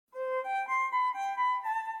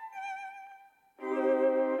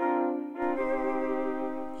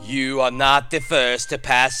You are not the first to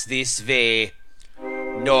pass this way,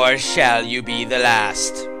 nor shall you be the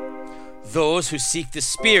last. Those who seek the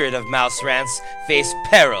spirit of Mouse Rants face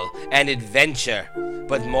peril and adventure,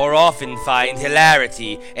 but more often find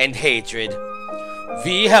hilarity and hatred.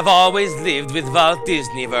 We have always lived with Walt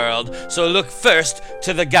Disney World, so look first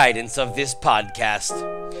to the guidance of this podcast.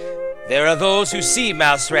 There are those who see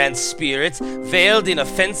Mouse Rant's spirit veiled in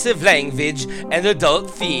offensive language and adult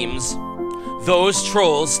themes. Those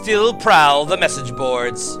trolls still prowl the message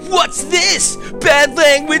boards. What's this? Bad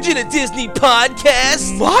language in a Disney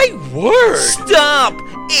podcast? My word! Stop!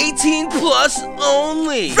 18 plus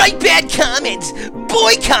only! Write bad comments!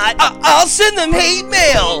 Boycott! I'll send them hate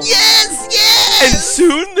mail! Yes! Yes! And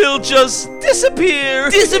soon they'll just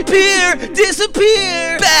disappear! Disappear!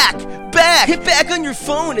 Disappear! Back! Back! Hit back on your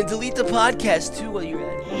phone and delete the podcast too while you're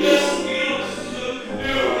at it.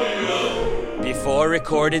 Before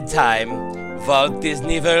recorded time, Walt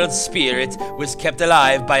Disney World's spirit was kept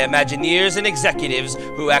alive by Imagineers and executives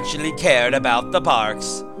who actually cared about the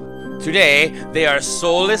parks. Today, they are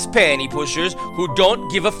soulless panty pushers who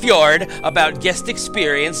don't give a fjord about guest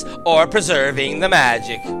experience or preserving the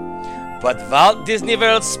magic. But Walt Disney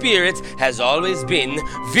World's spirit has always been,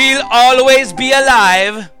 will always be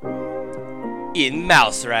alive in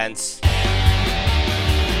Mouse Rants. Mouse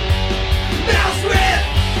Rant!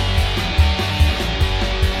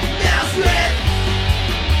 Mouse Rant!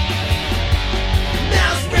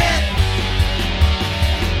 Mouse Rant!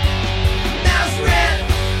 Mouse Rant!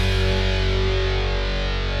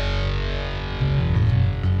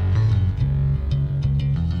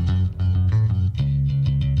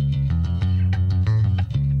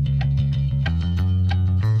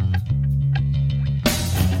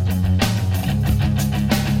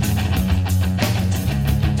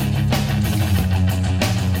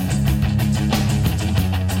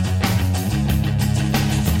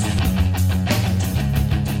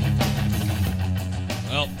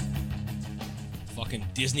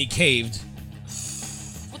 Disney caved.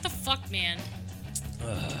 What the fuck, man?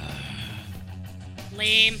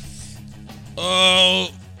 Lame.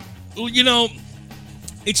 Oh, you know,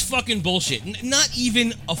 it's fucking bullshit. Not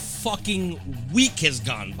even a fucking week has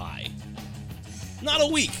gone by. Not a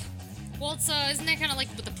week. Well, it's isn't that kind of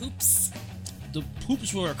like with the poops? The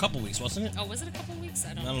poops were a couple weeks, wasn't it? Oh, was it a couple weeks?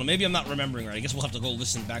 I don't know. Maybe I'm not remembering right. I guess we'll have to go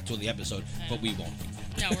listen back to the episode, but we won't.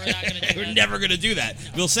 No, we're not gonna do that. We're never gonna do that.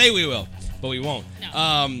 No. We'll say we will, but we won't.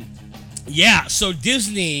 No. Yeah, so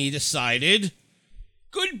Disney decided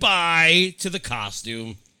goodbye to the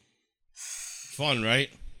costume. Fun, right?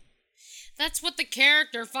 That's what the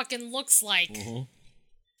character fucking looks like. Mm-hmm.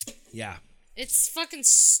 Yeah. It's fucking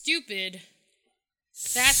stupid.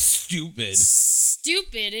 That's stupid.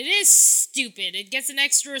 Stupid. It is stupid. It gets an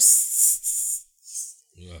extra.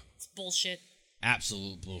 Yeah. It's bullshit.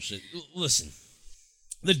 Absolute bullshit. Listen,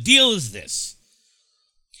 the deal is this.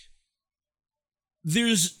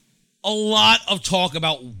 There's a lot of talk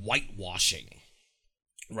about whitewashing,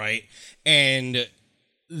 right? And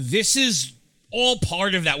this is all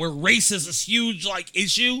part of that, where race is this huge,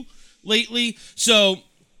 issue lately. So,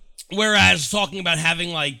 whereas talking about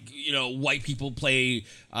having, white people play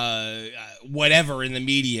whatever in the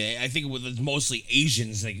media, I think it was mostly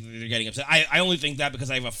Asians they're getting upset. I only think that because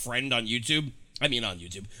I have a friend on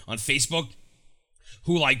Facebook,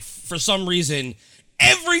 who, for some reason,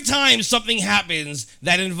 every time something happens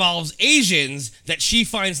that involves Asians that she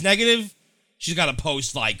finds negative, she's got to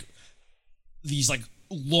post, these,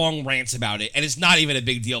 long rants about it, and it's not even a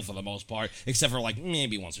big deal for the most part, except for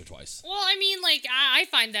maybe once or twice. Well, I mean, I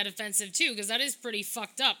find that offensive too, because that is pretty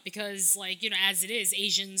fucked up, because as it is,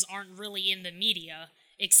 Asians aren't really in the media,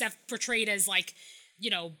 except portrayed as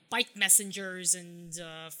bike messengers and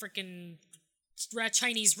frickin'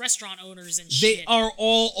 Chinese restaurant owners and shit. They are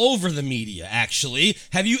all over the media, actually.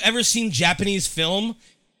 Have you ever seen Japanese film?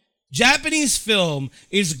 Japanese film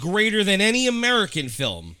is greater than any American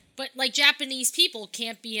film. But, Japanese people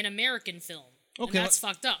can't be an American film. Okay. And that's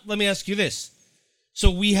fucked up. Let me ask you this.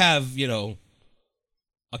 So we have, a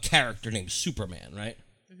character named Superman, right?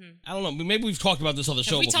 Mm-hmm. I don't know. Maybe we've talked about this on the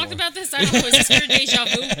show before. Have we talked about this? I don't know. Is this your deja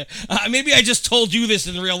vu? Maybe I just told you this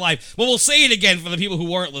in real life. Well, we'll say it again for the people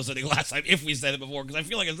who weren't listening last time, if we said it before, because I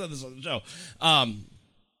feel like I said this on the show.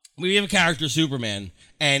 We have a character, Superman,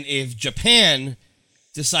 and if Japan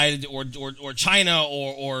decided, or China,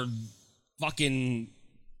 or fucking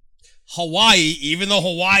Hawaii, even though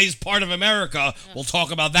Hawaii is part of America, we'll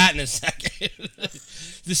talk about that in a second,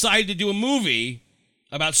 decided to do a movie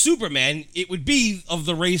about Superman, it would be of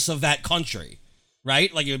the race of that country,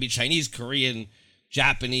 right? It would be Chinese, Korean,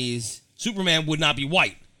 Japanese. Superman would not be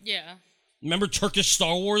white. Yeah. Remember Turkish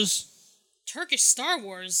Star Wars? Turkish Star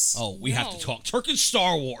Wars. Oh, we have to talk Turkish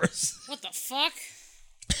Star Wars. What the fuck?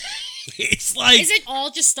 It's like... Is it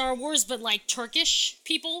all just Star Wars, but like Turkish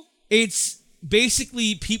people? It's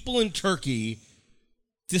basically people in Turkey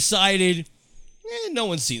decided, no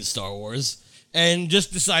one's seen Star Wars, and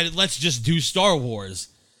just decided, let's just do Star Wars.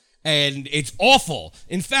 And it's awful.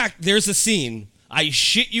 In fact, there's a scene, I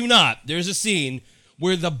shit you not, there's a scene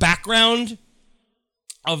where the background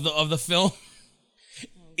of the film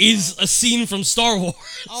is a scene from Star Wars.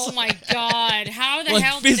 Oh my god, how the Like,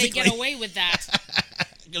 hell did they physically. get away with that?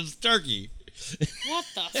 Because Turkey. What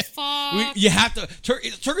the fuck? You have to...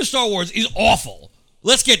 Turkish Star Wars is awful.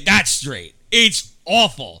 Let's get that straight. It's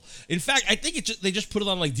awful. In fact, I think they just put it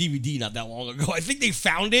on like DVD not that long ago. I think they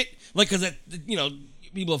found it, like, because,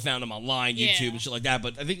 people have found them online, YouTube and shit like that,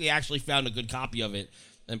 but I think they actually found a good copy of it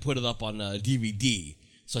and put it up on DVD.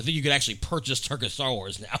 So I think you could actually purchase Turkish Star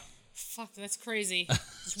Wars now. Fuck, that's crazy.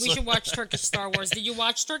 We should watch Turkish Star Wars. Did you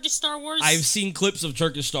watch Turkish Star Wars? I've seen clips of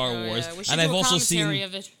Turkish Star Wars, Yeah. We should and do I've a also commentary seen.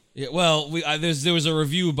 of it. Yeah, well, there was a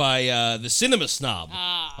review by the Cinema Snob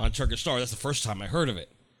on Turkish Star Wars. That's the first time I heard of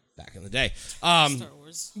it back in the day. Star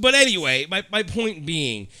Wars. But anyway, my point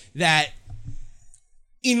being that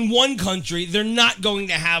in one country, they're not going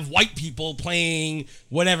to have white people playing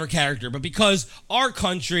whatever character, but because our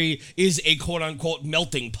country is a quote-unquote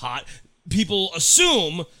melting pot, people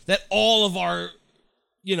assume that all of our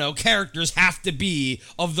characters have to be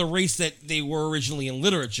of the race that they were originally in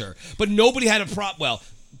literature. But nobody had a problem. Well,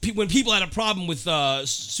 when people had a problem with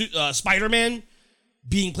Spider-Man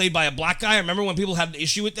being played by a black guy, I remember when people had an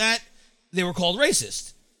issue with that, they were called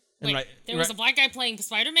racist. Wait, there was a black guy playing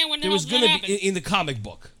Spider-Man? When There was going to be in the comic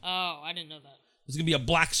book. Oh, I didn't know that. There's going to be a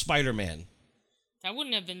black Spider-Man. That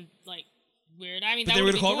wouldn't have been, like, weird. I mean, But that they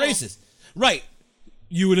would were be called cool. racist. Right.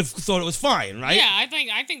 You would have thought it was fine, right? Yeah, I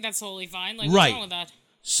think that's totally fine. Like, what's Right. wrong with that?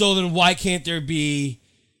 So then why can't there be,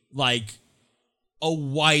 like, a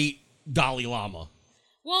white Dalai Lama?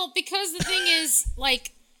 Well, because the thing is,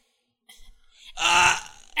 like, as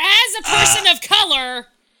a person of color,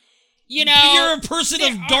 You're a person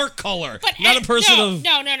of dark color, not a person of...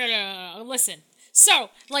 No. Listen. So,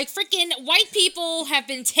 like, freaking white people have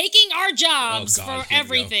been taking our jobs Oh, God, for here we go.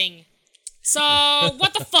 everything. So,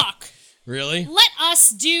 what the fuck? Really? Let us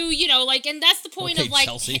do, and that's the point Okay, of, like,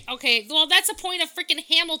 Chelsea. okay, well, that's the point of freaking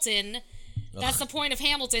Hamilton. That's the point of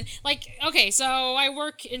Hamilton. Like, okay, so I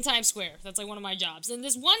work in Times Square. That's, like, one of my jobs. And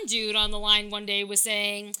this one dude on the line one day was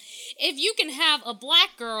saying, if you can have a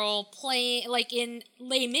black girl play, like, in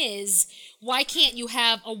Les Mis, why can't you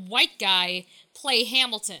have a white guy play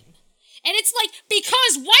Hamilton? And it's like,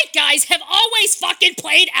 because white guys have always fucking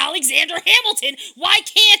played Alexander Hamilton. Why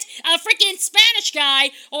can't a freaking Spanish guy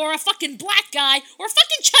or a fucking black guy or a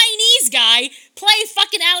fucking Chinese guy play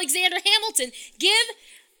fucking Alexander Hamilton? Give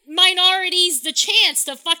minorities the chance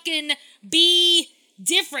to fucking be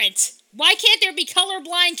different. Why can't there be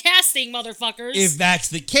colorblind casting, motherfuckers? If that's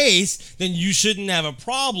the case, then you shouldn't have a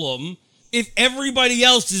problem. If everybody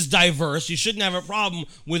else is diverse, you shouldn't have a problem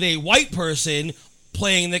with a white person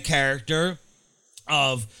playing the character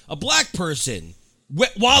of a black person,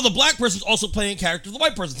 while the black person's also playing a character of the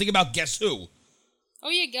white person. Think about Guess Who. Oh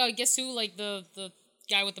yeah, Guess Who? Like the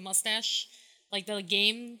guy with the mustache? Like the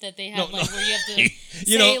game that they have, where you have to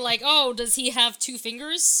say, like, oh, does he have two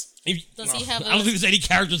fingers? Does he have I don't think there's any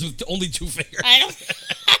characters with only two fingers. I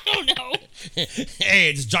don't know. Hey,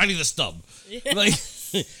 it's Johnny the Stub. Like,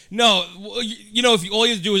 no, if all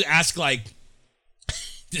you have to do is ask, like,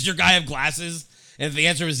 does your guy have glasses? And if the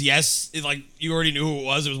answer is yes, it's like you already knew who it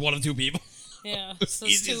was. It was one of two people. Yeah, so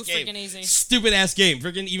it's too freaking easy. Stupid ass game,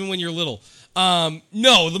 freaking even when you're little.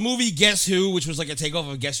 No, the movie Guess Who, which was like a takeoff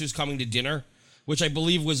of Guess Who's Coming to Dinner, which I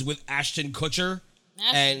believe was with Ashton Kutcher.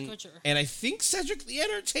 And I think Cedric the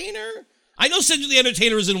Entertainer. I know Cedric the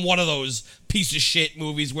Entertainer is in one of those piece of shit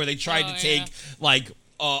movies where they tried to take like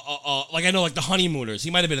I know like The Honeymooners.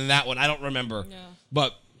 He might have been in that one. I don't remember. Yeah.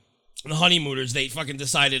 But The Honeymooners, they fucking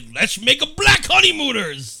decided, let's make a black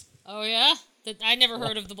Honeymooners. Oh yeah, I never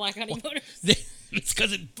heard of the Black Honeymooners. It's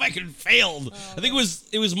because it fucking failed. I think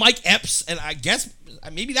it was Mike Epps, and I guess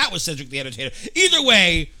maybe that was Cedric the Entertainer. Either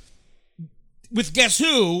way, with Guess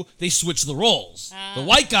Who, they switched the roles. The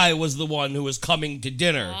white guy was the one who was coming to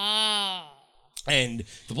dinner. And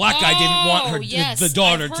the black guy didn't want the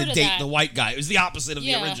daughter to date the white guy. It was the opposite of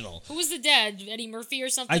the original. Who was the dad? Eddie Murphy or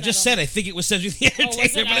something? I think it was Cedric the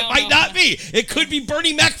Entertainer, but it might not be. It could be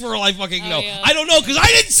Bernie Mac for all I fucking know. Yeah. I don't know, because I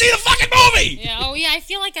didn't see the fucking movie! Yeah, I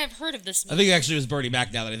feel like I've heard of this movie. I think it actually was Bernie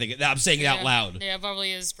Mac now that I think it. I'm saying it out loud. Yeah, it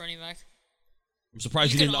probably is Bernie Mac. I'm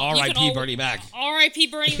surprised you didn't R.I.P. Bernie Mac. R.I.P.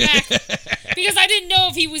 Bernie Mac. Because I didn't know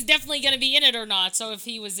if he was definitely going to be in it or not. So if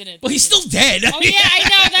he was in it, Well, he's still dead. Oh yeah, I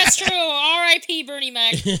know, that's true. R.I.P. Bernie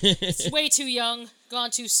Mac. It's way too young,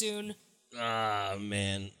 gone too soon. Ah,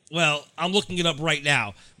 man. Well, I'm looking it up right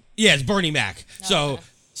now. Yeah, it's Bernie Mac. Okay.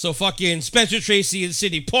 So fucking Spencer Tracy and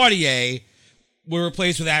Sidney Poitier were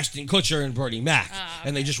replaced with Ashton Kutcher and Bernie Mac,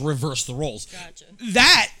 and they just reversed the roles. Gotcha.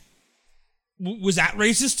 That was that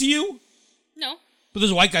racist to you? No. But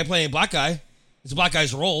there's a white guy playing a black guy. It's a black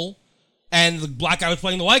guy's role, and the black guy was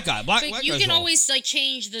playing the white guy. Black But you guy's can role. always like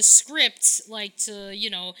change the script, like to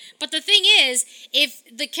But the thing is, if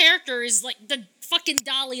the character is like the fucking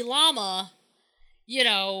Dalai Lama,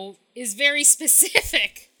 is very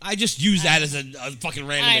specific. I just use that as a fucking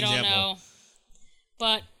random I example. don't know.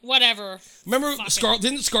 But whatever. Remember, Fuck it.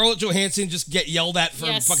 didn't Scarlett Johansson just get yelled at for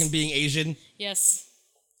Yes. fucking being Asian? Yes.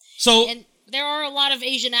 So And there are a lot of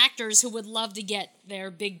Asian actors who would love to get their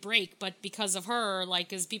big break, but because of her,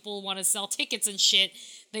 because people want to sell tickets and shit,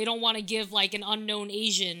 they don't want to give like an unknown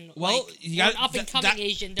Asian, you got an up and coming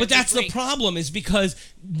Asian. But that's the problem, is because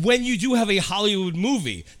when you do have a Hollywood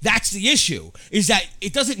movie, that's the issue. Is that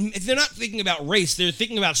it doesn't? They're not thinking about race; they're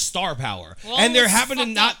thinking about star power, Well, and they're it's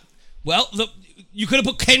happening to fucked not. up. Well, you could have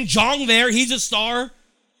put Ken Jeong there; he's a star.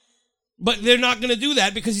 But they're not going to do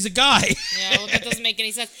that because he's a guy. Yeah, well, that doesn't make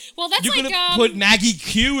any sense. Well, that's You like could have put Maggie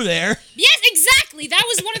Q there. Yes, exactly. That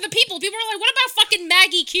was one of the people. People were like, "What about fucking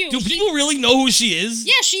Maggie Q?" Do people really know who she is?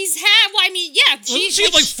 Yeah, she's had. Well, I mean, yeah, She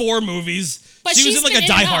had like 4 movies. But She was she's in like a been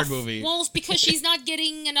Die enough. Hard movie. Well, it's because she's not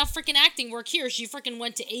getting enough freaking acting work here. She freaking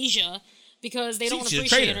went to Asia because they don't she's a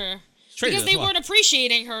appreciate traitor. her. Traitor Because as they well. weren't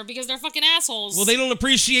appreciating her because they're fucking assholes. Well, they don't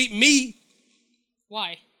appreciate me.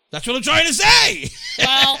 Why? That's what I'm trying to say.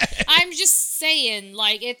 Well, I'm just saying,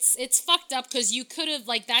 it's fucked up because you could have,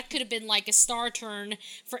 that could have been, a star turn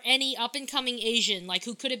for any up-and-coming Asian,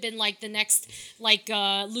 who could have been, the next,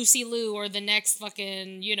 Lucy Liu or the next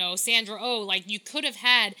fucking, Sandra Oh. You could have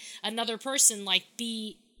had another person,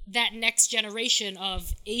 be that next generation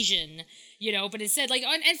of Asian, but instead,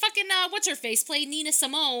 and fucking, what's-her-face, played Nina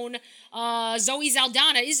Simone, Zoe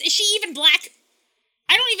Saldana. Is she even black?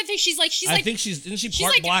 I don't even think she's I think isn't she she's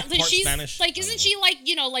part black, part she's Spanish? Isn't she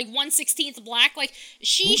 1/16 black?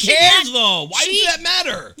 She Who should cares not- though? Why she- does that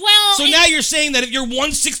matter? Well, so now you're saying that if you're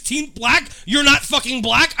 1/16 black, you're not fucking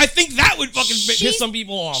black? I think that would fucking piss some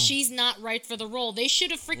people off. She's not right for the role. They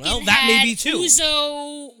should have freaking Well, that may had be too.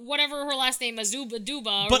 Uzo, whatever her last name, Azuba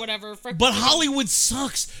Duba or whatever. But Hollywood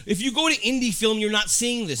sucks. If you go to indie film, you're not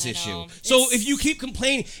seeing this issue. know. So It's- if you keep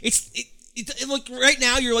complaining, like right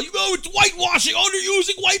now you're like, oh, it's whitewashing. Oh, they're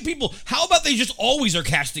using white people. How about they just always are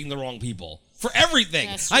casting the wrong people for everything?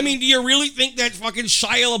 That's I true. mean, do you really think that fucking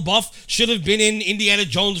Shia LaBeouf should have been in Indiana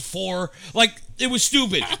Jones 4? It was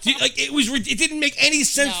stupid. It didn't make any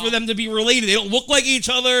sense No. for them to be related. They don't look like each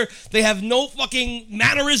other. They have no fucking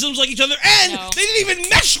mannerisms like each other, and No. they didn't even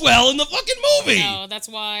mesh well in the fucking movie. No, that's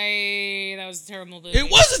why that was a terrible movie. It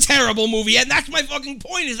was a terrible movie, and that's my fucking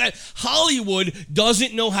point, is that Hollywood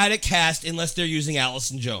doesn't know how to cast unless they're using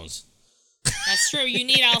Allison Jones. That's true. You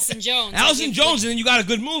need Allison Jones. Allison Jones, and then you got a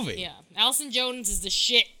good movie. Yeah, Allison Jones is the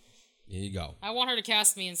shit. There you go. I want her to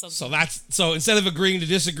cast me in something. So instead of agreeing to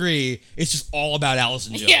disagree, it's just all about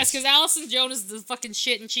Allison Jones. Yes, because Allison Jones is the fucking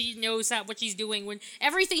shit, and she knows what she's doing. When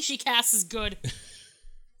everything she casts is good.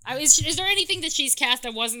 Is there anything that she's cast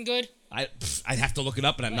that wasn't good? I'd have to look it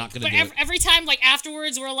up, and I'm not going to But do it. every time,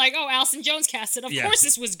 afterwards, we're like, "Oh, Allison Jones cast it. Of Yeah. course,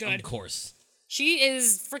 this was good." Of course. She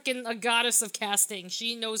is freaking a goddess of casting.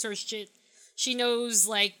 She knows her shit. She knows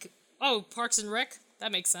Parks and Rec.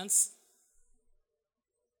 That makes sense.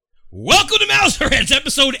 Welcome to Mouse Rants,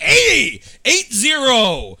 episode 80!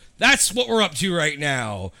 80! That's what we're up to right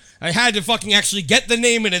now. I had to fucking actually get the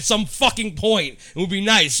name in at some fucking point. It would be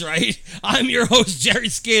nice, right? I'm your host, Jerry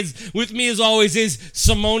Skids. With me, as always, is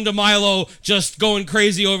Simone DeMilo, just going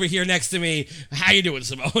crazy over here next to me. How you doing,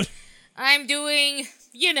 Simone? I'm doing,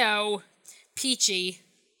 peachy.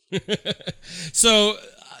 So,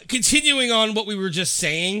 continuing on what we were just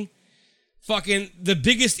saying, fucking the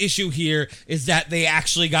biggest issue here is that they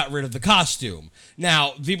actually got rid of the costume.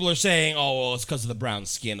 Now, people are saying, oh, well, it's because of the brown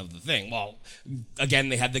skin of the thing. Well, again,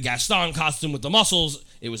 they had the Gaston costume with the muscles.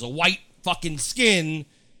 It was a white fucking skin.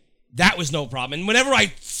 That was no problem. And whenever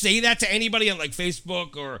I say that to anybody on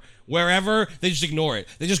Facebook or wherever, they just ignore it.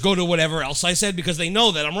 They just go to whatever else I said because they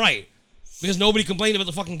know that I'm right. Because nobody complained about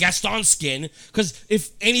the fucking Gaston skin. Because if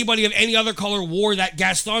anybody of any other color wore that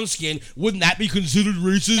Gaston skin, wouldn't that be considered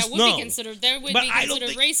racist? That would No. be considered. That would But be I don't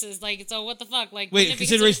considered think- racist. Like, so what the fuck? Like, Wait, wouldn't it be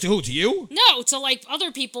considered racist to who? To you? No, to like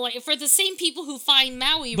other people. Like, for the same people who find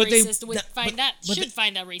Maui But they- racist would that- find but- that but should they-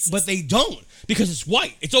 find that racist. But they don't, because it's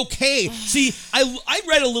white. It's okay. See, I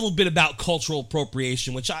read a little bit about cultural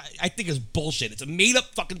appropriation, which I think is bullshit. It's a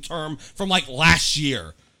made-up fucking term from like last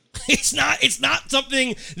year. It's not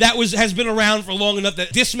something that has been around for long enough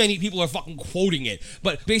that this many people are fucking quoting it.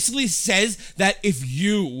 But basically says that if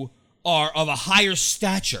you are of a higher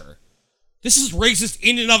stature, this is racist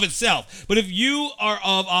in and of itself, but if you are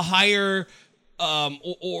of a higher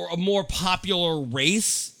or a more popular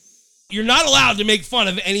race, you're not allowed to make fun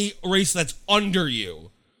of any race that's under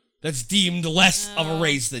you, that's deemed less of a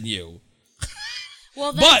race than you.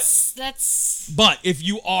 well, but- that's But if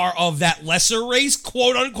you are of that lesser race,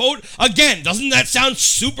 quote unquote, again, doesn't that sound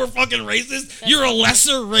super fucking racist? You're a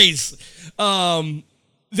lesser race.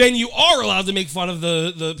 Then you are allowed to make fun of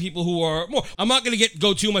the people who are more. I'm not going to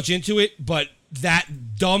go too much into it, but that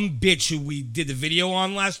dumb bitch who we did the video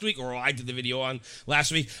on last week, or I did the video on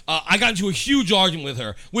last week, I got into a huge argument with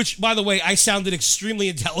her, which, by the way, I sounded extremely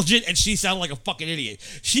intelligent, and she sounded like a fucking idiot.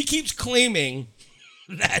 She keeps claiming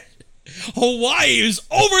that Hawaii is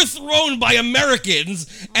overthrown by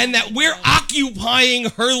Americans and that we're occupying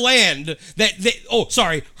her land.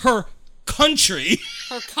 Her country.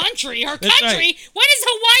 her country. Her That's country. right. When is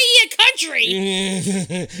Hawaii a country?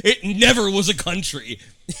 It never was a country.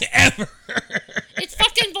 Ever. It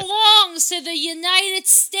fucking belongs to the United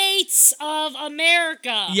States of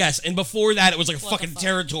America. Yes, and before that, it was like a What the fucking fuck?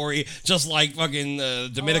 territory, just like fucking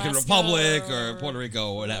Dominican Alaska Republic or Puerto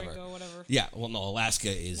Rico or whatever. Puerto Rico, whatever. Yeah, well, no, Alaska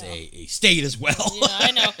is a state as well. Yeah,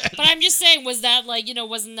 I know. But I'm just saying, was that like,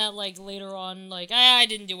 wasn't that like later on, like, I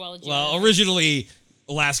didn't do well at Well, geography. originally,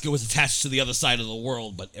 Alaska was attached to the other side of the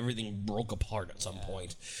world, but everything broke apart at some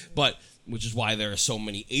point. But, which is why there are so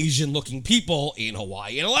many Asian-looking people in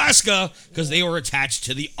Hawaii and Alaska, because they were attached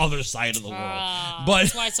to the other side of the world. But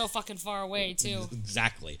That's why it's so fucking far away, too.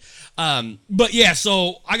 exactly. But yeah,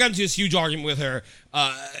 so I got into this huge argument with her.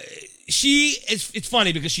 It's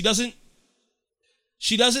funny because she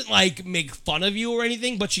doesn't like make fun of you or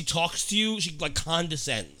anything, but she talks to you. She like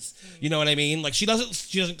condescends. You know what I mean? Like she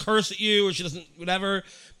doesn't curse at you or she doesn't whatever,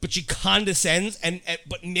 but she condescends and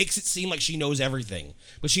but makes it seem like she knows everything,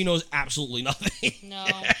 but she knows absolutely nothing. No.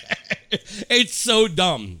 It's so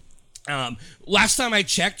dumb. Last time I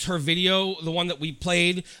checked her video, the one that we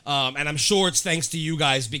played, and I'm sure it's thanks to you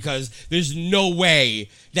guys because there's no way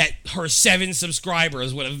that her 7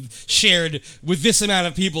 subscribers would have shared with this amount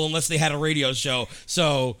of people unless they had a radio show.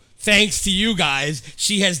 So thanks to you guys,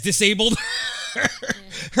 she has disabled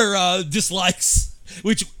her dislikes,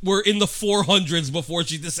 which were in the 400s before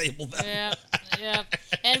she disabled them. Yeah.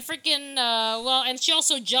 And freaking, and she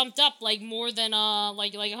also jumped up like more than,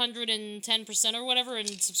 like 110% or whatever in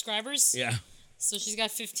subscribers. Yeah. So she's got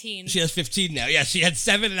 15. She has 15 now. Yeah, she had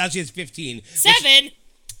 7 and now she has 15. 7?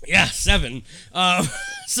 Yeah, 7.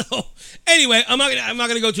 So anyway, I'm not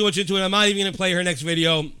gonna go too much into it. I'm not even gonna play her next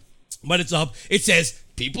video, but it's up. It says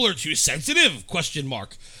people are too sensitive? ?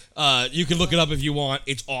 You can look it up if you want.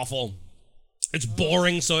 It's awful. It's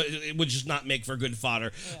boring, so it would just not make for good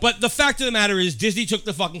fodder. Yeah. But the fact of the matter is, Disney took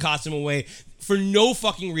the fucking costume away for no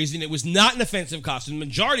fucking reason. It was not an offensive costume. The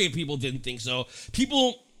majority of people didn't think so.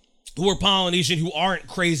 People who are Polynesian who aren't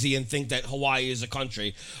crazy and think that Hawaii is a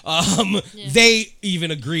country, they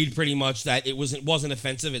even agreed pretty much that it wasn't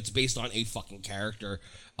offensive. It's based on a fucking character.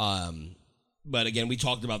 But again, we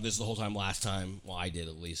talked about this the whole time last time. Well, I did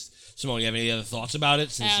at least. Simone, you have any other thoughts about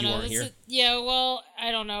it since you weren't here?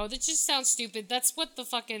 I don't know. That just sounds stupid. That's what the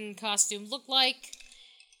fucking costume looked like.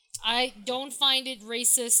 I don't find it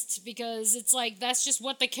racist because it's like, that's just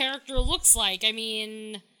what the character looks like. I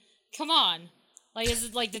mean, come on. Like, is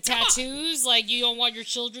it like the tattoos? Like, you don't want your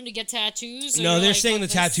children to get tattoos? No, they're saying the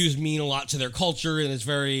tattoos mean a lot to their culture and it's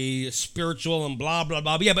very spiritual and blah, blah,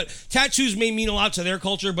 blah. But yeah, but tattoos may mean a lot to their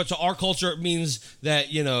culture, but to our culture, it means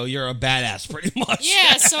that, you're a badass pretty much.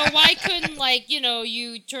 Yeah, so why couldn't,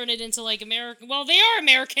 you turn it into, American... Well, they are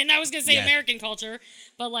American. I was going to say American culture.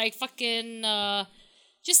 But, fucking, I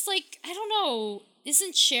don't know.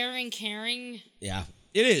 Isn't sharing caring? Yeah.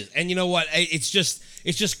 It is, and you know what? It's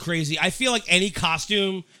just crazy. I feel like any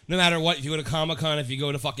costume, no matter what, if you go to Comic-Con, if you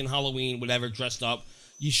go to fucking Halloween, whatever, dressed up,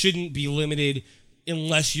 you shouldn't be limited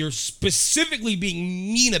unless you're specifically being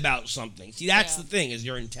mean about something. See, that's the thing, is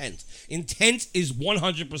your intent. Intent is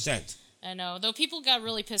 100%. I know. Though people got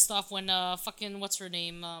really pissed off when fucking what's her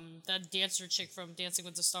name? That dancer chick from Dancing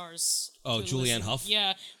with the Stars. Oh, Julianne Hough?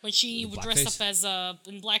 Yeah, when she With dressed blackface? up as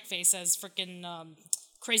in blackface as freaking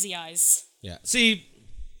Crazy Eyes. Yeah. See,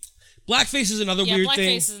 blackface is another Yeah, weird blackface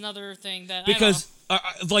thing. is another thing that Because,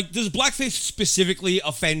 like, does blackface specifically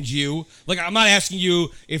offend you? Like, I'm not asking you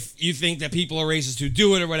if you think that people are racist who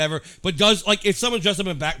do it or whatever, but does, like, if someone dressed up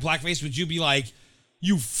in blackface, would you be like,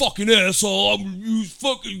 you fucking asshole, you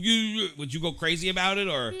fucking, would you go crazy about it,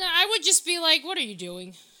 or? No, I would just be like, what are you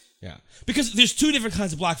doing? Yeah. Because there's two different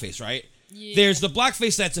kinds of blackface, right? Yeah. There's the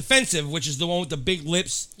blackface that's offensive, which is the one with the big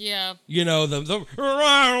lips. Yeah. You know, the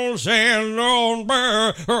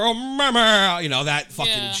you know, that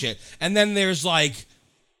fucking Yeah. shit. And then there's like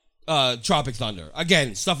Tropic Thunder.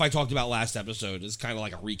 Again, stuff I talked about last episode is kind of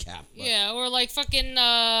like a recap. But. Yeah, or like fucking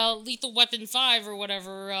Lethal Weapon 5 or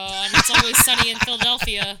whatever, and It's Always Sunny in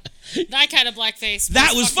Philadelphia. That kind of blackface.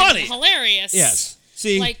 That was fucking funny. Hilarious. Yes.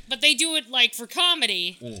 See, Like, but they do it like for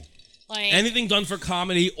comedy. Like anything done for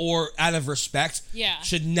comedy or out of respect Yeah.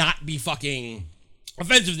 should not be fucking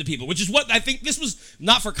offensive to people, which is what I think this was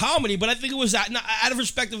not for comedy, but I think it was out of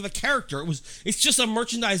respect of the character. It's just a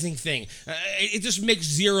merchandising thing. It just makes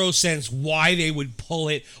zero sense why they would pull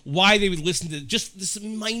it, why they would listen to just this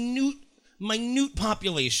minute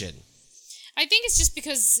population. I think it's just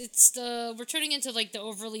because we're turning into like the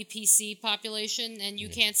overly PC population, and you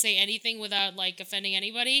can't say anything without like offending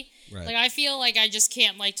anybody. Right. Like I feel like I just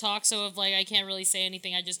can't like talk, so if like I can't really say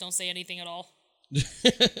anything, I just don't say anything at all.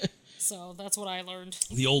 So that's what I learned.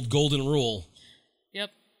 The old golden rule.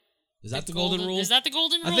 Yep. Is that the golden rule? Is that the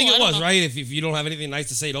golden rule? I think it don't was, know. right? If you don't have anything nice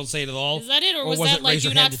to say, don't say it at all. Is that it, or was was that it like raise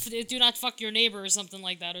your hand do not fuck your neighbor or something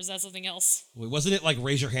like that, or is that something else? Wait, wasn't it like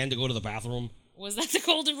raise your hand to go to the bathroom? Was that the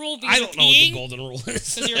golden rule? Because I you're don't know what the peeing? golden rule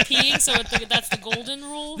is. Because you're peeing, so that's the golden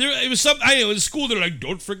rule? It was some. I know in school they're like,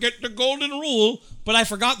 don't forget the golden rule, but I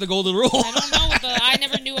forgot the golden rule. I don't know. I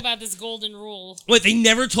never knew about this golden rule. Wait, they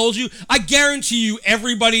never told you? I guarantee you,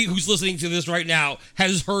 everybody who's listening to this right now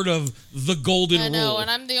has heard of the golden rule. I know, and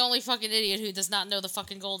I'm the only fucking idiot who does not know the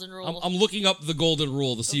fucking golden rule. I'm looking up the golden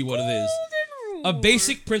rule to see what it is. A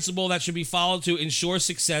basic principle that should be followed to ensure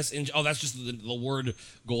success in. Oh, that's just the word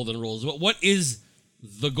golden rules. But what is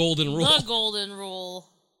the golden rule? The golden rule.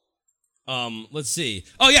 Let's see.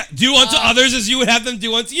 Oh yeah, do unto others as you would have them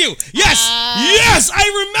do unto you. Yes, yes,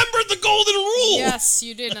 I remembered the golden rule. Yes,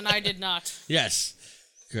 you did, and I did not. Yes,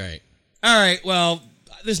 great. All right, well,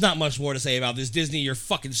 there's not much more to say about this. Disney, you're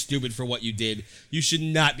fucking stupid for what you did. You should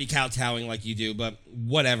not be kowtowing like you do, but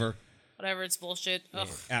whatever. Whatever, it's bullshit. Ugh.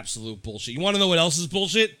 Absolute bullshit. You want to know what else is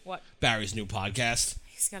bullshit? What? Barry's new podcast.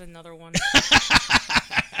 He's got another one.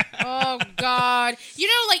 Oh God! You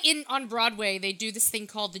know, like on Broadway, they do this thing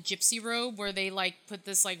called the Gypsy robe, where they like put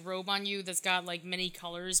this like robe on you that's got like many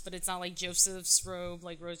colors, but it's not like Joseph's robe,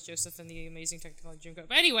 like Rose Joseph and the Amazing Technicolor Dreamcoat.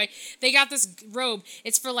 But anyway, they got this robe.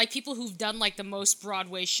 It's for like people who've done like the most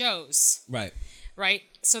Broadway shows. Right. Right?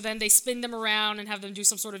 So then they spin them around and have them do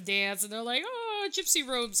some sort of dance, and they're like, oh, gypsy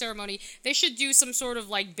robe ceremony. They should do some sort of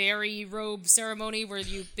like Barry robe ceremony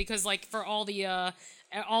because like for all the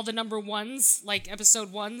number ones, like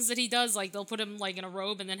episode ones that he does, like they'll put him like in a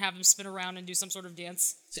robe and then have him spin around and do some sort of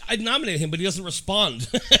dance. See, I'd nominate him, but he doesn't respond.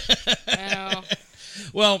 I know.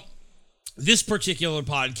 Well, this particular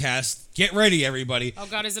podcast, get ready, everybody. Oh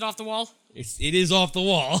God, is it off the wall? It is off the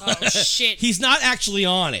wall. Oh shit. He's not actually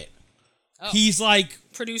on it. Oh. He's like,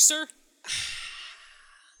 Producer?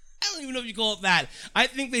 I don't even know if you call it that. I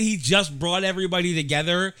think that he just brought everybody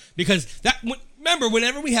together because remember,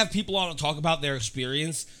 whenever we have people on to talk about their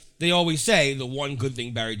experience, they always say the one good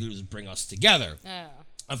thing Barry did was bring us together. Oh.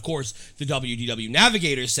 Of course, the WDW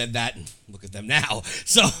Navigators said that, and look at them now.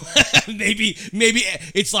 So maybe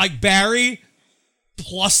it's like Barry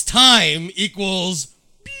plus time equals.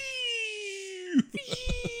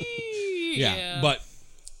 Yeah, but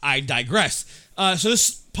I digress. So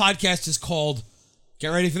this podcast is called, get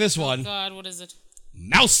ready for this one, God, what is it?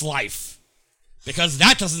 Mouse Life. Because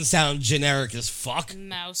that doesn't sound generic as fuck.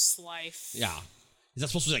 Mouse life. Yeah. Is that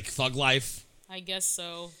supposed to be like Thug Life? I guess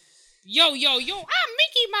so. Yo, I'm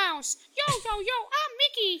Mickey Mouse. Yo, I'm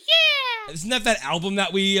Mickey. Yeah. Isn't that album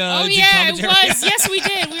that we Oh did yeah, it commentary? was. Yes, we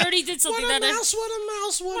did. We already did something. What a mouse,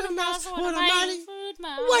 what a mighty,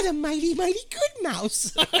 what a mighty, mighty good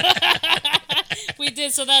mouse. We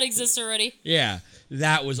did, so that exists already. Yeah,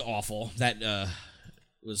 that was awful. That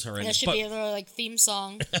was horrendous. That should be another like theme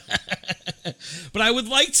song. But I would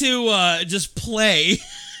like to just play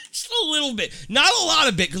just a little bit, not a lot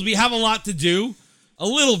of it, because we have a lot to do. A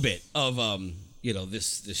little bit of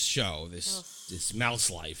this show, this Mouse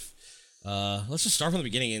Life. Let's just start from the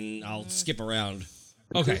beginning, and I'll skip around.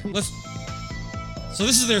 Okay, let's. So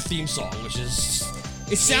this is their theme song, which is.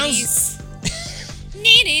 It sounds.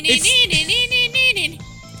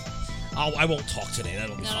 I won't talk today.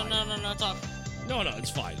 That'll be fine. No, talk. No, it's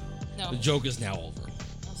fine. No. The joke is now over.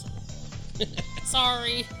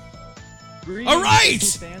 Sorry. Greetings, All right!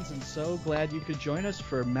 Disney fans, and so glad you could join us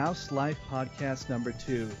for Mouse Life Podcast number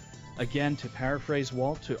 2. Again, to paraphrase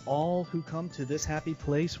Walt, to all who come to this happy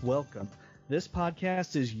place, welcome. This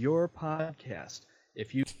podcast is your podcast.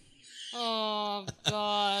 If you... Oh,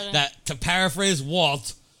 God. That, to paraphrase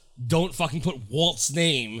Walt, don't fucking put Walt's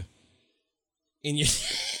name in your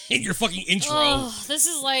in your fucking intro. Oh, this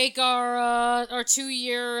is like our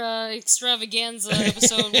 2-year extravaganza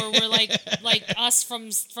episode where we're like us from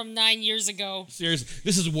 9 years ago. Seriously,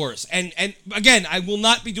 this is worse. And again, I will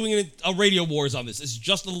not be doing a radio wars on this. It's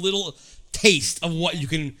just a little taste of what you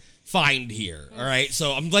can find here. All right,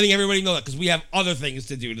 so I'm letting everybody know that because we have other things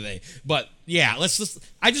to do today. But yeah,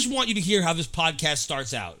 I just want you to hear how this podcast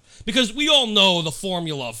starts out because we all know the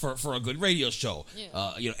formula for a good radio show.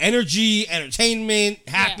 Yeah. Energy, entertainment,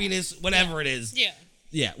 happiness, whatever it is. Yeah.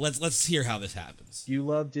 Yeah. Let's hear how this happens. If you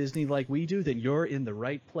love Disney like we do, then you're in the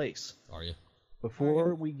right place. Are you?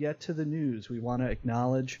 Before we get to the news, we want to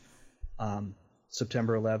acknowledge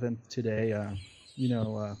September 11th today.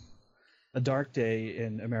 A dark day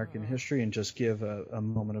in American history, and just give a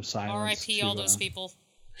moment of silence. R.I.P. all those people.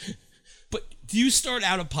 But do you start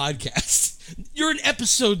out a podcast? You're in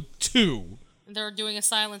episode 2. They're doing a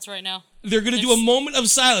silence right now. They're going to do a moment of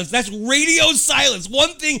silence. That's radio silence.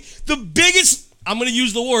 One thing, the biggest, I'm going to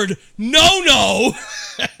use the word, no.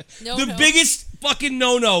 The biggest fucking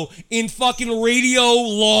no in fucking radio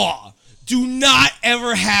law. Do not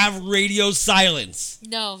ever have radio silence.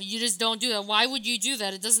 No, you just don't do that. Why would you do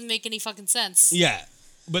that? It doesn't make any fucking sense. Yeah,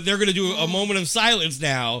 but they're going to do a moment of silence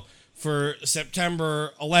now for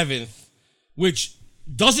September 11th, which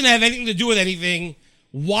doesn't have anything to do with anything.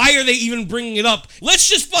 Why are they even bringing it up? Let's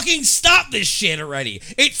just fucking stop this shit already.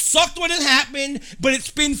 It sucked when it happened, but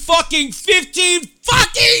it's been fucking 15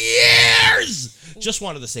 fucking years! Just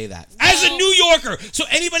wanted to say that. As a New Yorker, so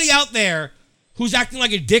anybody out there who's acting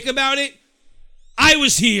like a dick about it, I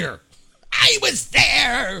was here. I was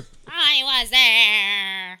there.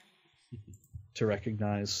 To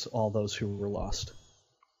recognize all those who were lost.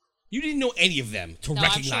 You didn't know any of them to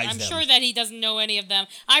recognize them. I'm sure that he doesn't know any of them.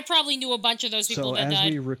 I probably knew a bunch of those people that died. So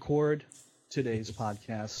as we record today's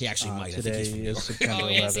podcast, he actually might. Today is September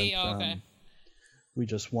 11th. Okay. We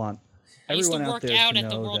just want I used everyone to work out there out to at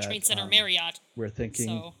the know World that, Trade Center Marriott. We're thinking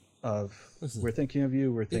So- of we're thinking of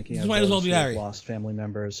you. We're thinking of might those as well be who have Harry. lost family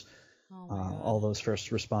members, all those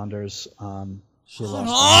first responders who Shut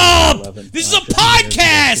lost up! 11th, This is a 50 years ago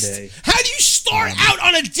podcast! today. How do you start out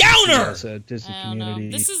on a downer? As a Disney I don't know.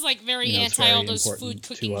 community, This is like very it's anti all very those important food to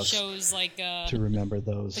cooking us shows, like to remember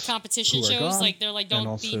those the competition who are shows. gone, Like they're like, and don't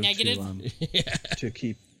also be negative. to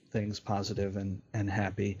keep things positive and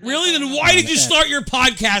happy. Really? Then why did you start your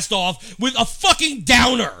podcast off with a fucking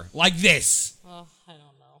downer like this? Oh, I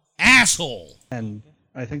don't know. Asshole. And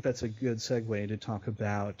I think that's a good segue to talk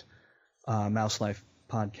about Mouse Life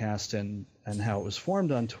Podcast and how it was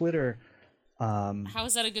formed on Twitter. How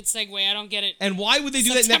is that a good segue? I don't get it. And why would they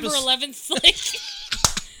do September that in episode... 11th, like,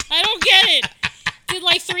 I don't get it. Did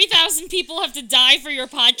like 3,000 people have to die for your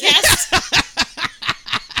podcast?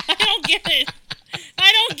 I don't get it.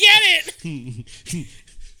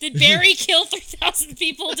 Did Barry kill 3,000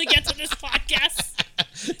 people to get to this podcast?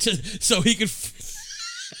 so he could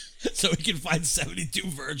find 72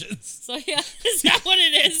 virgins. So yeah, is that what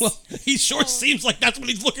it is? Well, he sure seems like that's what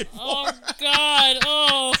he's looking for. Oh God!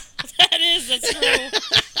 Oh, that's true.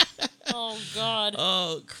 Oh God!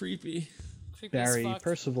 Oh, creepy. Creepy as Barry fuck.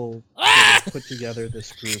 Percival put together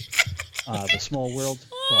this group, the Small World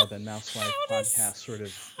Club and Mouse Life Podcast sort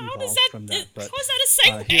of evolved from that. But how is that a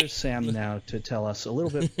segue? here's Sam now to tell us a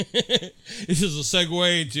little bit. This is a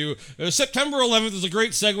segue to September 11th is a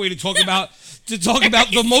great segue to talk about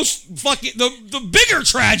the most fucking the bigger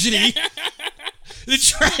tragedy, the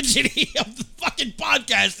tragedy of the fucking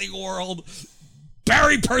podcasting world.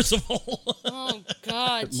 Barry Percival. Oh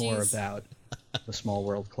God! More jeez. about the Small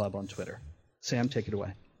World Club on Twitter. Sam, take it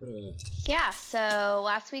away. Yeah, so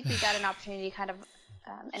last week we got an opportunity to kind of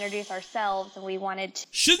introduce ourselves, and we wanted to...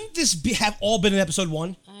 Shouldn't this have all been in episode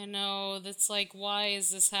 1? I know. That's like, why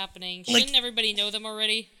is this happening? Like- Shouldn't everybody know them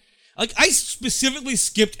already? Like, I specifically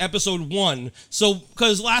skipped episode 1, so,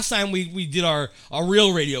 because last time we did our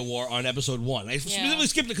real radio war on episode 1. I specifically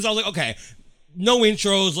skipped it because I was like, okay, no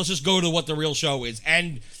intros, let's just go to what the real show is.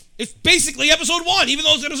 And it's basically episode 1, even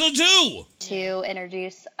though it's episode 2. To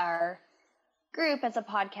introduce our group as a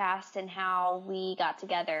podcast and how we got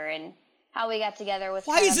together and how we got together was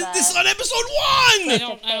Why kind isn't of this a on episode I 1?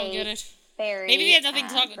 don't get it. Barry. Maybe they had nothing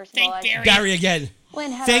to talk about. First of all, Thank Barry. Barry again.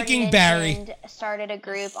 Lynn had Thanking already Barry. mentioned, started a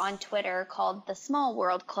group on Twitter called the Small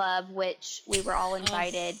World Club, which we were all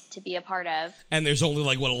invited to be a part of. And there's only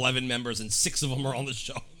 11 members, and 6 of them are on the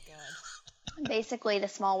show. Basically, the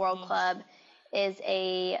Small World Club is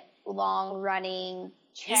a long-running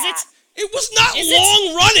chat. Is it? It was not Is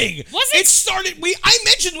long running. Was it? It started. I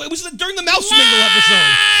mentioned it was during the Mouse Mingle episode.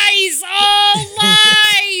 Lies! Oh,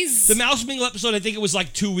 lies! The Mouse Mingle episode, I think it was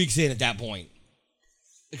 2 weeks in at that point.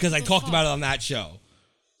 Because I talked about it on that show.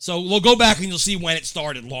 So we'll go back and you'll see when it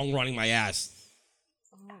started, long running my ass.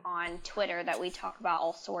 On Twitter that we talk about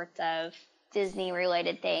all sorts of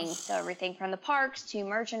Disney-related things. So everything from the parks to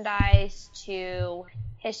merchandise to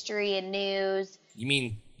history and news. You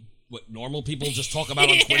mean what normal people just talk about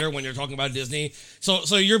on Twitter when you're talking about Disney?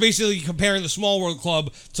 So you're basically comparing the Small World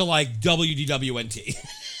Club to WDWNT.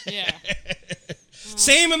 Yeah.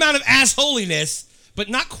 Same amount of assholiness, but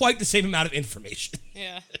not quite the same amount of information.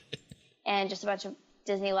 Yeah. And just a bunch of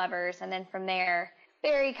Disney lovers. And then from there,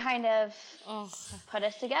 Barry kind of put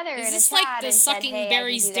us together in Is a this chat like the and said, sucking "Hey, I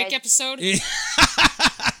Barry's think you dick guys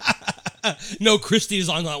episode? No, Christy is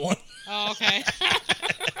on that one. Oh, okay.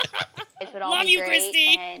 would all Love be you, great,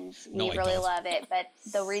 Christy. and No, we I really don't. love it. But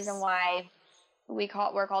the reason why we're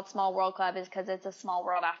called Small World Club is because it's a small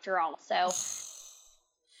world after all. So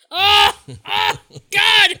Oh,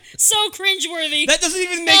 God! So cringeworthy. That doesn't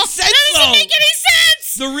even make sense, That doesn't though. make any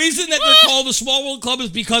sense! The reason that they're called the Small World Club is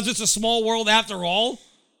because it's a small world after all.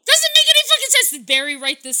 Doesn't make any fucking sense. Did Barry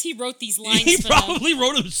write this? He wrote these lines He for them. probably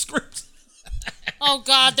wrote a script. Oh,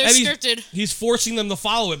 God, they're And scripted. He's forcing them to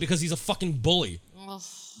follow it because he's a fucking bully. Ugh.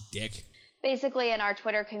 Dick. basically, in our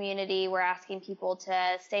Twitter community, we're asking people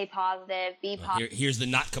to stay positive, be Here's the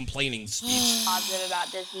not complaining speech. positive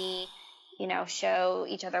about Disney, show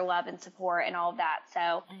each other love and support and all of that.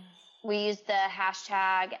 So we use the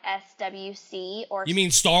hashtag SWC or You mean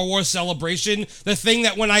Star Wars Celebration? The thing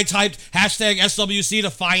that when I typed hashtag SWC to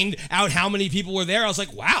find out how many people were there, I was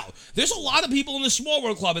like, wow, there's a lot of people in the Small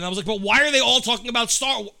World Club. And I was like, but why are they all talking about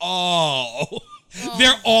Star Wars? Oh.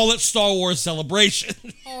 They're all at Star Wars Celebration.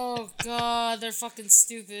 Oh, God, they're fucking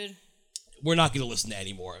stupid. We're not going to listen to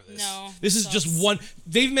any more of this. No, This is sucks. just one.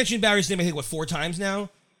 They've mentioned Barry's name, I think, 4 times now?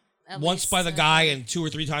 At Once least, by the guy and 2 or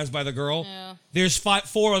 3 times by the girl. Yeah. There's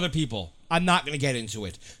 4 other people. I'm not going to get into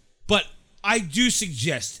it. But I do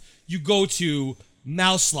suggest you go to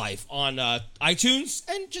Mouse Life on iTunes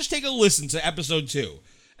and just take a listen to episode 2.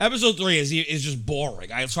 Episode 3 is just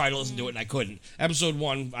boring. I tried to listen to it and I couldn't. Episode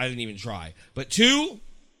 1, I didn't even try. But 2,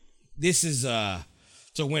 this is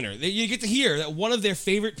it's a winner. You get to hear that one of their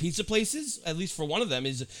favorite pizza places, at least for one of them,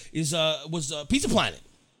 was Pizza Planet.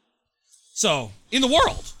 So, in the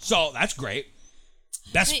world. So, that's great.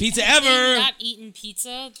 Best pizza Have ever. They not eaten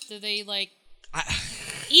pizza? Do they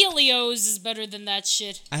Elio's is better than that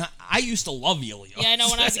shit. I used to love Elio. Yeah, I know.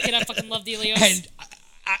 When I was a kid, I fucking loved Elio's. And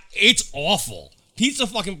it's awful. Pizza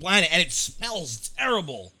fucking Planet, and it smells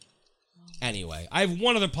terrible. Anyway, I have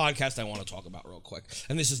one other podcast I want to talk about real quick,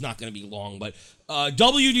 and this is not going to be long, but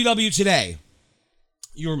WDW Today.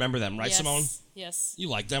 You remember them, right, yes. Simone? Yes. You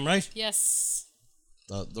like them, right? Yes.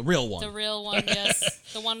 The real one. The real one, yes.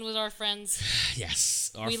 The one with our friends.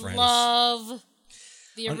 Yes, our We friends. love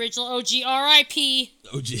the original OG, R.I.P.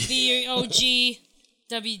 OG. The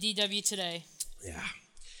OG WDW Today. Yeah.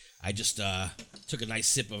 I just took a nice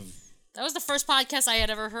sip of... That was the first podcast I had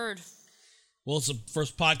ever heard. Well, it's the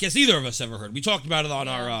first podcast either of us ever heard. We talked about it on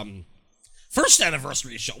our first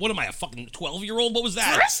anniversary show. What am I, a fucking 12-year-old? What was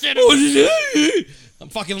that? First anniversary. I'm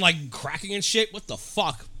fucking cracking and shit. What the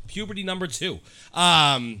fuck? Puberty number 2.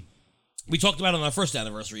 We talked about it on our first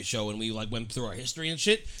anniversary show and we went through our history and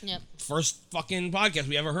shit. Yep. First fucking podcast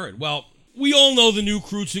we ever heard. Well, we all know the new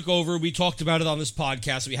crew took over. We talked about it on this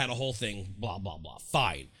podcast. We had a whole thing. Blah, blah, blah.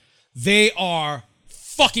 Fine. They are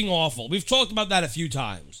fucking awful. We've talked about that a few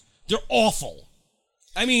times. They're awful.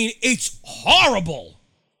 I mean, it's horrible.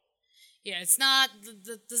 Yeah, it's not,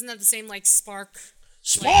 doesn't have the same, spark.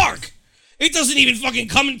 Spark! It doesn't even fucking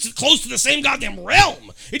come close to the same goddamn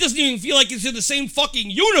realm. It doesn't even feel like it's in the same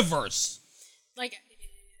fucking universe. I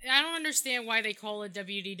don't understand why they call it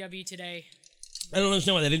WDW Today. I don't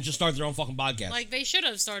understand why they didn't just start their own fucking podcast. They should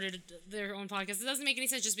have started their own podcast. It doesn't make any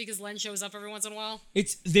sense just because Len shows up every once in a while.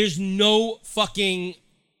 There's no fucking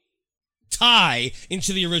tie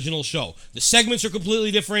into the original show. The segments are completely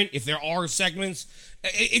different, if there are segments.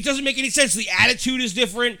 It doesn't make any sense. The attitude is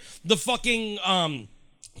different. The fucking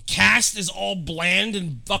cast is all bland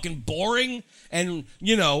and fucking boring. And,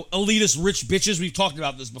 elitist rich bitches. We've talked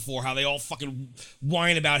about this before, how they all fucking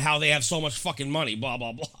whine about how they have so much fucking money, blah,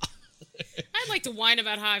 blah, blah. I'd like to whine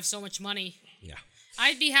about how I have so much money. Yeah.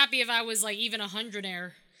 I'd be happy if I was like even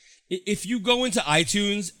 100-aire. If you go into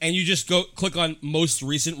iTunes and you just go click on most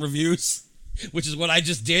recent reviews, which is what I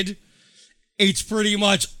just did, it's pretty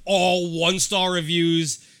much all 1-star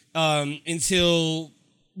reviews until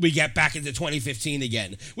we get back into 2015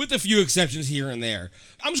 again, with a few exceptions here and there.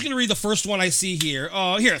 I'm just going to read the first one I see here.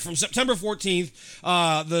 Here, from September 14th,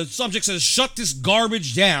 the subject says, "Shut this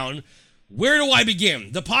garbage down. Where do I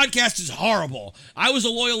begin? The podcast is horrible. I was a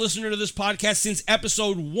loyal listener to this podcast since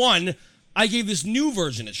episode 1. I gave this new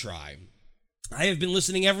version a try. I have been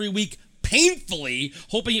listening every week painfully,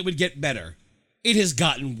 hoping it would get better. It has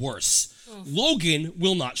gotten worse. Logan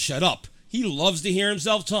will not shut up. He loves to hear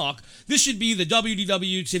himself talk. This should be the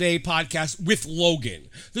WDW Today podcast with Logan.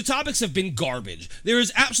 The topics have been garbage. There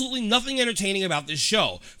is absolutely nothing entertaining about this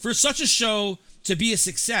show. For such a show to be a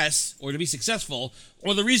success, or to be successful,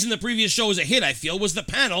 or the reason the previous show was a hit, I feel, was the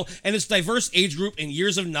panel and its diverse age group and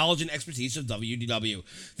years of knowledge and expertise of WDW.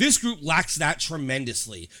 This group lacks that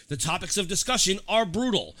tremendously. The topics of discussion are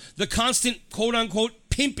brutal. The constant quote-unquote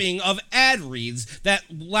pimping of ad reads that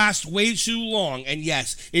last way too long, and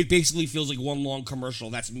yes, it basically feels like one long commercial.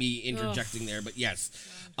 That's me interjecting there, but yes.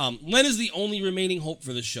 Len is the only remaining hope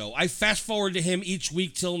for the show. I fast forward to him each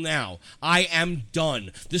week till now. I am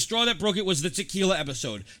done. The straw that broke it was the tequila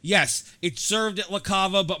episode. Yes, it served at La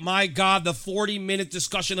Cava, but my God, the 40-minute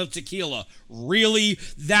discussion of tequila. Really?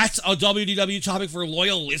 That's a WDW topic for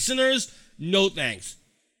loyal listeners? No thanks.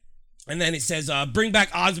 And then it says, bring back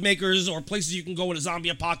odds makers or places you can go in a zombie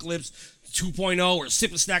apocalypse 2.0 or Sip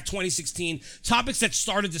and Snack 2016. Topics that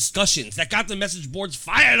started discussions, that got the message boards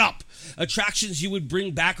fired up. Attractions you would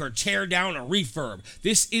bring back or tear down or refurb.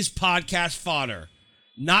 This is podcast fodder.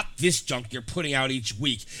 Not this junk you're putting out each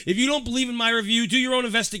week. If you don't believe in my review, do your own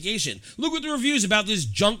investigation. Look at the reviews about this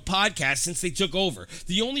junk podcast since they took over.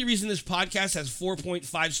 The only reason this podcast has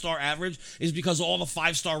 4.5-star average is because all the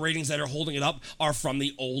 5-star ratings that are holding it up are from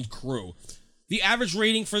the old crew. The average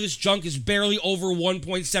rating for this junk is barely over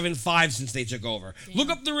 1.75 since they took over. Damn. Look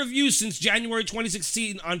up the reviews since January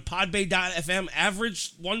 2016 on podbay.fm.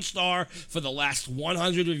 Average 1 star for the last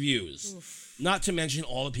 100 reviews. Oof. Not to mention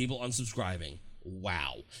all the people unsubscribing.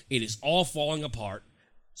 Wow. It is all falling apart.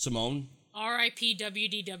 Simone? R.I.P.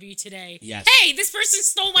 WDW Today. Yes. Hey, this person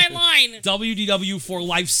stole my line! WDW for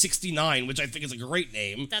Life 69, which I think is a great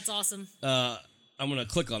name. That's awesome. I'm going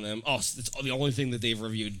to click on them. Oh, it's the only thing that they've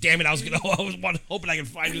reviewed. Damn it, I was hoping I could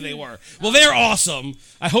find who they were. Well, they're awesome.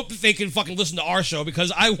 I hope that they can fucking listen to our show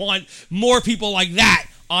because I want more people like that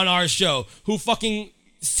on our show who fucking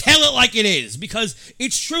tell it like it is because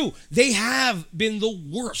it's true. They have been the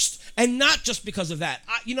worst. And not just because of that.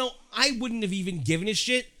 I wouldn't have even given a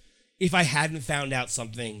shit if I hadn't found out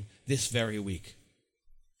something this very week.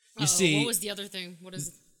 You see, what was the other thing? What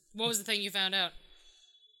was the thing you found out?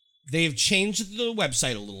 They've changed the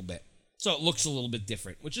website a little bit. So it looks a little bit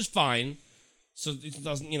different, which is fine. So it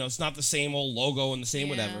doesn't, it's not the same old logo and the same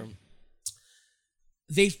whatever.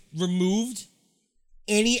 They've removed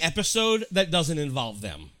any episode that doesn't involve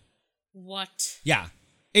them. What? Yeah.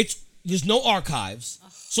 There's no archives.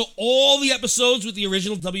 Ugh. So all the episodes with the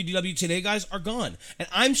original WDW Today guys are gone. And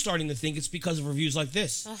I'm starting to think it's because of reviews like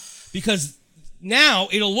this. Ugh. Because now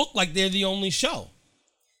it'll look like they're the only show.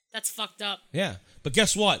 That's fucked up. Yeah. But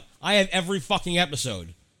guess what? I have every fucking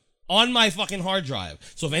episode on my fucking hard drive.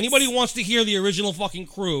 So if anybody wants to hear the original fucking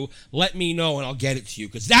crew, let me know and I'll get it to you.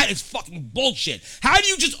 Because that is fucking bullshit. How do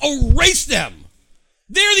you just erase them?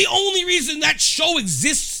 They're the only reason that show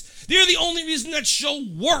exists. They're the only reason that show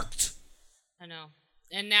worked. I know.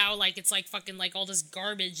 And now, it's fucking, all this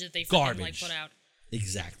garbage that they fucking, put out.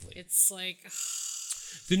 Exactly. It's like...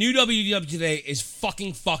 The new WDW Today is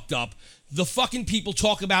fucking fucked up. The fucking people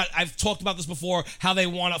talk about, I've talked about this before, how they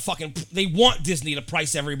want Disney to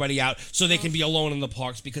price everybody out so they can be alone in the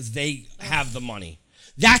parks because they have the money.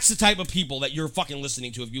 That's the type of people that you're fucking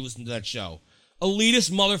listening to if you listen to that show. Elitist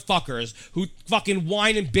motherfuckers who fucking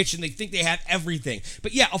whine and bitch and they think they have everything.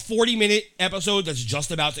 But yeah, a 40-minute episode that's just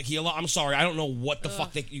about tequila. I'm sorry, I don't know what the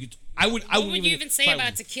fuck they. What would you even say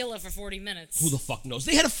about tequila for 40 minutes? Who the fuck knows?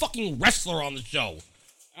 They had a fucking wrestler on the show.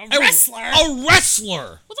 A wrestler? A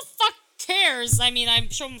wrestler! Who the fuck cares? I mean, I'm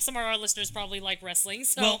sure some of our listeners probably like wrestling,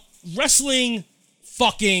 so. Well, wrestling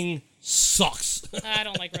fucking sucks. I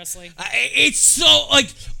don't like wrestling. It's so,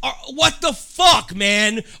 what the fuck,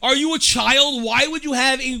 man? Are you a child? Why would you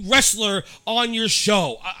have a wrestler on your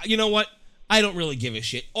show? You know what? I don't really give a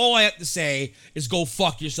shit. All I have to say is go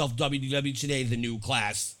fuck yourself, WDW Today, the new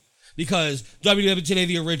class. Because WDW Today,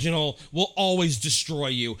 the original, will always destroy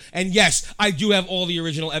you. And yes, I do have all the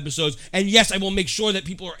original episodes. And yes, I will make sure that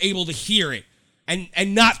people are able to hear it.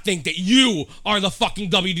 and not think that you are the fucking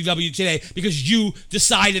WDW today because you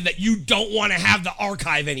decided that you don't want to have the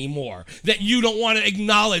archive anymore, that you don't want to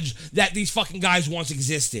acknowledge that these fucking guys once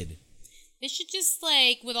existed. They should just,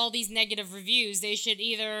 like, with all these negative reviews, they should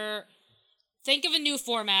either think of a new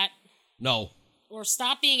format. No. Or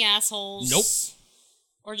stop being assholes. Nope.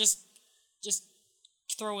 Or just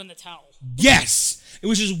throw in the towel. Yes!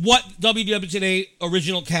 Which is what WDW Today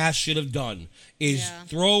original cast should have done, is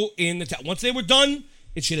throw in the towel. Once they were done,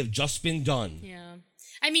 it should have just been done. Yeah.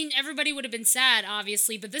 I mean, everybody would have been sad,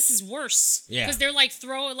 obviously, but this is worse. Yeah. Because they're, like,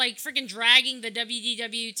 freaking dragging the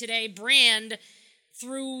WDW Today brand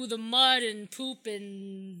through the mud and poop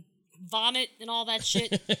and vomit and all that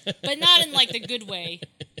shit. But not in, like, the good way.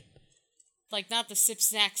 Like, not the sip,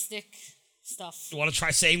 snack, stick stuff. You want to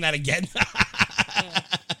try saying that again? Yeah.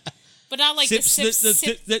 But not like sip, the sip,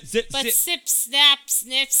 sip, snap,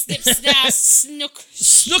 sniff, snip, snap, snook.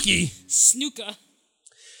 Snooky. Snooka.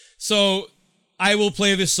 So, I will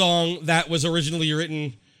play this song that was originally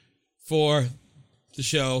written for the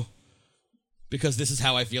show because this is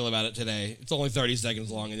how I feel about it today. It's only 30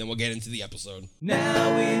 seconds long, and then we'll get into the episode.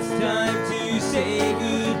 Now it's time to say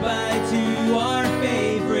goodbye to our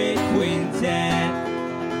favorite quintet.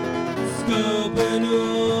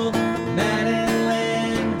 Scopanul, Matt and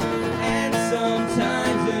Len, and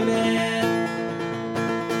sometimes Annette.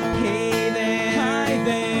 Hey there, hi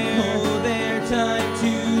there, hold their time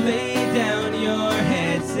to lay down your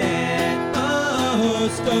headset. Oh,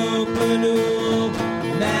 Scopanul,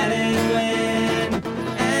 Matt and Len,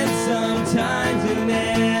 and sometimes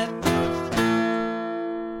Annette.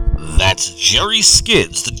 That's Jerry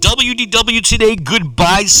Skids, the WDW Today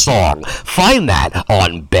Goodbye song. Find that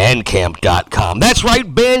on Bandcamp.com. That's right,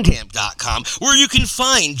 Bandcamp.com, where you can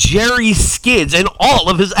find Jerry Skids and all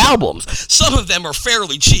of his albums. Some of them are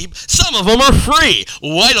fairly cheap, some of them are free.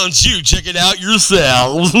 Why don't you check it out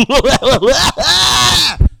yourselves?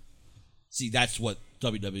 See, that's what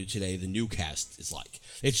WDW Today, the new cast, is like.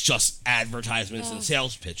 It's just advertisements and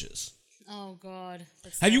sales pitches. Oh, God.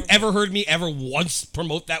 That's Have you terrible. ever heard me ever once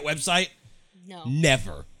promote that website? No.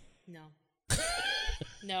 Never. No.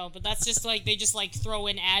 No, but that's just like, they just like throw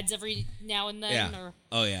in ads every now and then. Yeah. Or,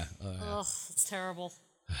 Oh, yeah. ugh, it's terrible.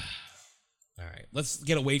 All right. Let's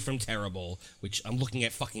get away from terrible, which I'm looking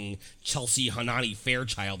at fucking Chelsea Hanani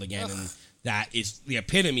Fairchild again, and that is the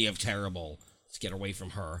epitome of terrible. Let's get away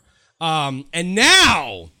from her. And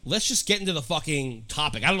now, let's just get into the fucking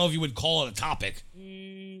topic. I don't know if you would call it a topic.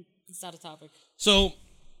 It's not a topic. So,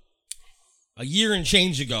 a year and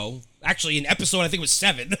change ago, actually an episode, I think it was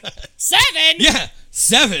 7. 7? Yeah,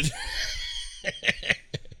 7.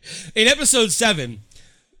 In episode 7,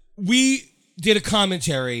 we did a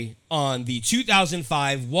commentary on the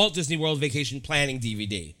 2005 Walt Disney World Vacation Planning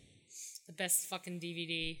DVD. The best fucking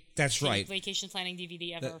DVD. That's right. Vacation planning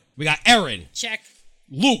DVD ever. We got Aaron, Check.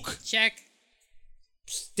 Luke, Check.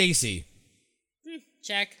 Stacy,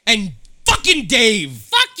 Check. and fucking Dave.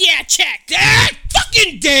 Fuck yeah, check.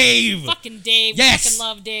 Fucking Dave. Fucking Dave. Yes. Fucking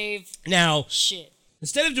love Dave. Now, Shit.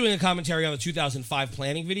 instead of doing a commentary on the 2005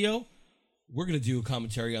 planning video, we're going to do a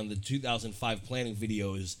commentary on the 2005 planning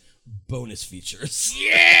video's bonus features.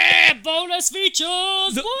 Yeah, bonus features.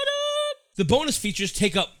 What up? The bonus features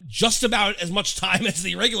take up just about as much time as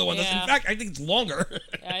the regular one does. Yeah. In fact, I think it's longer.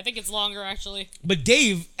 Yeah, I think it's longer, actually. But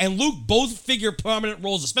Dave and Luke both figure prominent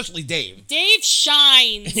roles, especially Dave. Dave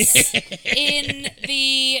shines in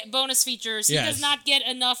the bonus features. He Yes. does not get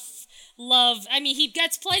enough love. I mean, he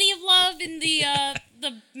gets plenty of love in the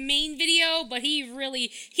main video, but he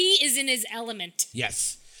is in his element.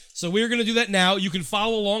 Yes. So we're going to do that now. You can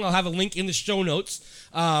follow along. I'll have a link in the show notes.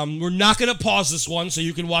 We're not going to pause this one so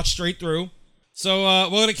you can watch straight through. So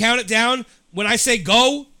we're going to count it down. When I say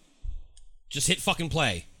go, just hit fucking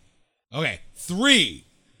play. Okay. 3,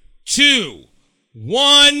 2,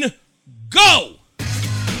 1, go!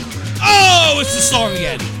 Oh, it's the song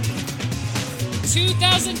again.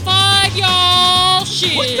 2005, y'all!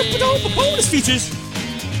 Shit! What the bonus features?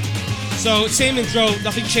 So, same intro,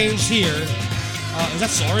 nothing changed here. Is that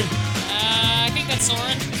Soren? I think that's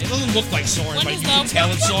Soren. It doesn't look like Soren, What but is you can the-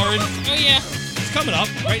 tell it's Soren. Oh, yeah. It's coming up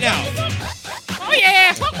right now. Oh,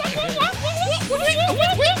 yeah!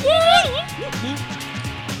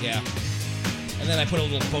 Yeah. And then I put a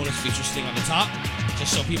little bonus features thing on the top,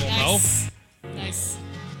 just so people Nice. Nice.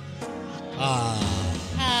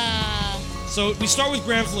 So we start with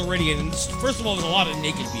Grand Floridian, and first of all, there's a lot of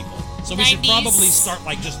naked people. So we should 90s. probably start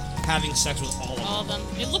like just having sex with all of them. All of them.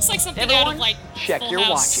 It looks like something out Everyone, of, like, check Full your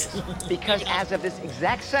House. watches. Because as of this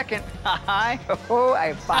exact second, I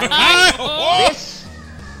finally... Oh! This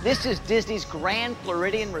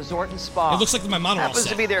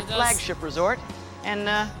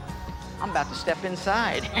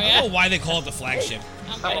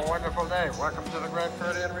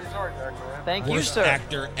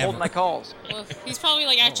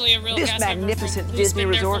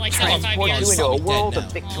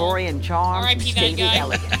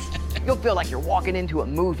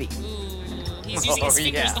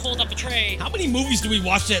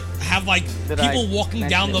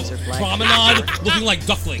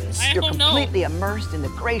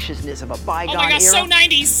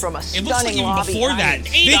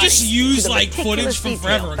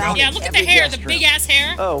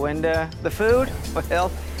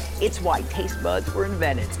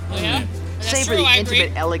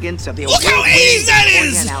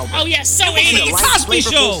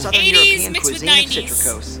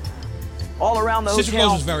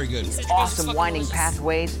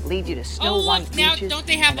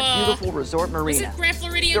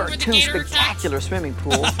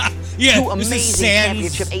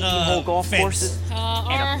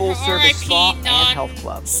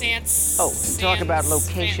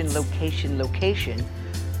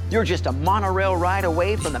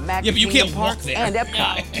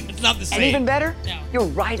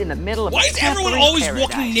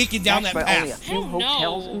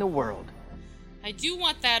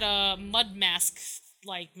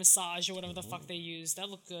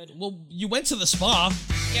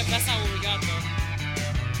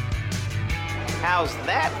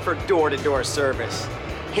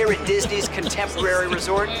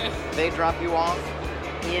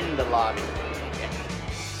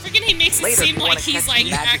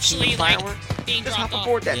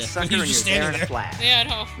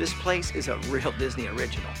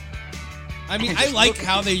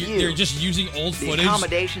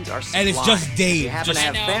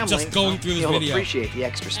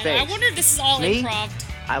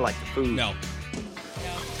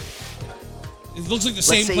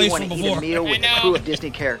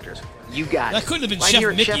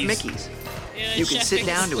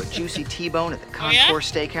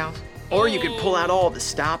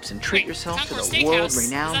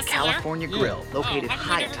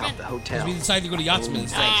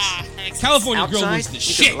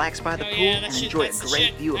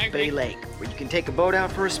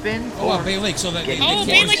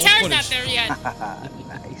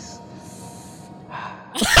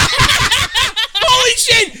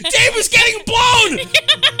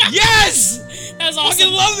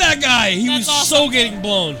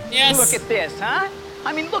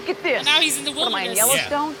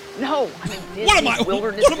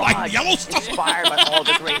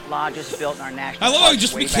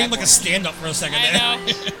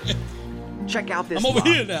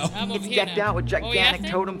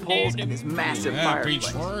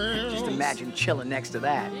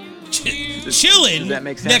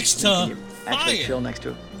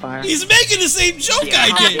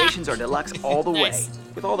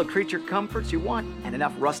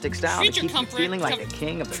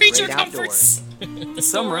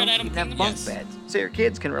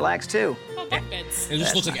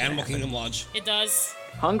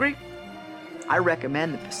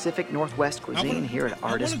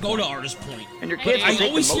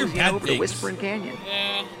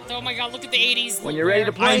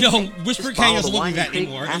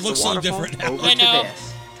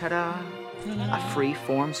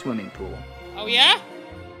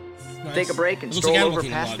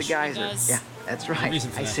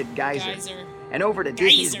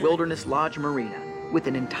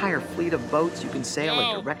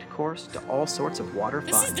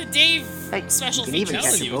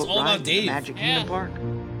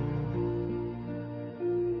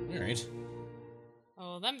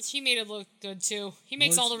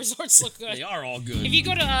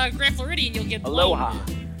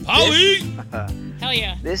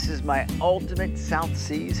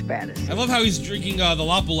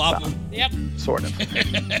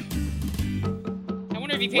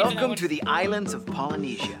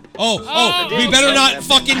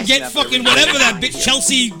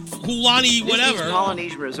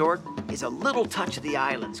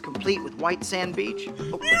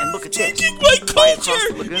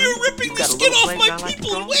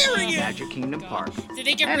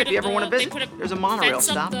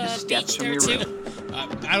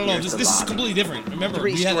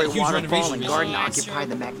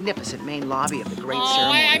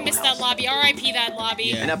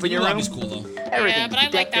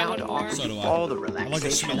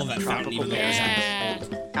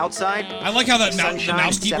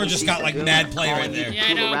play right calling you there. to Yeah, I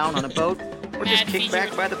tool know. around on a boat, or just Mad kick feature.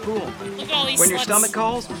 back by the pool. Look at all these When your sluts. stomach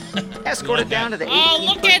calls, escort it down to the 18-foot Oh,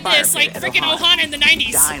 look at this, like fire pit freaking at Ohana in the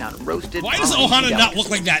 90s. Dine on roasted Why does Polynesian Ohana not look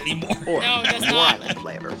delicacies like that anymore? or No, it does New not. Island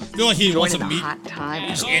flavor. I feel like he Join wants in some the meat. hot time Yeah.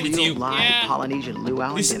 with Just a hand it to you. real live Yeah. Polynesian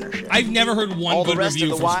luau This- dinner shift. I've never heard one All the good rest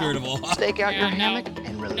review of the from while, Spirit of Ohana. stake out your Yeah, no. hammock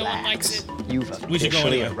and relax. No one likes it. You've We should go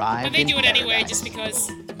officially anyway. arrived But they in do it anyway paradise. just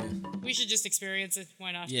because. We should just experience it.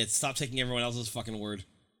 Why not? Yeah, stop taking everyone else's fucking word.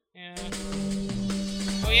 Yeah.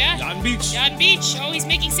 Oh, yeah? Yacht Beach. Yacht Beach. Oh, he's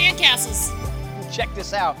making sandcastles. Check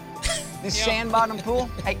this out. This Yep. sand bottom pool,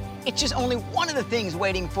 hey, it's just only one of the things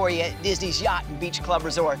waiting for you at Disney's Yacht and Beach Club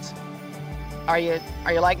Resorts. Are you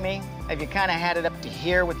like me? Have you kind of had it up to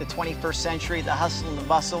here with the 21st century, the hustle and the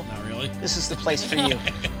bustle? Not really. This is the place for you.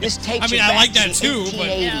 This takes I mean, you I back like to that the too, but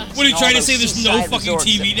 1880s what are you and trying to all say? those There's no seaside fucking resorts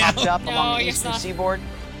TV that popped now? up No, along I the guess eastern not. seaboard.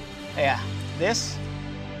 Yeah, this,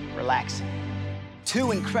 relaxing.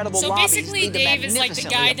 Two incredible So lobbies basically, lead to Dave is like the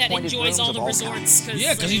magnificently guy that appointed enjoys rooms all of the resorts. kinds.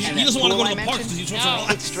 Yeah, because he And doesn't that want to go pool to I the parks because he just wants to No. It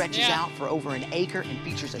relax. stretches Yeah. out for over an acre and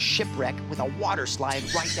features a shipwreck with a water slide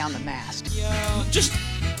right down the mast. Yo. Just,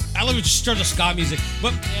 I love it. Just start the ska music,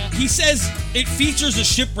 but Yeah. he says it features a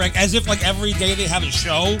shipwreck as if like every day they have a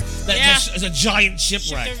show that Yeah. just is a giant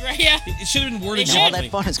shipwreck. Yeah. It should have been worded They And all should. that differently.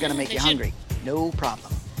 fun is going to make They you should. hungry. No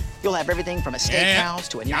problem. You'll have everything from a Yeah. steakhouse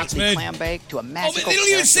to a nightly Yachtsman. clam bake to a Oh, but magical they don't even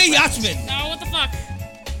character say breakfast. yachtsman. No, what the fuck?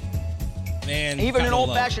 Man, Even an kinda low.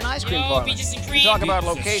 old-fashioned ice cream Yo, parlor. peaches and You cream. talk about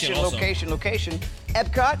Peaches and location, shit also. location.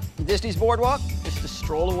 Epcot, Disney's Boardwalk, just a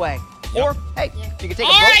stroll away. Or, hey, you can take a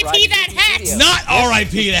boat R.I.P. ride to that Disney hat. Studios. Not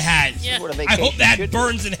R.I.P. the hat. Yeah. What a I vacation hope that should be.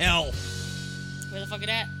 burns in hell. Where the fuck it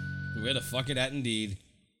at? Where the fuck it at, indeed.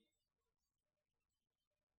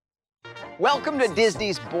 Welcome to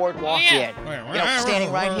Disney's Boardwalk Oh, yeah. Inn. You know,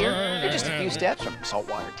 standing right here, they're just a few steps from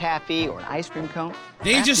saltwater taffy or an ice cream cone.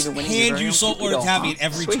 They Perhaps just even winning your hand very you own saltwater cookie dough, taffy huh? at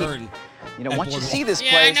every Sweet. turn. You know, at once you Boardwalk. see this Yeah,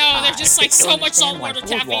 I place, know, there's just, like, you'll so much understand why saltwater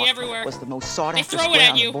taffy Boardwalk everywhere. was the most sought after They throw it square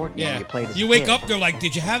at on you. the board game Yeah. you played as You a wake kid. up, they're like,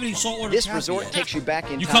 did you have any saltwater This taffy? resort takes you back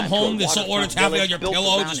in You time come to a home, there's saltwater waterfront taffy on village your built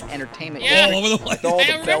pillow, around just an entertainment Yeah. all over the place. with all And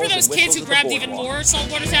the I remember bells those and kids who whistles of the grabbed even boardwalk. more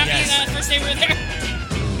saltwater taffy Yes. the first day we were there.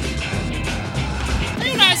 I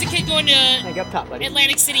remember when I was a kid going to Hang up top, buddy.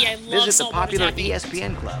 Atlantic City, I loved Visit the saltwater popular taffy.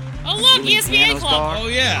 ESPN Club. Oh, look, Louis ESPN Piano's Club. Bar, Oh,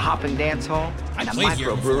 yeah. a hopping dance hall, I and a played here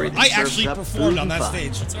microbrewery before. I that serves actually up performed food on and that fun.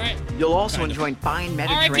 stage. That's right. You'll also Kind of. enjoy fine R.I.P.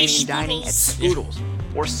 Mediterranean dining at Spoodles.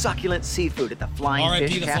 Spoodles or succulent seafood at the Flying R.I.P.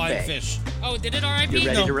 Fish the Cafe. flying fish. Oh, did it R.I.P.? You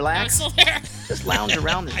ready No. to relax? I was still there. Just lounge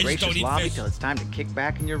around this I just don't gracious eat lobby fish. till it's time to kick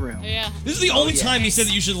back in your room. Yeah. This is the only yeah. time he said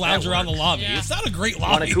that you should lounge That around the works. lobby. Yeah. It's not a great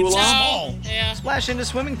Wanna lobby. cool It's off? small. Yeah. Splash into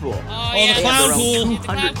swimming pool. Oh, the yeah. They clown have their pool. own The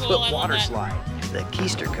clown pool, 200-foot I love water that. slide, the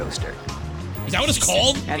Keister Coaster. Is that what it's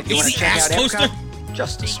called? And if you want Is to the check ass out coaster? Epcot,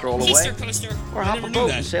 just a stroll away. Keister coaster. Or hop never a knew boat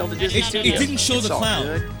that. and sail to I Disney did not know Studios. that. It didn't show It's the all clown.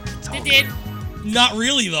 good. It's all It did. Not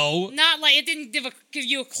really, though. Not like it didn't give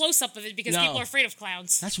you a close up of it because No. people are afraid of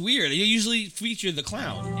clowns. That's weird. You usually feature the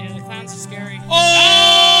clown. Yeah, the clowns are scary.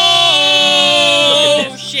 Oh! Look at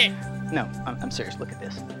Oh this. shit! No, I'm serious. Look at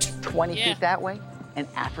this. 20 Yeah. feet that way, an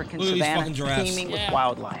African Look at these savanna fucking giraffes. teeming Yeah. with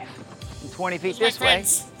wildlife. And 20 feet Those are this my way,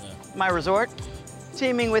 friends. my resort,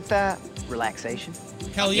 teeming with Hell relaxation.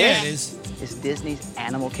 yeah, This it is. is Disney's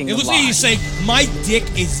Animal It Kingdom looks like he's Lodge. saying, my dick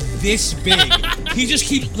is this big. He just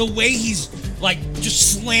keeps, the way he's, like,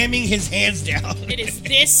 just slamming his hands down. It is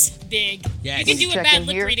this big. Yes. You When can do a check bad in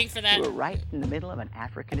lip here, reading for that. You are right in the middle of an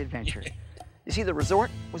African adventure. You see, the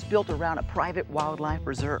resort was built around a private wildlife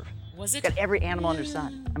reserve. Was it? It's got every animal under the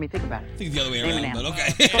sun. I mean, think about it. I think the other way Name an around, but animal.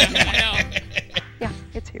 okay. I know. Yeah,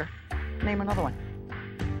 it's here. Name another one.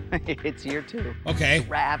 It's here too. Okay.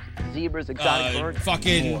 Giraffes, zebras, exotic birds.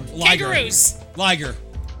 Fucking more. Liger. Kangaroos. Liger.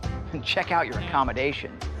 And check out your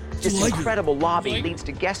accommodation. This Liger. incredible lobby Liger. leads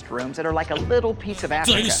to guest rooms that are like a little piece of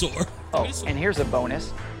Africa. Dinosaur. Oh, and here's a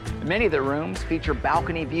bonus. Many of the rooms feature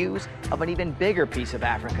balcony views of an even bigger piece of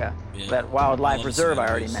Africa. Yeah. That I wildlife love reserve I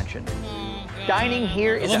already savages. mentioned. Oh, God. Dining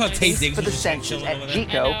here is love a how Tate feast Diggs for the is just senses chilling at over there. I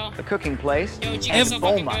Jico, know. the cooking place, Yo, Jico's and so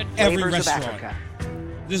fucking Boma, good. Every Flavors of restaurant. Africa.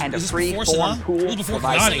 This, And a is this free before form Salah? pool This was before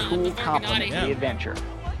provides a Kanani. cool Before complement Kanani. to the adventure.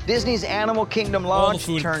 Disney's Animal Kingdom All the Lodge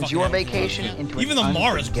food turns fucking your Animal vacation Kingdom. into Even an the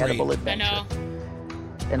Mara's great. unforgettable I adventure. know.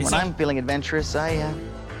 And It's when not- I'm feeling adventurous, I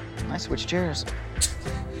switch chairs.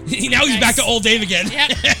 Now he's back to old Dave again.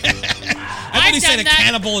 Yep. I thought he I've said done a that.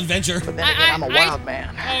 cannibal adventure. But then again, I'm a wild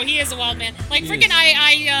man. Oh, he is a wild man. Like He freaking, is.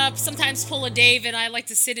 I sometimes pull a Dave and I like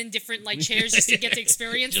to sit in different like chairs just to get to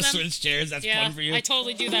experience Just them. switch chairs. That's Yeah, fun for you. I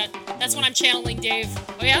totally do that. That's when I'm channeling Dave.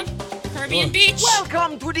 Oh yeah, Caribbean Beach.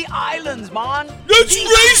 Welcome to the islands, man. That's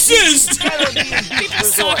racist! Caribbean Beach People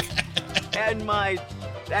Resort. suck. And my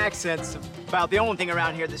accent's about the only thing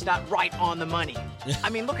around here that's not right on the money. I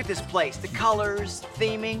mean, look at this place. The colors,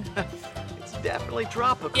 theming. It's definitely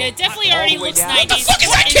tropical. Yeah, it definitely All already the way looks down. 90s. What the fuck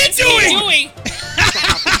is that kid doing?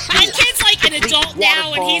 That kid's like an adult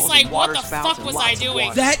now, and he's Waterfalls like, and what water the spouts fuck and was lots I of doing?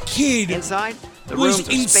 water. That kid Inside, the was rooms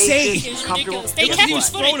are insane. spacious, It's comfortable. ridiculous. They Look, kept he was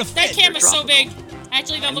footage. throwing a That fit. camera's so big. Tropical.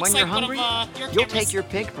 Actually, that And looks when like you're one hungry, of your you'll cameras. take your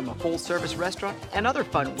pick from a full-service restaurant and other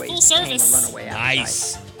fun ways Full to tame a service. runaway appetite.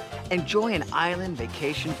 Nice. Enjoy an island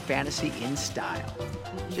vacation fantasy in style.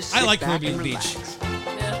 Just I sit like back Caribbean and Beach. relax.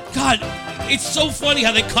 God, it's so funny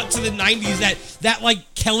how they cut to the 90s, that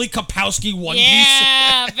like Kelly Kapowski one piece.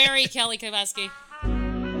 Yeah, very Kelly Kapowski.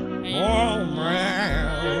 Oh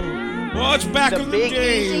man, what's back The in the Big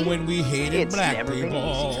day Easy? when we hated It's black never been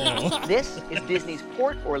people? This is Disney's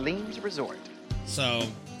Port Orleans Resort. So,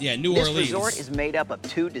 yeah, New This Orleans. resort is made up of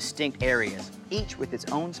 2 distinct areas, each with its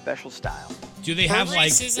own special style. Do they have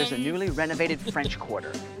like? Racism. There's a newly renovated French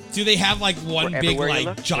Quarter. Do they have like one Where big everywhere you like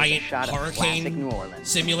look, there's a giant shot of classic hurricane New Orleans.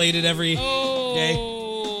 simulated every day?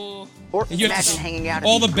 Oh, Or And you have to imagine hanging out at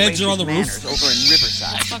all these the beds are on the gracious roof. manors over in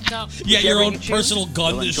Riverside. that's fucked up. Yeah, your Whichever own you choose, personal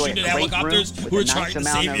gun you'll to enjoy shoot a at great helicopters room who are with a trying nice to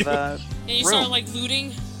amount save you. of, And you room. start like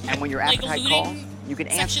looting. And when your like appetite looting calls, you can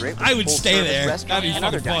answer section? it with I a would stay full-service there. restaurant That'd be and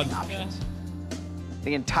other fucking dining fun. options.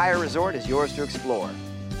 The entire resort is yours to explore.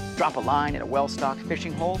 Drop a line at a well-stocked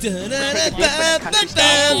fishing hole, or take a dip in a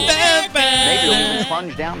country-style pool. Maybe you'll even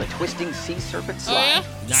plunge down the twisting sea serpent Oh slide. yeah,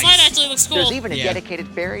 the Nice. slide actually looks cool. There's even a Yeah. dedicated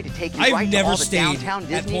ferry to take you I've right to never all the stayed downtown at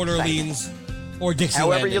Disney Port excitement. Orleans or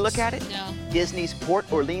Dixieland. However you look at it, No. Disney's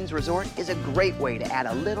Port Orleans Resort is a great way to add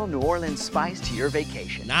a little New Orleans spice to your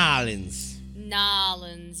vacation. Nolans.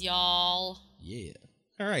 Nolans, y'all. Yeah.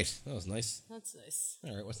 All right, that was nice. That's nice.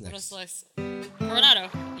 All right, what's What next? else nice? Coronado.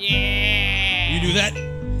 Yeah. You do that?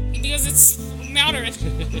 Because it's Mandarin.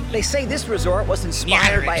 They say this resort was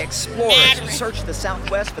inspired by explorers who Mandarin. searched the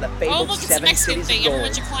Southwest for the Oh, fabled look, it's a 7 Mexican cities thing. of Everyone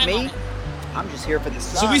gold. should climb on Me? it. I'm just here for the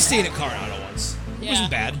sun. So we stayed at Coronado once. It Yeah.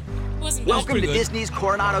 wasn't bad. It wasn't Welcome pretty to good. Disney's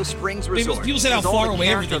Coronado Springs Resort. People said how With all far the away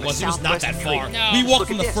character everything of was. the It was not that Southwest far. treat. No. We Look walked at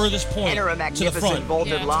from the this. furthest point Enter a to the magnificent front.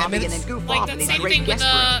 vaulted Yeah. lobby 10 and minutes? then goof Like off the in these same great thing with, guest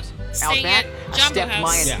rooms. Out staying back, at a Jumbo stepped House.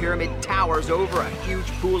 Mayan Yeah. pyramid towers over a huge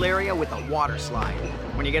pool area with a water slide.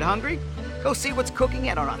 When you get hungry, go see what's cooking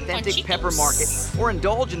at an authentic Taquitos. pepper market, or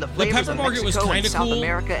indulge in the flavors pepper of market was Mexico and kinda South cool,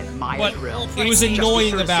 America and Maya but Grill. it was Just be annoying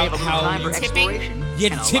Sure to about save a little how time for Tipping? exploration you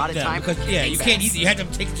had and to a tip lot of them time because for yeah, you feedback. can't eat. You had to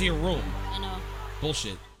take it to your room. I know.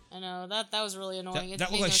 Bullshit. I know. That was really annoying. It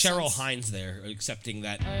That made looked like no Cheryl sense. Hines there, accepting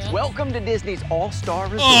that. Oh, yeah? Welcome to Disney's All-Star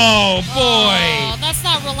Resort. Oh boy! Oh, that's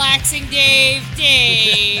not relaxing, Dave.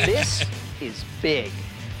 Dave. This is big.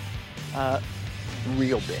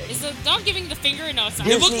 Real big. Is the dog giving the finger? No, it's not.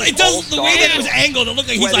 It looked. It does the way that it was angled. It looked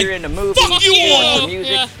like he's Whether like, you're into movies, "Fuck you you!" all." or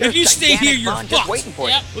music, Yeah. there's If you stay gigantic here, you're fun just fucked. waiting for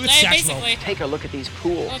Yep. Look at Yeah, Saxmo. basically. you. Take a look at these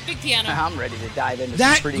pools. Oh, big piano. I'm ready to dive into some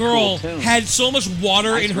That pretty girl cool tunes. had so much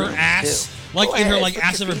water Nice in her rooms, ass, too. like Go in her ahead, like put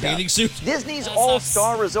ass your of her feet up. bathing suit. Disney's That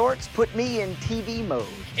All-Star Resorts put me in TV mode.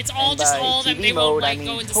 It's all And just by all of them. TV They won't mode, I like mean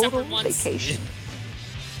go into total separate ones. vacation.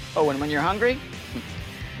 Oh, and when you're hungry,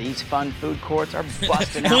 these fun food courts are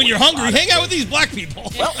busting out. When you're with a hungry, lot of hang out food. with these black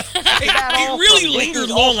people. Well, it really lingered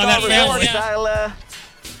long on that family. Yeah. I'll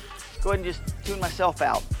go ahead and just tune myself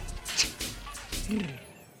out.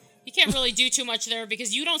 You can't really do too much there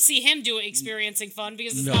because you don't see him experiencing fun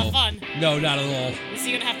because it's No, not fun. no, not at all. Is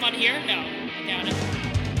he gonna have fun here? No, I doubt it.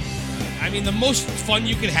 I mean, the most fun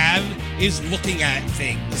you could have is looking at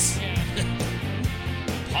things. Yeah.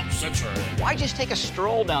 Pop Century. Why just take a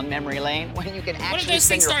stroll down memory lane when you can actually What if those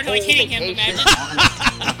spend things your started like whole hitting him? vacation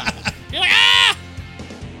Imagine. You're like, ah!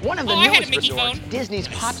 One of the Oh, I had a newest Mickey resorts, phone. Disney's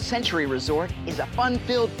Pop Century Resort, is a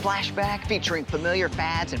fun-filled flashback featuring familiar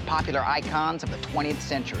fads and popular icons of the 20th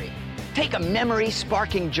century. Take a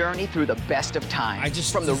memory-sparking journey through the best of times.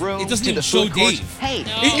 From the room it doesn't to even the show food courts. Dave. Hey,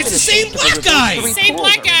 No. even It's the a same taste of black the guy. resort's Same pools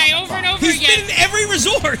black are guy a lot of over and fun. over He's again. been in every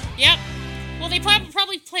resort. Yep. Well, they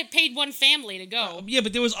probably paid one family to go. Yeah,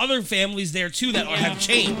 but there was other families there too that have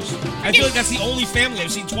changed. I feel like that's the only family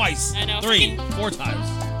I've seen twice. I know. 3, 4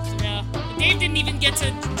 times. Yeah. Dave didn't even get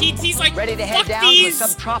to. He's like, Ready to head fuck down these, to a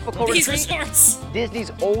subtropical these retreat? resorts.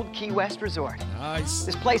 Disney's Old Key West Resort. Nice.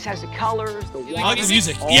 This place has the colors, the like I like water, the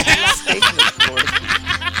music. all Yeah. the relaxation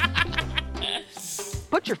explored.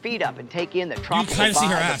 Put your feet up and take in the tropical kinda see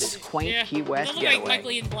her vibe ass. of this quaint Yeah. Key West They look like getaway.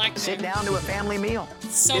 Michael Ian Black. Sit there. down to a family meal.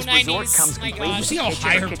 So This resort 90s. comes My complete God. with See a how kitchen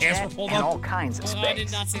high or her pants kitchenette were pulled and up? all kinds of Oh, space. I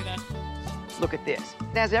did not see that. Look at this.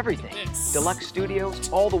 It has everything. This. Deluxe studios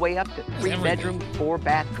all the way up to 3-bedroom,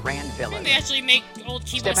 4-bath grand I villas. think they actually make old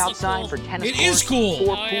Key Step West look outside cool. for tennis It courts, is cool.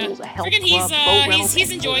 4 Oh, yeah. pools, a health Friggin' club, boat rentals, he's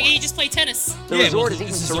and enjoying more. it. He just played tennis. The Yeah, resort well, is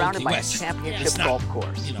even this is Old surrounded Key by a West. championship It's not, golf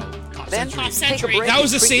course. You know, Pop Then Century. Pop take a Century. break That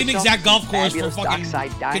was and the treat same yourself exact to golf course for fabulous fucking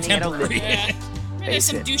dockside dining at contemporary. Olympia. Yeah. There's Face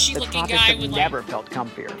some it, douchey the looking tropics guy have with never like felt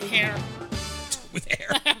comfier. hair. with hair.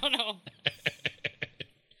 I don't know.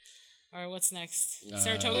 All right, what's next?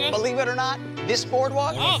 Saratoga? Believe it or not, this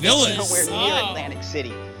boardwalk Oh, is Villas. nowhere near Oh. Atlantic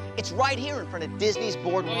City. It's right here in front of Disney's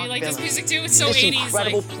Boardwalk Oh, you like Villas. this music too? It's so This 80s.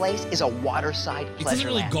 incredible Like, place is a waterside It doesn't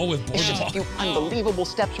really pleasureland. go with It's just a Boardwalk. few unbelievable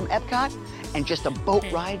steps from Epcot and just a boat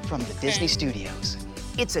ride from the Disney Okay. Studios.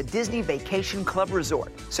 It's a Disney Vacation Club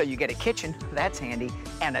resort, so you get a kitchen, that's handy,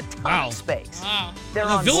 and a ton Wow. of space. wow. There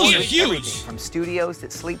The are villas are huge. everything from studios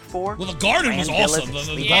that sleep four. Well, the garden was grand villas awesome. that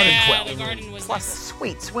The sleep garden Yeah, club. the garden was plus a nice.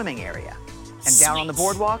 sweet swimming area. And down on the Sweet.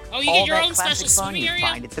 boardwalk, Oh, you all get your that own classic special fun swimming you area?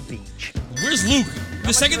 find at the beach. Where's Luke?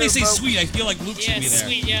 The second they say through, folks. sweet, I feel like Luke should Yeah, be there.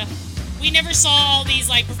 sweet, yeah. We never saw all these,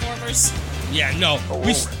 like, performers. Yeah, no.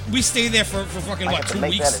 We stay there for fucking, Might what, have to 2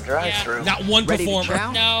 make weeks? that a drive-through. Not one Ready to performer.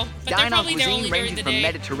 chow? No, but they're Dine on probably there cuisine only during ranging the from day.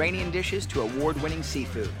 Mediterranean dishes to award-winning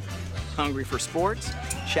seafood. Hungry for sports?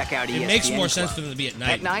 Check out ESPN It makes more sense Club. for them to be at night.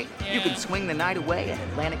 At night, you Yeah. can swing the night away at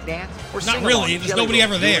Atlantic Dance or Not sing really, along there's Jelly nobody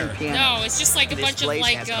Roll ever during there. piano. No, it's just like a This bunch of, place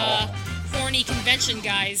like, has it all. horny convention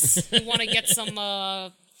guys who want to get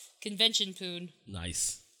some, convention food.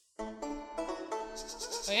 Nice.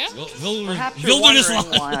 Oh, yeah? Perhaps you're Wilderness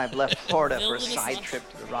wondering Lodge. why I've left Florida for a Wilderness side Lodge.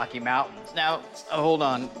 trip to the Rocky Mountains. Now, hold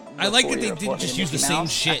on. I like Before that you they report didn't me just to use the Mickey same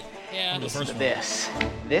Mouse, shit Yeah. from the first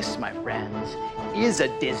one. This, my friends, is a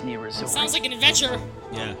Disney resort. Sounds like an adventure.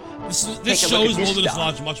 Yeah. This Take shows a look at this Wilderness stuff.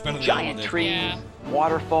 Lodge much better than Giant the other one trees, Yeah.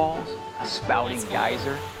 waterfalls, a spouting That's cool.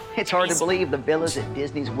 geyser. It's hard to believe the villas at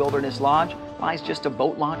Disney's Wilderness Lodge lies just a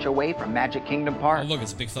boat launch away from Magic Kingdom did. Park. Oh, look,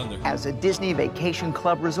 it's Big Thunder. As a Disney Vacation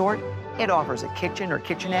Club resort, it offers a kitchen or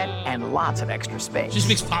kitchenette and lots of extra space. Just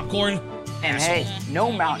makes popcorn. And hey, no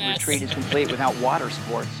Yeah, mountain mess. retreat is complete without water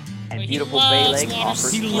sports. And But he beautiful Bay loves Lake water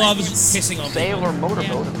offers He sports. loves pissing on sail people. or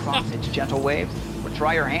motorboat Yeah. across its gentle waves, or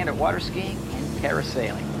try your hand at water skiing and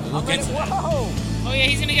parasailing. We'll get to that. Whoa! Oh, yeah,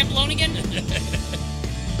 he's gonna get blown again?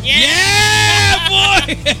 Yeah! Yeah,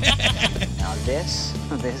 boy! Now this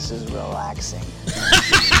is relaxing.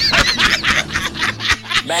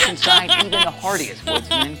 Back inside, even the hardiest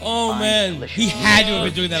woodsman can Oh, find man. delicious He had to meals have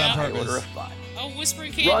been doing that on Yeah. in order purpose. of fun. Oh,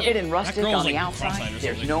 Whispering Canyon. Rugged and rustic girl's on the like outside, cross-eyed or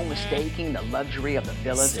there's something. no mistaking the luxury of the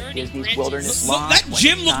villas at Sturdy Disney's branches. Wilderness Look, Lodge. that when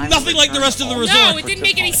gym it's looked time to nothing like the return rest of the home. resort. No, it didn't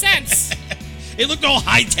make any sense. It looked all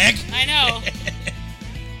high tech. I know.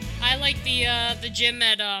 I like the gym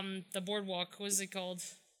at the boardwalk. What is it called?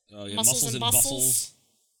 Oh, yeah, Muscles and Bustles.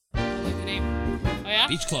 I like the name. Oh yeah.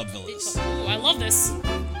 Beach Club Villas. Ooh, I love this.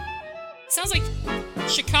 Sounds like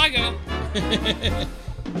Chicago.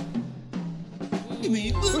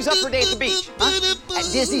 Who's up for a day at the beach? Huh?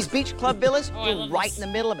 At Disney's Beach Club Villas, Oh, I you're love right this. in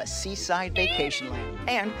the middle of a seaside vacation land.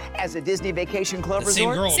 And as a Disney Vacation Club The same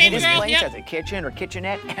resort, girl, Same this girl, place yep. has a kitchen or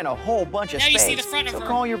kitchenette and a whole bunch of Now you space. see the front of so her.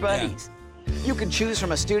 call your buddies. You can choose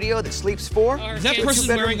from a studio that sleeps four, Or Is that kids. person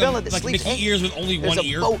two-bedroom wearing villa that like sleeps Mickey eight. ears with only There's one a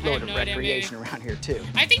ear? I boatload have of no idea, recreation around here too.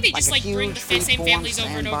 I think they just Like like a bring huge the same freeform families over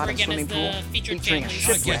and over sand-bottom again as swimming pool the featured featuring a families. I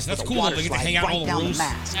guess. shipwreck That's with a cool. water They get to slide hang out in right all the down rooms. the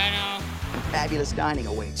mast. I know. Fabulous dining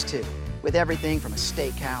awaits too, with everything from a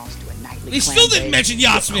steakhouse to a nightly They clam still didn't bake mention to a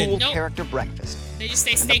Yachtsman. cool Nope. character breakfast. They just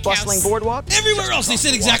say And the bustling steakhouse. boardwalk. Everywhere just else, they across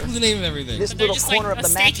said the exactly water. the name of everything. This But they're little just like corner a of the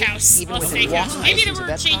magic, steakhouse. even A within steakhouse. walking Maybe they distance of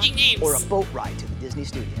were Epcot, changing names. or a boat ride to the Disney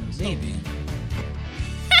Studios. Maybe.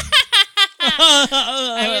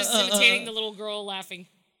 I was imitating the little girl laughing.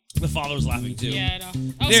 The father was laughing too. Yeah, I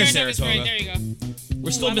know. Oh, There's Saratoga's Saratoga. great. There you go. We're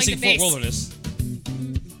Ooh, still I like missing the Fort bass. Wilderness.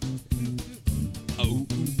 Oh.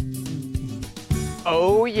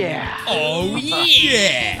 Oh yeah. Oh,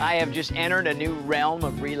 yeah. I have just entered a new realm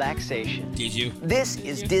of relaxation. Did you? This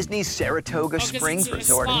is Disney's Saratoga 'cause Springs it's a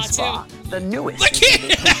Resort and spa, Spa, the newest Look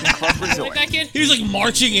Disney at- Vacation Club Like resort. that kid? He was like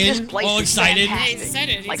marching This in, place all is excited. fantastic. Yeah, he said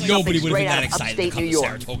it. He's Like like- Nobody something would have been straight that out of excited to upstate come New to York.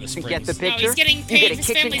 Saratoga Get Springs. the No, picture? he's getting You paid. get a His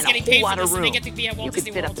kitchen family's and a getting whole paid lot for of this, and they room. get to be at Walt You could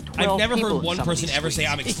Disney fit up World. to 12 I've never people heard in one some of person these ever say,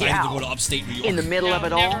 I'm suites. excited to Yeah. go to upstate New York. In the middle of No,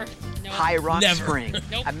 it all, never. No. High Rock Never. Spring,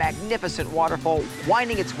 Nope. a magnificent waterfall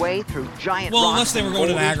winding its way through giant Well, rocks unless they were and going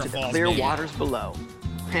to boulders Niagara the Falls, clear maybe. waters below.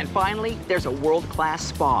 And finally, there's a world-class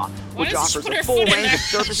spa, which doesn't she offers put a her full foot in range there? of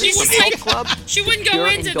services She's from just like- health club she wouldn't to go pure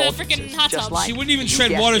into the indulgences, freaking hot just tub. like, She wouldn't even you tread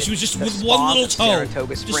guessed water. it, She was just the with one spas little of toe.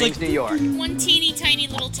 Saratoga Just Springs, like- New York. One teeny tiny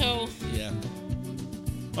little toe. Yeah.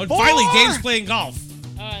 Oh, finally, Dave's playing golf.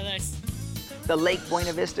 Oh, nice. The Lake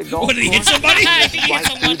Buena Vista Golf What, did he hit Course somebody? I think he hit right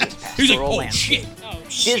through someone. this He was like, pastoral oh, landscape. shit. Oh,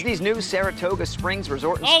 shit. Disney's new Saratoga Springs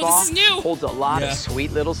Resort and Oh, Spa this is new. holds a lot Yeah. of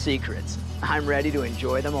sweet little secrets. I'm ready to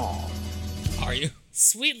enjoy them all. Are you?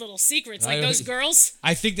 Sweet little secrets, I like those don't- girls.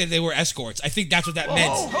 I think that they were escorts. I think that's what that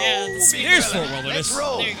meant. Yeah, the sweet There's brother. Fort Wilderness. Let's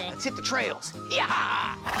roll. There you go. Let's hit the trails.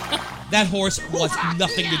 Yeah. That horse wants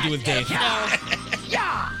nothing to do with Dave. No.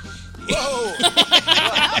 Yeah. Whoa.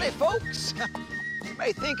 Well, howdy, folks.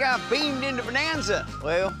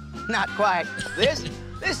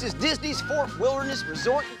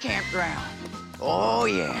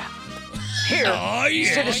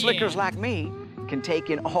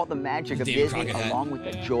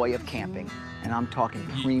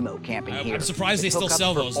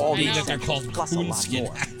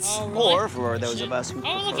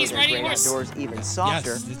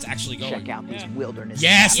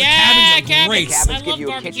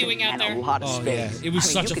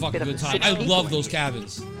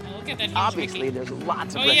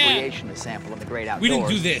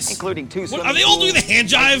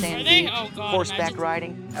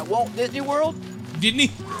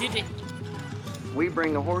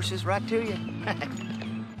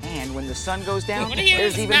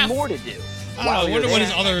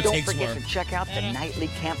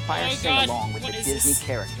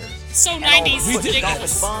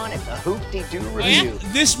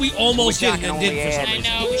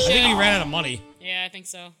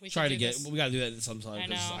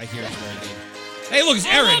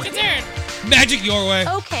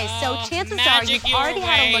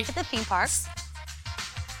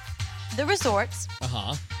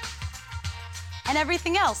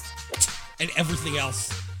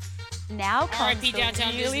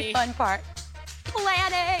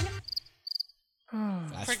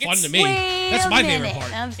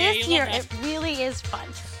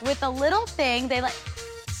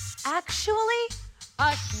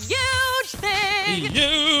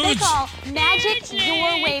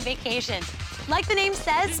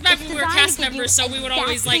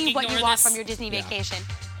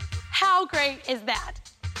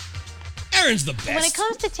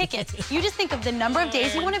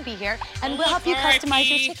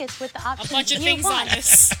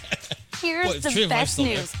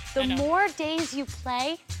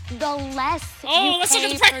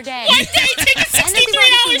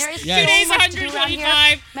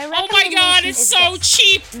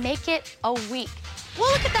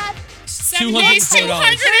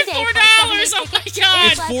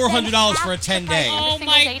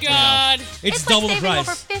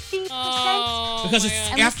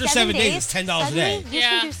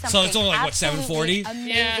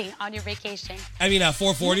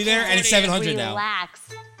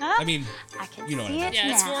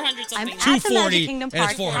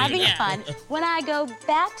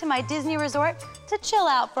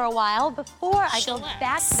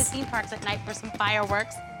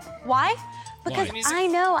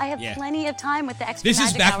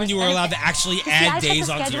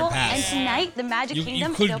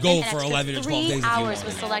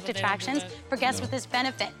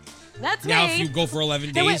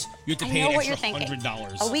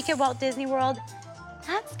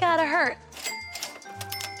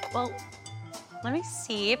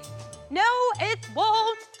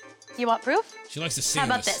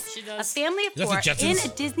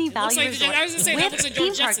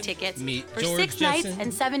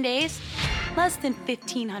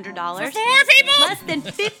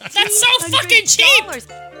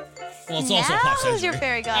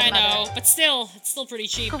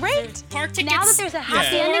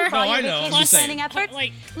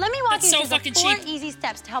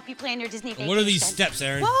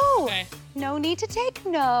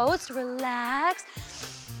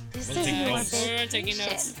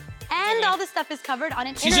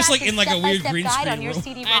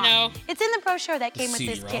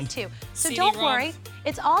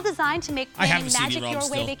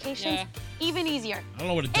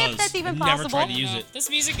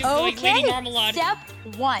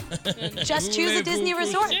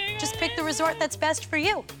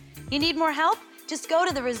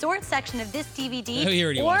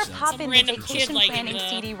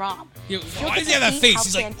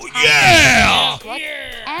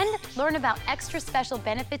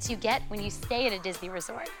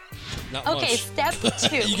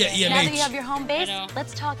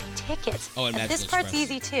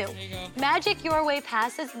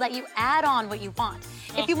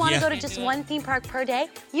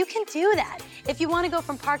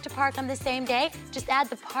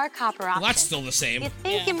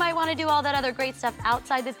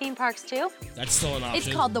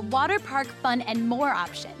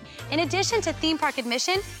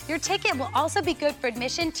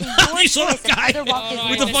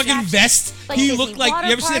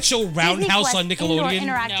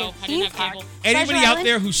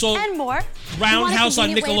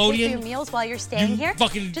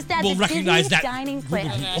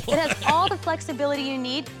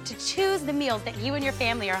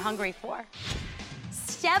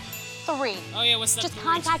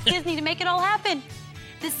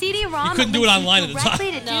 The CD-ROM You couldn't do it links online at the time.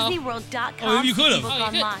 directly to No. DisneyWorld.com. Oh, maybe you could have. book Oh, you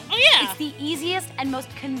could. online. Oh, yeah. It's the easiest and most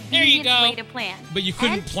There you convenient go. way to plan. But you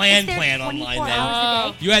couldn't And plan it's there online 24 then. hours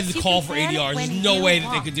a day, You had so to call can for plan ADRs. There's when no you way that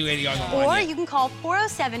they want. could do ADRs online. Or yet. you can call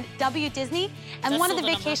 407-WDisney, and That's one of the still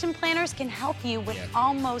the number. vacation planners can help you with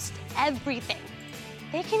almost everything.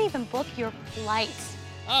 They can even book your flights.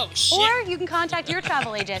 Oh, shit. Or you can contact your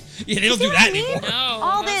travel agent. Yeah, they don't See do what that I mean? anymore. No,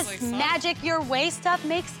 All that's this like fun. magic your way stuff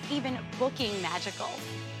makes even booking magical.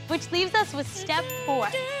 Which leaves us with step 4.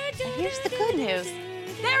 And here's the good news.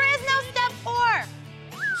 There is no step 4.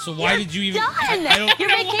 So why did you even? Done. I don't. Your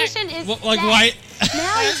vacation is Well, like set. why?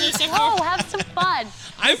 Now you Is there can step go, 4? have some fun.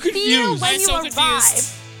 I'm Feel confused. when I'm you so arrive.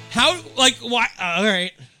 confused. How? Like why? All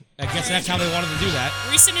right. I guess that's how they wanted to do that.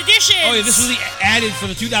 Recent additions. Oh yeah, this was added for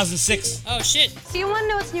the 2006. Oh, shit. So you want to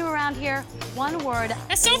know what's new around here? One word.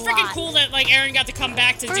 That's so freaking lot. cool that, like, Aaron got to come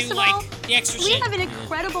back to First do, of like, all, the extra we shit. have an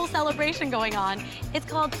incredible celebration going on. It's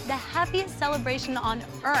called the happiest celebration on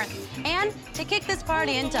Earth. And to kick this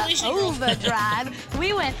party into overdrive,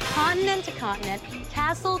 we went continent to continent,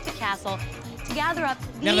 castle to castle, to gather up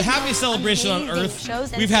Now, the these happiest celebration on amazing Earth,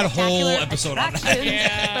 shows and we've had a whole spectacular episode on that. attractions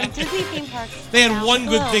Yeah. from Disney theme parks. They had around one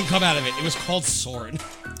the good globe. thing come out of it. It was called Soarin'.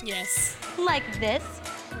 Yes. Like this.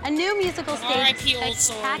 A new musical stage R.I.P. Old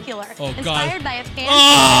Sword. spectacular, Oh, God. inspired by a fan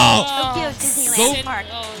Oh! Tokyo Disneyland Go- Park.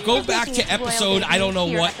 Go Disney back to Royal episode, Disney I don't know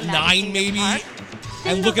here what, at the Magic 9 Kingdom maybe, Park.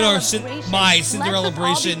 and look at our Cinderella-bration. my Let's Cinderella us all be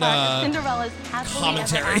Bration part of Cinderella's happily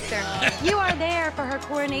commentary. ever after. You are there for her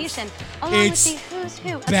coronation, along It's with the who's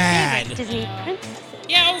who of bad. favorite Disney princesses.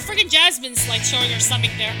 Yeah, oh, freaking Jasmine's, like, showing her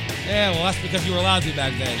stomach there. Yeah, well, that's because you were allowed to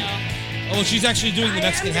back then. No. Oh, she's actually doing the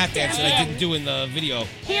Mexican hat dance that I Yeah. didn't do in the video.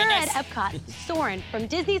 Here at Epcot, Soarin' from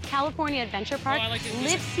Disney's California Adventure Park I like this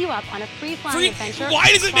lifts you up on a free-flying Free- adventure. why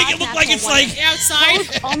does it make it look like it's like- Outside.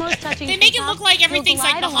 Coast almost touching They make it the look top, like you'll everything's,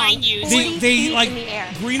 like, glide behind along you. 40 They, feet like, in the air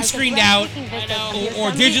green as the screened out breathtaking vistas I know. of or Yosemite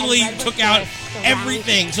and digitally Redwood took out Forest surround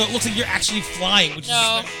everything, so it looks like you're actually flying, which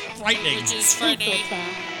No. is frightening. Which is you. frightening.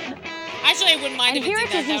 Actually, I wouldn't mind And if it here did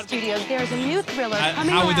at that. Disney That would be Studios, cool. there's a new thriller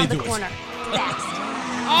coming how would they around the do it? corner. Fast.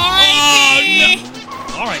 R.I.P.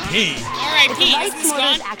 R.I.P. R.I.P. Lights, He's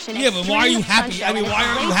motors, gone. action, Yeah, but why are you extreme happy? fun I mean, show, why and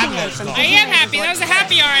aren't you a happy great that it's from gone? I am happy. That was a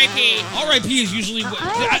happy R.I.P. R.I.P. is usually.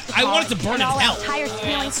 I want it to burn in hell. Tires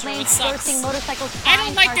spilling, it flames sucks. bursting, motorcycles I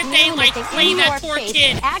don't flying, like cars that they, moving like, with play in that your poor face.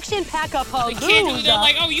 kid. Action pack up The kid who they're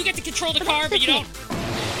like, oh, you get to control the car, but you don't.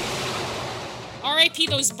 R.I.P.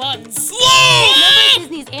 those buns. Remember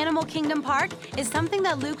Disney's Animal Kingdom Park is something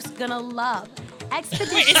that Luke's gonna love.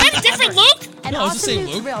 Expedition. Wait, is that a different Luke? An No, it's the awesome same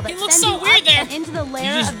new Luke. thrill that He looks sends so you weird up there. and into the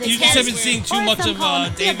lair of the You just haven't Kens. seen too Or much some of call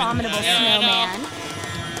him the David. abominable Yeah, I know.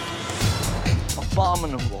 snowman.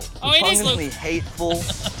 Abominable. Oh, it is Abundantly Luke. hateful,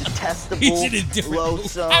 detestable, He's in a different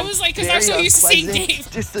loathsome. I was like, 'cause I'm very so used to seeing unpleasant,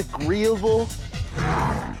 Dave. Disagreeable.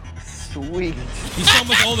 Sweet. He's so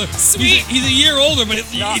much older. Sweet. He's a year older, but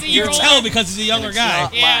not you your can older. tell because he's a younger It's guy.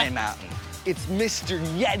 not Yeah. my mountain. It's Mr.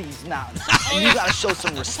 Yeti's mountain. And you gotta show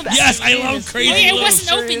some respect. Yes, I love Crazy Wait, it Luke. wasn't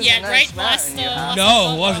Sure open is yet, a nice right? Last, mountain you have.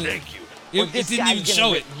 No, it wasn't. Or It this didn't guy's even gonna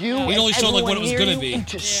show rip it. You It only and showed like what it was everyone gonna near you be.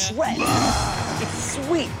 into shreds. It's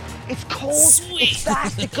sweet. It's cold. Sweet. It's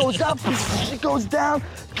fast. It goes up. It goes down.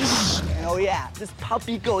 Oh yeah, this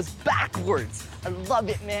puppy goes backwards. I love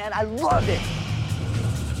it, man. I love it.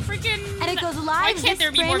 Freaking. And it goes Why live can't this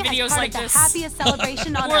there be spring more as videos part like of this? the happiest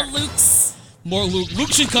celebration on More Earth. Luke's. More Luke.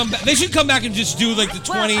 Luke should come back. They should come back and just do like the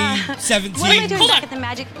Well, 2017. what am I doing Hold back on. at the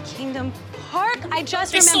Magic Kingdom Park? I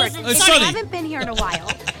just They stole remembered. from If Sunny. you haven't been here in a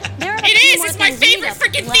while, there are a It few is. more It's my things we need favorite to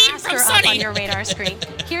freaking theme from plaster up Sunny. on your radar screen.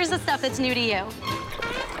 Here's the stuff that's new to you.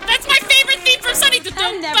 That's my favorite theme from Sunny.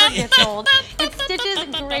 That never gets old. It's Stitch's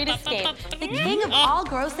Great Escape. The king of all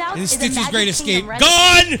gross outs It's is Stitch's a Magic Great Escape. Kingdom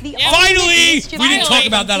resident. Gone! The Finally! ultimate We didn't talk Finally.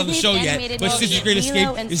 about that on the Disney's show yet, animated but motion. Stitch's Great Lilo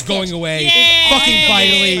Escape and is going Stitch. away. Yay! Fucking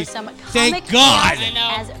finally. For some Thank comic God! chaos I know.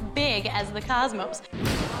 As big as the cosmos.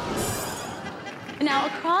 Now,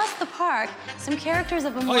 across the park, some characters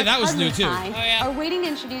of a more yeah, that was new, cuddly too. kind Oh, yeah. are waiting to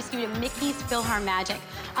introduce you to Mickey's PhilharMagic.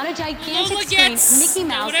 On a gigantic Look screen, at Mickey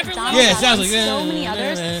Mouse, whatever Donald Yeah, it Duck, sounds and like- so many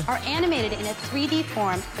others are animated in a 3D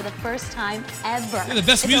form for the first time ever. Yeah, the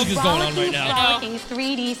best It's music a is going on right rollicking, now. frolicking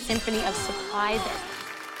 3D symphony of surprises.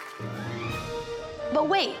 But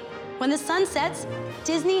wait, when the sun sets,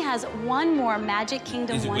 Disney has one more Magic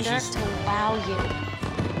Kingdom Is it wonder Wishes? to wow you.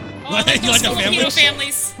 Oh, look, You like the Filipino families?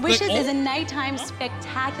 families. Wishes Like, oh. is a nighttime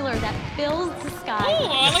spectacular that fills the sky. Oh,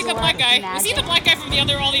 I like the black guy. Was magic. he the black guy from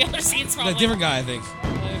all the other scenes? Probably. A different guy, I think.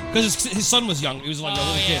 Because his son was young. He was like a Oh,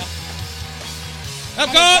 little yeah. kid. And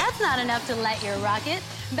if Epcot! that's not enough to light your rocket,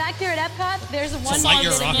 back here at Epcot, there's one light more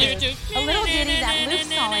your ditty rocket. too. A little ditty that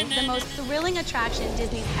Luke's calling the most thrilling attraction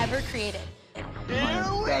Disney's ever created.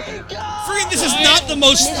 Freaking, this is not the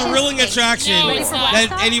most thrilling attraction No, it's not.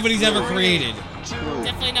 that anybody's ever created.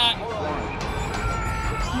 Definitely not.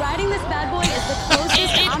 Riding this bad boy is the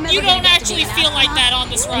closest I'm ever You gonna don't get to actually being feel that like high. that on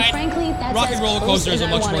this And ride. frankly, that's Rock as and Roller close Coaster is as a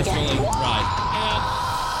I much wanna more get. thrilling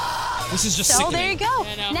ride. This is just So sickening. there you go.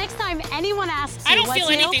 Yeah, I know. Next time anyone asks you I don't what's feel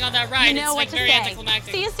new, anything on that ride. you know It's what like to very say.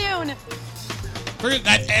 anticlimactic. See you soon.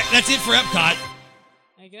 That's it for Epcot.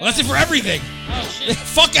 I guess. Well, that's it for everything. Oh shit.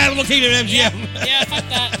 Fuck Animal Kingdom and MGM. Yeah, fuck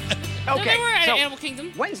that. No, Okay, they were at so Animal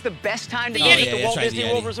Kingdom. when's the best time to The visit Yeti. the Yeah, Walt that's right, Disney the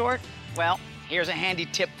World Yeti. Resort? Well, here's a handy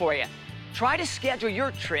tip for you. Try to schedule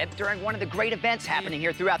your trip during one of the great events happening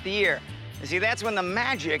here throughout the year. You see, that's when the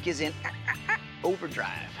magic is in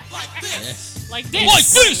overdrive. Like this. Like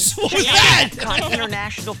this? What was that? Epcot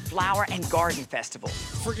International Flower and Garden Festival.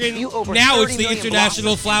 Freaking over now 30 it's the million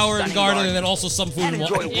International blossoms Flower in and stunning Garden, and gardens. then also some food And and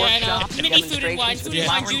enjoy wine. Yeah, I know. workshops and Mini food and wine, demonstrations food with and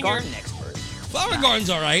wine flower junior. garden experts. Flower Garden's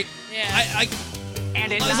all right. Yeah.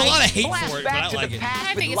 And at There's a night, lot of hate blast for it, back but I to like the it. past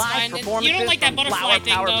I with think it's live fine. You don't performances like that from butterfly flower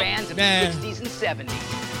thing, power though. bands of the Nah. 60s and 70s.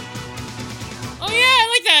 Oh yeah, I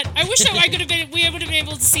like that. I wish I could have been. We would have been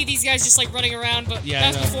able to see these guys just like running around, but Yeah, I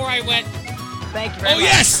that's know. before I went. Thank you very Oh much.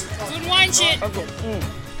 yes! Food and wine shit.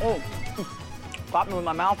 Got me with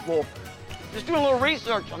my mouth full. Just doing a little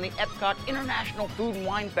research on the Epcot International Food and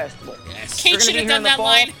Wine Festival. Yes. Kate They're gonna should be have here in done the that fall.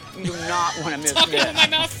 line. You do not want to miss Talking this. with my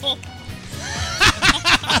mouth full.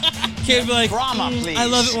 Can't be like, Brahma, please. I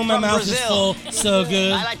love it when my From mouth is Brazil. full. So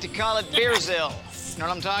good. I like to call it Beerzil. You know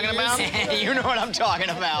what I'm talking about? You know what I'm talking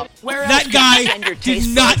about. Where That else guy can you send your did taste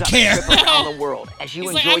not buds on a care. trip around the world as you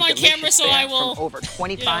He's like, enjoy I'm on delicious camera, so fare I will, from over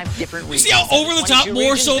 25 different You regions. see how over the top, 22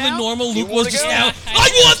 more so regions than now? normal You Luke wanna was just go? now? Yeah, I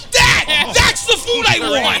want that! Yeah. That's the food I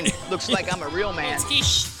Lorraine want! looks like I'm a real man. It's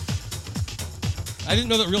quiche. I didn't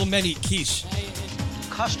know that real men eat quiche.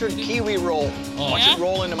 Custard kiwi roll. Watch Yeah? it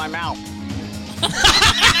roll into my mouth.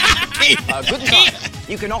 Good time.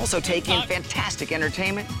 You can also take in fantastic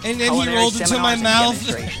entertainment. And then he culinary rolled into my seminars, and mouth.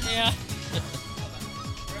 demonstrations. Yeah.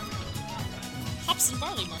 Hops and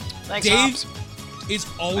barley market. Thanks, Dave Hops. is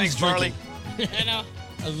always Thanks, Charlie. drinking. I know.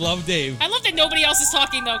 I love Dave. I love that nobody else is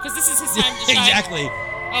talking though, because this is his time to shine. Exactly.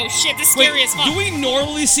 Oh shit, this is Wait, scary as fuck. do we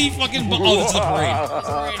normally see fucking... Oh, this is the parade.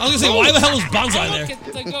 I was gonna say, why the hell is Banzai Oh, there? look at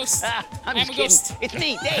the ghost. I'm I'm just a kidding. ghost. It's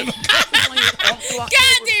me, Dave. God,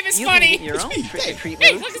 Dave is You funny. can get your own trick-or-treat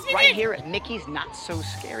Hey, mood look, it's me, right Dave. here at Mickey's Not So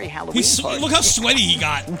Scary Halloween He's, Party. look how sweaty he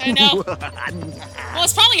got. I know. Well,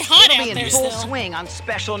 it's probably hot It'll out be in there full still. swing on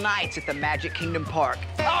special nights at the Magic Kingdom Park.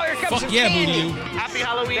 Oh, here comes Fuck some yeah, candy. Booty-oo. Happy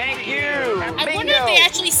Halloween. Thank you. I wonder if they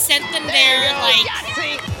actually sent them there, like,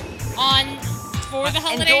 on for the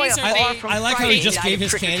holidays, or they. I like how he just gave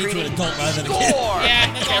his candy to an adult rather than a kid.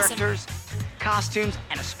 Yeah, that's awesome. Characters, costumes,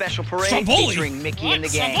 and a special parade Stromboli. featuring Mickey What? and the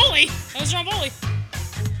gang. Stromboli? That was Stromboli.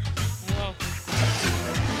 Whoa.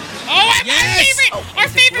 Oh, Yes! our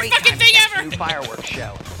favorite Great fucking time to thing catch the ever. New fireworks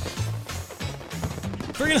show.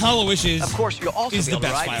 Friggin' Hollow-Wishes Of course, you'll also is be the able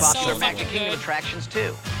to best ride fireworks popular show. Magic So Kingdom good. attractions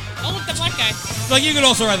too. Oh, look, the black guy. Like, you could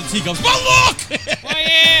also ride the teacups. But look! Oh,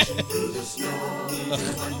 yeah.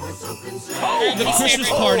 The His Christmas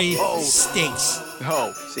favorite. party stinks.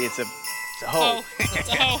 Ho. See, it's a Oh, ho. it's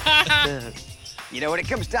a hoe. You know, when it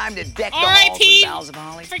comes time to deck the halls R.I.P. with boughs of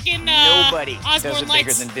holly, Freaking nobody does Osborne it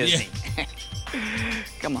Lights. bigger than Disney.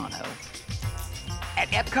 Come on, ho. At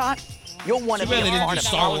Epcot, you'll want to Too be bad they a didn't part do of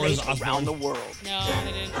Star Wars holidays around the Osborne. world. No,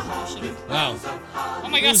 they didn't. They should've. Wow. Oh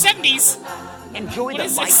my god, 70s. Enjoy What the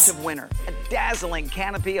is lights this? of winter, a dazzling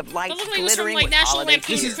canopy of lights That looked like it was from, glittering like, with National holiday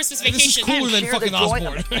Lampoon's cheer. Christmas This is Vacation. cooler than Share the fucking joy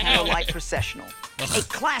Osborne. of a candlelight processional. A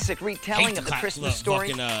classic retelling Hate of the the Christmas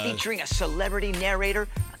fucking, story featuring a celebrity narrator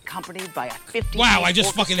accompanied by a 50 Wow, I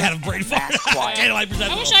just fucking had a brain fart. Candlelight I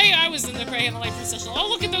processional. wish I was in the Candlelight Processional. Oh,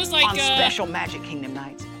 look at those, like, On special Magic Kingdom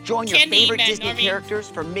nights, join your Candy favorite men, Disney I mean- characters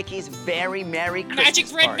for Mickey's Very Merry Christmas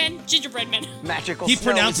magic bread Party. men, gingerbread men. Magical He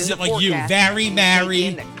snow pronounces is in it the like you. forecast. Very merry. Take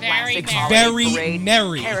in the classic Very holiday merry. parade, Very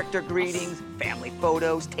merry. Character greetings, family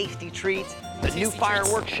photos, tasty treats, the new Tasty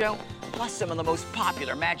fireworks show, plus some of the most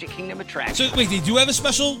popular Magic Kingdom attractions. So, wait, they do have a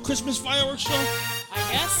special Christmas fireworks show?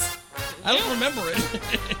 I guess. I don't remember it.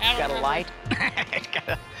 I don't Got a remember. light?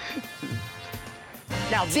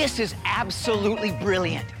 Now this is absolutely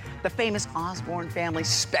brilliant. The famous Osborne family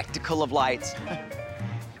spectacle of lights.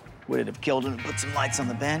 Would it have killed him to put some lights on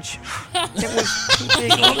the bench? It was too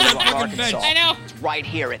big in Little Rock, fucking bench. Arkansas. I know. It's right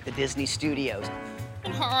here at the Disney Studios.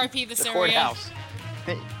 RIP this The area. courthouse.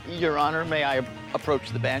 Your Honor, may I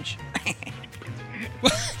approach the bench?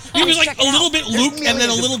 He was like Check a it little out. bit There's Luke and then a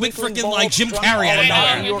millions of little bit twinkling freaking like bulbs Jim strung Carrey all out of around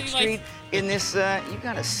nowhere. New York Like- Street in this, you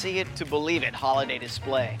gotta see it to believe it, holiday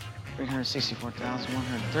display.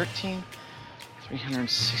 364,113.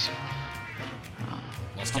 364.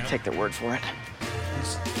 I'll take their word for it.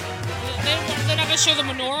 songs. They're not gonna show the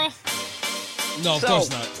menorah. No, of course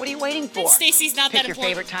not. What are you waiting for? Stacy's not Pick that your important.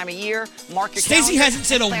 favorite time of year. Mark your Stacey calendar, hasn't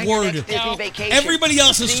said a plan your word. next Disney No. vacation. Everybody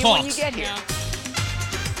else has See you when you talked. get here.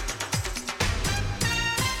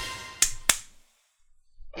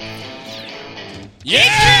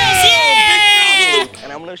 Yeah!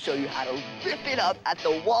 And I'm gonna show you how to rip it up at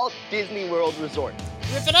the Walt Disney World Resort.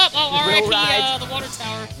 Rip it up. Oh, Thrill R.I.P. rides, The water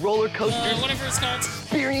tower. Roller coasters, Whatever it's called.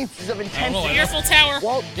 experiences of know, intensity. I The Eiffel Tower.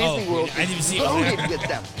 Walt Disney Oh, World I didn't even is see it on loaded there. with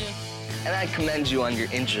them. And I commend you on your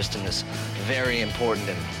interest in this very important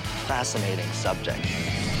and fascinating subject.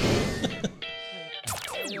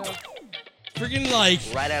 Freaking like,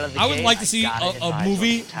 Right out of the I would gate, like to I see gotta a advise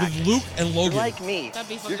movie on tactics. with Luke and Logan. Like me, That'd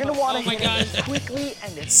be you're fucking gonna want to oh my hit God. it as quickly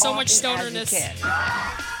and as So much often as you stonerness. can.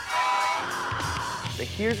 So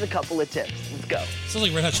here's a couple of tips. Let's go. Sounds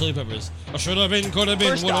like Red Hot Chili Peppers. I should have been, could have been,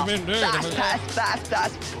 First would have off, been. fast.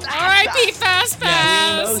 R.I.P. Fast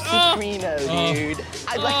Pass. Supremo, Oh. dude.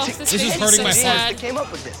 I'd like to this is hurting my the heart. that came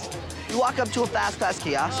up with this. You walk up to a Fast Pass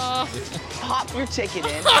kiosk, pop your ticket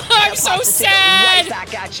in, and I'm it so pops the ticket sad. right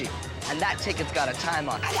back at you. And that ticket's got a time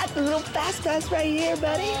on it. I got the little Fast Pass right here,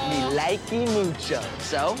 buddy. Me likey mucho.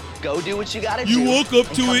 So, go do what you gotta do. You walk up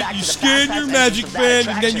and to come it, back you to the scan Fast your Pass magic entrance of that band,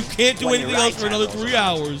 and then you attraction can't do when anything your else for ride another time 3 rolls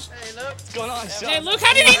around. hours. What's going on, Sean? Hey, Luke,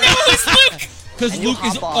 how did he know it was Luke? Because And you Luke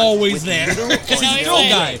is hop on always with there. literal Because he's a fun. drill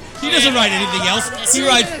guy. He doesn't ride anything else. He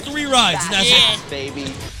rides 3 rides, and that's Yeah. it.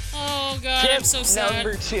 Baby. Oh, God, I'm so sad.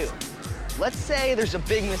 Number 2. Let's say there's a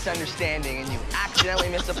big misunderstanding and you accidentally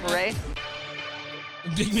miss a parade. Big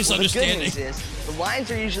Well, the good misunderstanding. news is, the lines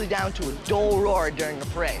are usually down to a dull roar during a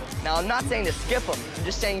parade. Now, I'm not saying to skip them. I'm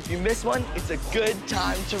just saying if you miss one, it's a good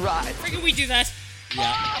time to ride. Freaking we do that.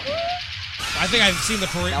 Yeah. I think I've seen the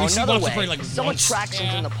parade. Now, We've seen another once the way, parade like some once.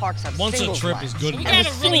 attractions in the parks have Once a singles trip lines. is good. We enough. got a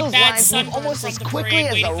really Singles bad lines move sunburn almost from as the quickly parade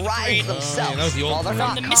as waiting the for the rides parade. themselves. that was the old While they're parade.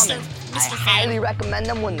 not From the common, Mr. I Fan. highly recommend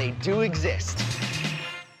them when they do exist.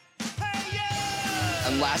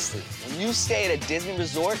 And lastly, when you stay at a Disney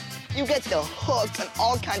resort, you get the hooks and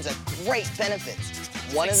all kinds of great benefits.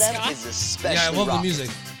 One of them is especially Yeah, I love the rocking, music.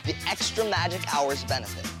 the Extra Magic Hours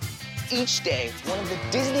benefit. Each day, one of the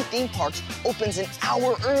Disney theme parks opens an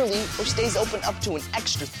hour early or stays open up to an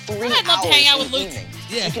extra 3 hours I'd love to hang out in with the Luke. evening.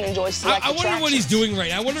 Yeah. You can enjoy select I wonder what he's doing right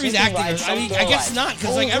now. I wonder if he's You can acting. ride I some mean, I thrill guess rides not,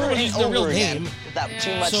 because like over everyone and uses their real over again name. without too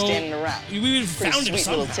Yeah. much So, standing around. We would Pretty found him sweet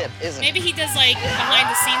little somehow. tip, isn't Maybe it? he does like behind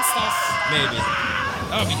the scenes stuff. Maybe.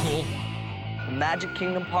 That would be cool. The Magic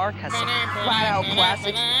Kingdom Park has some flat-out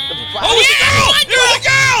classics. Oh, it's the girl! There's the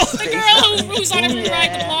girl! The girl who's on every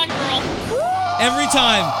ride, the blonde girl. Every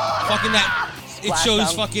time, fucking that, it Splash shows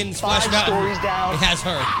Mountain, fucking Splash 5 Mountain. stories down. It has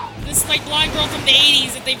her. This like blonde girl from the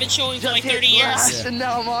 80s that they've been showing for like 30 Flash, years. and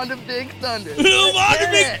now I'm on to Big Thunder. I'm on to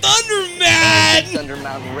Big Thunder, man! Big Thunder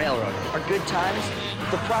Mountain Railroad are good times.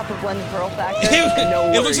 The proper blend of pearl factor. and no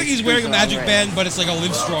It looks worries like he's wearing a cruising on magic rails. band, but it's like a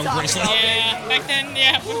Live Strong bracelet. Yeah, back then,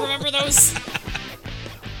 yeah, we remember those.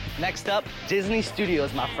 Next up, Disney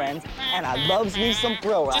Studios, my friends, and I loves me some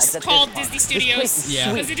thrill rides. Just at called this park. Disney This place Studios. is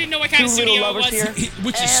Yeah. Because he didn't know what kind of Two little studio it lovers was. here,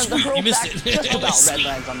 Which is and the sweet. hurl You missed factor it. Just It about was red sweet.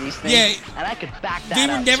 lines on these things, Yeah. and I could back that They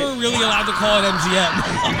were up, never too. really allowed to call it MGM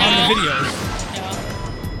on the videos.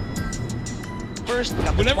 First, we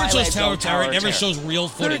got the Whenever it shows Twilight Tower Zone Tower, it of never Terror. shows real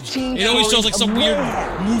footage. 13 It always shows like some stories weird of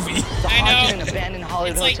mayhem. movie. The I haunted know. and abandoned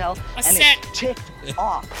Hollywood It's like Hotel, a and set. it ticked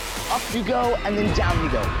off. Up you go, and then down you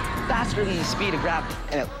go, faster than the speed of gravity,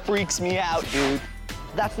 and it freaks me out, dude.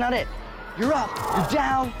 That's not it. You're up, you're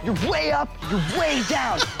down, you're way up, you're way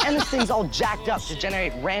down, and this thing's all jacked up to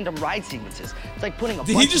generate random ride sequences. It's like putting a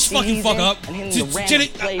Did bunch he just of fucking CDs fuck in up? and hitting Just the random did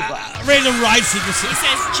it- play button. Random ride He sequences.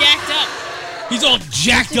 says jacked up. He's all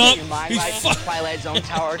jacked To get up. your mind He's right for fuck. Twilight Zone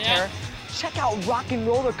Tower of Yeah. Terror. Check out Rock and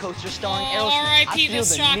Roller Coaster starring Oh, Aerosmith. R.I.P. I feel the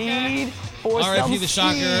the Shocker. need for R.I.P. some the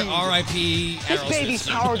Shocker. speed. R.I.P. This baby's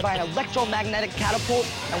Aerosmith. powered by an electromagnetic catapult,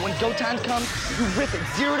 and when go time comes, you rip it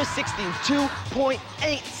 0 to 60 in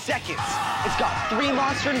 2.8 seconds. It's got 3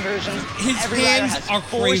 monster inversions. His Every rider hands has are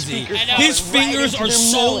 4 crazy. speakers I know. His popping right fingers into are their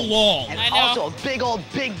so melon. long. And I know. also a big old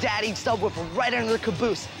Big Daddy subwoofer right under the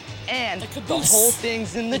caboose. And the caboose. whole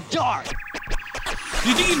thing's in the dark. Do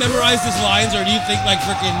you think he memorized his lines, or do you think like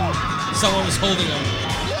freaking someone was holding him?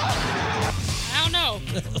 I don't know.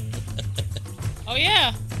 Oh,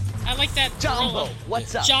 yeah. I like that. Jumbo, gorilla.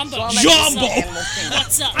 what's up? Jumbo. So I'm at Jumbo! Animal Kingdom.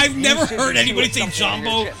 What's up? I've never should heard be anybody doing say something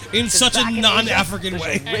on your Jumbo trip. in 'Cause such a back in Asia, non-African there's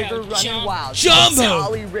way. a river running Jumbo. wild. Jumbo!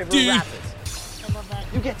 Jolly River Dude. Rapids. I love that.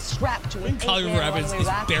 You get strapped to an Collier 8-man Rapids runaway is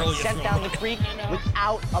raft barely and a sent throw. down the creek I know.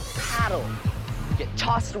 without a paddle. You get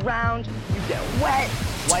tossed around, you get wet.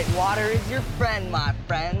 White water is your friend, my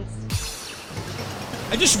friends.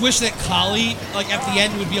 I just wish that Kali, like, at the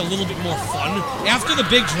end would be a little bit more fun. After the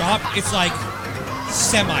big drop, it's like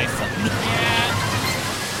semi-fun.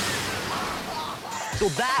 So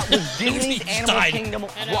that was Disney's Animal died. Kingdom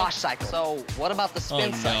wash cycle. So what about the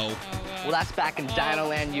spin cycle? Well, that's back in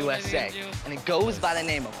Dinoland, USA. And it goes by the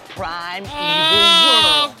name of Prime Evil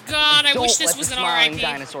World. God, I Don't wish this let was the an smiling RIP.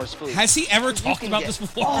 dinosaurs fool you. Has he ever You talked can about get this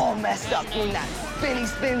before? all messed up doing that spinny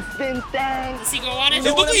spin thing. Does he go on it? It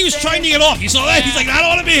looked like he was trying to get off. You saw that? He's like, I don't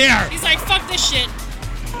want to be here. He's like, fuck this shit.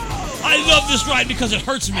 I love this ride because it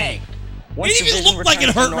hurts me. Hey, It once didn't the even vision look like it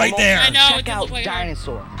returns to hurt right normal, there. I know, it Check did out look like it hurt.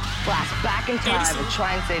 Dinosaur. Blast back in time and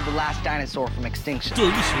try and save the last dinosaur from extinction.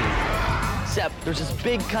 Except there's this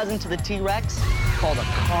big cousin to the T-Rex called a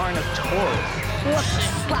Carnotaurus. What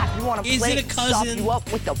the slap? You want to Is play it a cousin? Stop you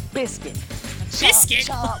up with a biscuit. Biscuit?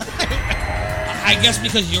 Chop, chop. I guess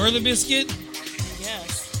because you're the biscuit?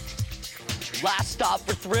 Yes. Last stop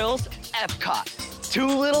for thrills, Epcot. 2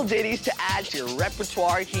 little ditties to add to your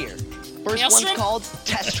repertoire here. First Maelstrom? one's called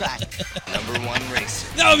Test Track. #1 race.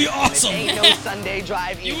 That would be And awesome. it ain't no Sunday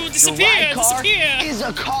drive You either. will Your disappear, ride car disappear. is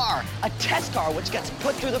a car, a test car, which gets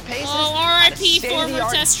put through the paces. Oh, at a RIP former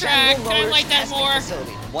state-of-the-art Test General Track. I Motors like that testing more.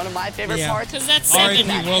 facility. One of my favorite Yeah. parts. 'Cause that's R.I.P. seven.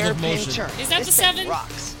 that World of hairpin Motion. turn. Is that This the thing 7?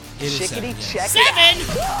 Rocks. It is Chickadee, 7, yeah. check it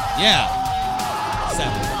 7? out. Yeah.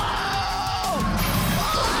 7.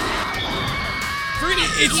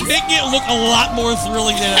 It's making it look a lot more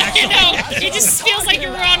thrilling than it I actually know. is. It just feels like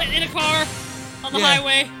you're on in a car on the Yeah.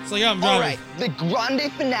 highway. So yeah, I'm All driving. right, the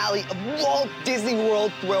grande finale of Walt Disney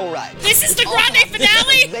World Thrill Ride. This is the grande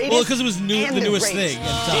finale? Well, because it was the newest thing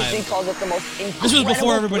at the time. Disney calls it the most incredible This was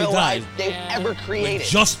before everybody thrill died. ride they've ever created.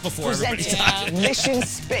 Just before everybody Presented died. Mission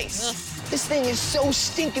Space. This thing is so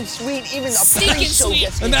stinking sweet, even the Stinking pre-show sweet.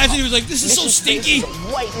 gets me Imagine pumped. he was like, this is so Mission Space stinky. is a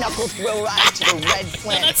white knuckle thrill ride to the red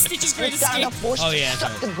planet. that's Stitch's Great Lift down Escape. the force, Oh, yeah, suck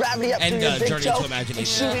that's the right. gravity up And, through your big Journey toe, into and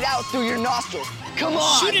Imagination. shoot it out through your nostrils. Come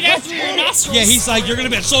on, Shoot it out let's through your hit it. nostrils. Yeah, he's like, you're gonna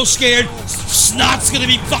be so scared. Snot's gonna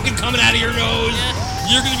be fucking coming out of your nose.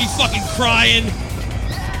 You're gonna be fucking crying.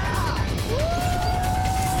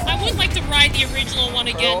 I would like to ride the original one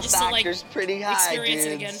again, Thrill just to like factor's pretty high, experience it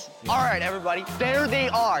dudes. again. All right, everybody, there they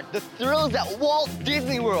are, the thrills at Walt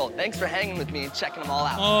Disney World. Thanks for hanging with me and checking them all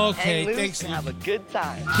out. Okay, Hang loose thanks. and have a good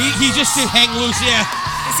time. He just did hang loose, yeah.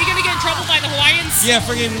 Is he gonna get in trouble by the Hawaiians? Yeah,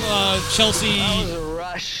 friggin' Chelsea That was a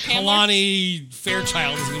rush. Kalani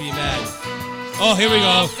Fairchild is gonna be mad. Oh, here we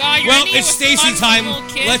go. Oh, God, you're Well, in here it's with Stacy fun time. little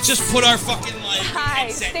kids. Let's just put our fucking like Hi,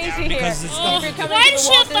 headset Stacy down here. because it's Oh, not. If you're coming why to does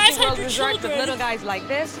the she Walt have Disney World 500 Resort with children? little guys like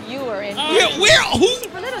this, you are in. Where? Who?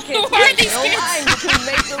 For little kids, Where are these no kids? line between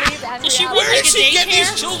make-believe and Does she reality. work Where like did a she get these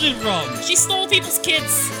daycare? children from? She stole people's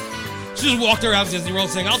kids. She just walked around Disney World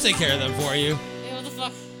saying, "I'll take care of them for you." Yeah, what the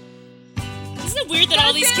fuck? Isn't it weird that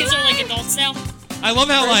all these kids are like adults now? I love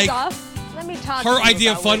how First like off, let me talk her to you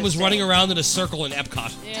idea of about fun what was it's running saying. around in a circle in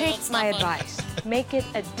Epcot. Yeah, Take that's my not fun. advice. Make it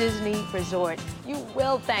a Disney resort. You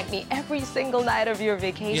will thank me every single night of your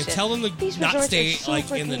vacation. Yeah, tell them to These not resorts stay, are super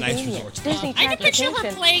like, in the nice convenient. resorts. Disney I can picture her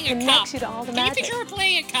transportation playing a connects cop. you to all the Can you magic. picture her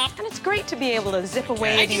playing a cop? And it's great to be able to zip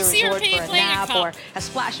away I to can your see her resort for a playing a nap cop. or a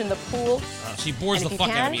splash in the pool. She bores And the if you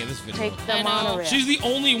fuck out of can, me in this video. Take the I know. monorail. She's the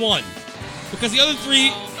only one. Because the other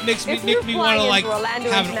three makes me If you want fly to into like Orlando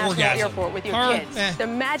have an International orgasm. Airport with your Her, kids, the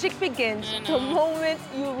magic begins the moment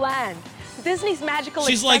you land. Disney's magical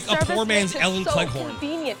She's express like a service poor man's makes it Ellen so Cleghorn.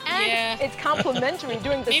 convenient, and Yeah. it's complimentary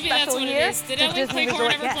during the Maybe that's special what it year is. Did to Ellen Disney Cleghorn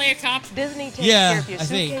Resort ever guests. play a cop? Disney takes Yeah, care of your I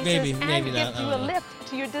think suitcases maybe and not. gives you a lift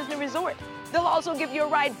to your Disney resort. They'll also give you a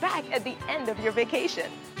ride back at the end of your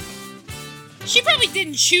vacation. She probably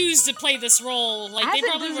didn't choose to play this role. Like As they a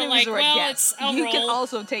probably Disney were like, resort well, guest, it's a you role. can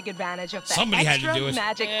also take advantage of that Somebody had to extra do it.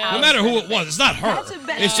 magic Yeah. No hours matter who it benefit. was, it's not her. That's a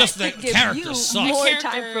benefit It's just the that gives character you sucks. more Character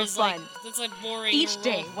time for is like, fun. that's like boring. Each role.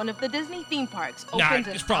 day, one of the Disney theme parks Nah, opens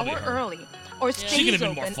it's an probably hour her. early or She stays could've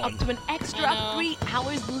been more open fun. up to an extra I know. 3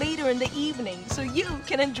 hours later in the evening, so you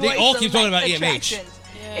can enjoy They all keep talking select about EMH. attractions.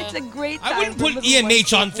 It's a great time I wouldn't for put little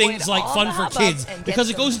EMH ones on to things avoid like all fun the for hubbub kids and get because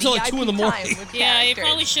it some goes until like 2 in the VIP morning. time with Yeah, you characters.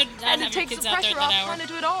 probably should not And it have your takes kids the out there pressure at off that hour. trying to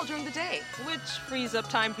do it all during the day, which frees up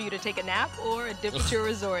time for you to take a nap or a dip at your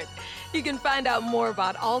resort. You can find out more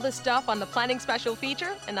about all this stuff on the planning special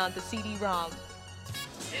feature and on the CD-ROM.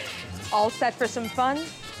 All set for some fun?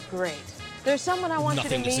 Great. There's someone I want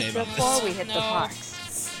Nothing to you to say meet about before this. we hit the No.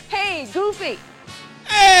 parks. Hey, Goofy!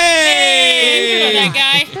 Hey! You know that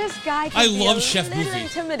guy. This guy can I be love a Chef little Goofy.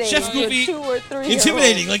 intimidating Chef to Goofy, 2 or 3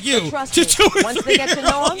 intimidating like you. But trust To me, 2 or once 3 they get to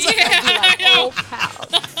know him, year-olds. they'll be like I know. old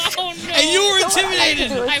pals. Oh no! And you were So what I like to intimidated.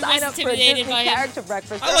 do is I sign was up for a intimidated Disney by him. character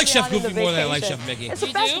breakfast. I like Chef early on in Goofy the more than I like vacation. Chef Mickey. It's the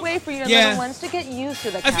You best do? way for your Yeah. little ones to get used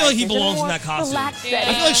to the I feel like he characters in a belongs in more that costume. relaxed I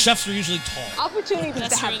setting. feel like chefs are usually tall. Opportunities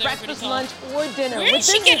That's to have true, they're breakfast, pretty tall. lunch, or dinner Where with did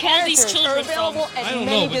she Disney get all these characters children are available from? at I don't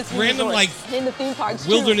many know, but Disney random, resorts in the theme parks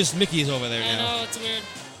Wilderness Mickey is over there I now. know, it's weird. too.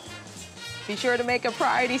 Be sure to make a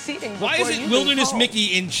priority seating. Why before is you it leave Wilderness home.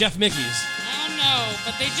 Mickey in Chef Mickey's? I don't know,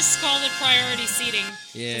 but they just called it priority seating.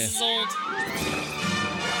 Yeah. This is old.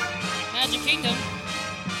 Magic Kingdom.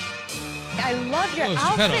 I love your Oh, it's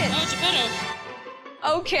Geppetto. outfit. Oh, Geppetto.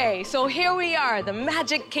 Okay, so here we are, the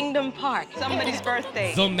Magic Kingdom Park. Somebody's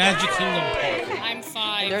birthday. The Magic Kingdom Park. I'm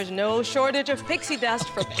 5. There's no shortage of pixie dust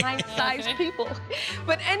for pint-sized Okay. people.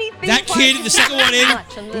 But anything That kid, the second one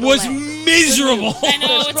in, was miserable. I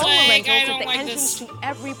know, it's stroller like, rentals I at don't the like entrance this. to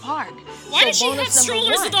every park. Why So does she have bonus number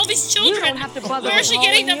strollers one, with all these You children? don't have to bother Where is she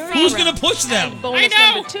getting them from? Who's gonna push them? Bonus I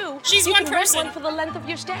know. number 2, She's you one can rent person. one for the length of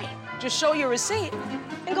your stay. Just show your receipt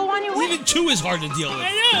and go on your way. Even 2 is hard to deal with.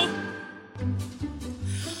 I know.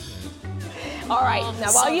 All right, Oh, now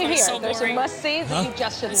so- while you're it's here, so there's some boring. must-sees that you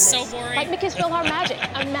just shouldn't It's so miss. boring. Like Mickey's Philhar Magic,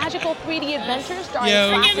 a magical 3D adventure starring Yeah,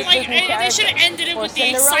 classic Freaking, like, Disney they characters. should have ended it Or with the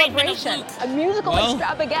Cinderella excitement of Bration, Luke. a musical Well,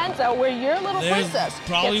 extravaganza where your little there's princess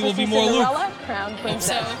probably gets will to be see more Luke. Cinderella, crown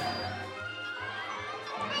princess.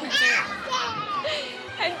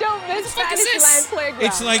 And don't miss the fuck is this? Fantasyland Playground.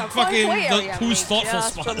 It's like a fun fucking play the area Who's made Thoughtful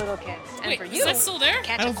just spot. for little kids. And Wait, for is you, that still there?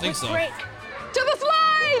 catch I don't a think quick so. break to the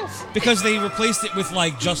slides. Because they replaced it with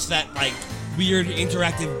like just that like weird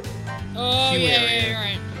interactive. Oh, Queue yeah, area. yeah,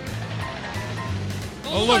 right.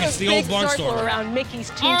 Oh look, it's the old barn circle store. around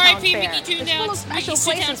Mickey's Toontown R.I.P. Fair. Mickey It's full Toontown, of special Mickey's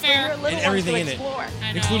places Toontown for Fair. your little And ones everything to in it. explore.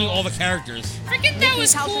 I know. Including all the characters. Freaking that Mickey's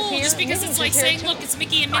was house is cool, here, just because it's Minnie's like is here saying, too. look, it's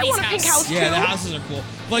Mickey and I Minnie's want a pink house Yeah, the too. houses are cool.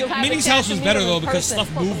 You'll Like have Minnie's a chance house to was meet better them though in because person, stuff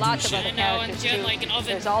plus moved and lots of shit. other I know, and characters, she had too. like an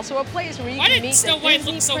oven. There's also a place where you Why can did meet Snow the White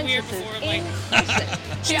Disney look so weird princesses before, in like- person.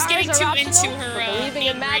 She was getting PRs too are into optional, her, but believing in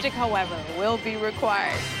angry. magic, however, will be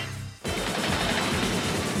required.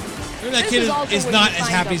 Remember that This kid also is where not you as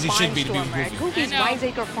find happy the as he should be to be with Barnstormer at Goofy. Goofy's I know.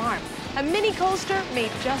 Wiseacre Farm, a mini coaster made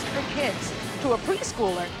just for kids. To a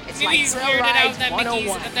preschooler, it's Maybe like he's Thrill weirded out Rides that Mickey's,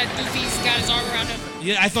 101. that Goofy's got his arm around him.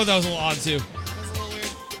 Yeah, I thought that was a little odd too. That was a little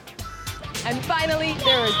weird. And finally,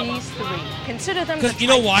 there are these 3. Consider them Because the you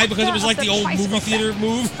know why? Because it trifecta was like of the old tricycle movie theater set.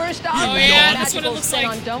 move. First off, Oh, a yeah, that's what it magical looks spin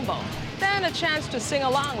like. on Dumbo. Then a chance to sing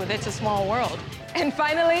along with It's a Small World. And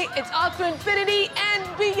finally, it's Aqua Infinity and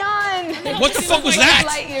beyond. What the fuck was that?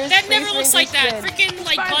 That never looks like that. Freaking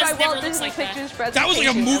like Buzz never looks like that. That was like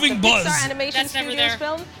a moving Buzz. Pixar Animation That's never Studios there.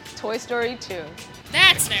 film, Toy Story 2.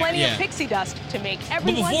 That's there. Plenty Yeah. of pixie dust to make But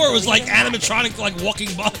everyone before it was like believe in magic. animatronic, like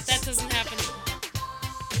walking bus. That doesn't happen.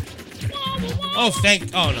 Oh,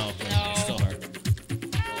 oh no. No. Still her.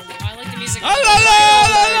 I like the music.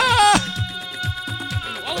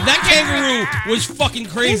 That kangaroo was fucking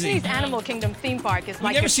crazy. Disney's Animal Kingdom theme park is We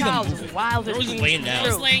like never your see them child's moving. wildest They're always dreams laying come down. true.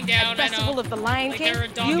 Just laying down, At I know. Festival of the Lion Like King, they're a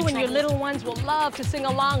dog you in and your trouble. little ones will love to sing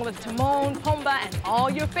along with Timon, Pumbaa, and all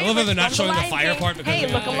your favorites. I love that they're not from showing the Lion fire King. part because hey,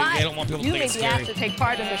 they- look they alive. don't want people to you think may it's be asked scary. to take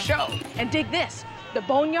part in the show. And dig this. The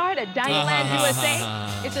Boneyard at Diamond USA.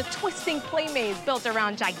 It's a twisting play maze built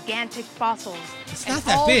around gigantic fossils. It's and not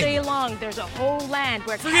that all big. day long, there's a whole land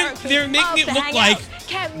where characters They're making love it to look hang like out.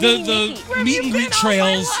 Camp the Mini Mickey. Where have meet you and been greet all my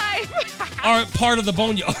trails life? are part of the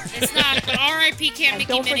boneyard. It's not, but R.I.P. Camp And Mickey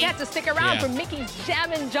don't Minnie. forget to stick around Yeah. for Mickey's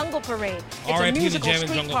Jammin' Jungle Parade. It's R.I.P. a the musical Jammin'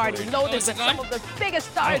 street Jungle party Parade. loaded Oh, is it with some fun? of the biggest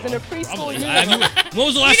stars in the preschool Probably. universe. When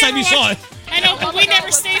was the last time you saw it? I know, but we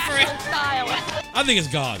never stay for it. I think it's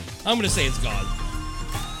gone. I'm gonna say it's gone.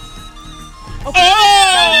 Okay.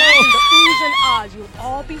 Oh! Imagine the oohs and ahs you'll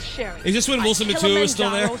all be sharing. Is this when Wilson Matua is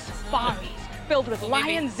still there? Kilimanjaro safaris filled with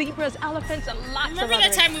lions, zebras, elephants, and lots Remember of that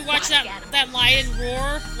other time we watched exotic that animals. lion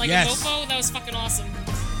roar like Yes. a mofo? That was fucking awesome.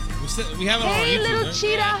 We have it on Hey, YouTube. little right?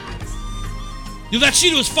 cheetah. Yo, that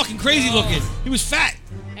cheetah was fucking crazy looking. He was fat.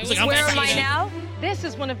 He was like, I'm Where fat am I as shit. now? This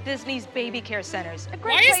is one of Disney's baby care centers. A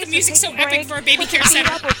great Why is place the to music take so a break, epic for a baby put care your feet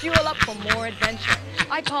center? up or fuel up for more adventure.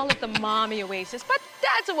 I call it the mommy oasis, but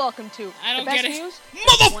dads are welcome too. I don't the best get it. news?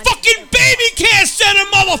 Motherfucking baby care center,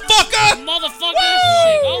 motherfucker! Motherfucker.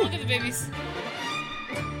 Shit. Oh, look at the babies.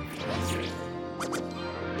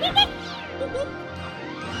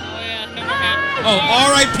 Oh, yeah. No more hat. Oh,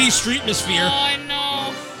 R.I.P. Streetmosphere. Oh, I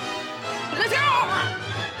know. Let's go!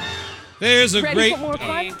 There's a Ready great. for more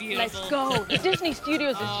fun? Hey, Let's beautiful. go. Disney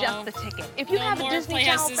Studios is just the ticket. If you No have a more Disney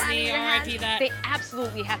Playhouse Channel brand in Disney, your hands, RIP that. they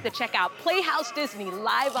absolutely have to check out Playhouse Disney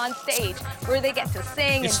live on stage, where they get to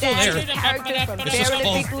sing It's and still dance there. with characters from It's just Bear in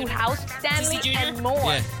the called- Big Blue House, Stanley, Disney Junior? and more.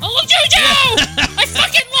 Yeah. Oh, look, JoJo! I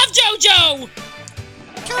fucking love JoJo!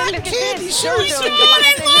 And look at this, show JoJo us and your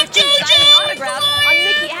Galactic I love History signing JoJo! autographs on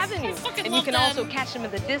Mickey Yankee Avenue. And you can also catch them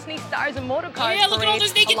at the Disney Stars and Motor Cars yeah, look at all Parade,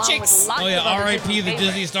 those naked along chicks. with lots Oh of yeah, other R.I.P. the Disney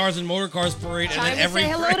Disney Stars and Motor Cars Parade, and Time then to every say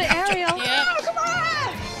hello parade to Ariel. Yeah. Come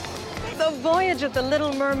on! The Voyage of the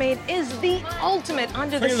Little Mermaid is the ultimate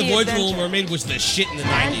under-the-sea The Voyage of the adventure. Little Mermaid was the shit in the 90s.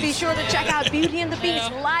 And be sure to check out Beauty and the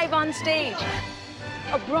Beast live on stage.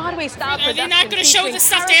 A Broadway-style Are they production not going to show the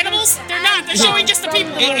stuffed animals? They're not. They're showing just the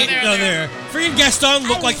people over there. No, there. Freaking Gaston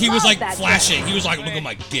looked like he was like that flashing. He was like, look at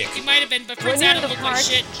my dick. He might have been, but When Prince you're in Adam the looked like park,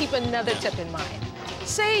 shit. keep another tip in mind.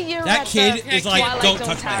 Say you're That at kid the is like, Twilight don't Zone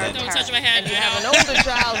touch my Tower head. Don't Park, touch my head. and you have an older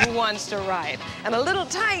child who wants to ride, and a little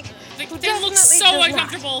tyke who They look definitely so does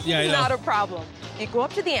uncomfortable. Yeah, I know. Not a problem. You go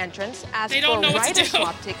up to the entrance, ask They for don't a know what to rider do.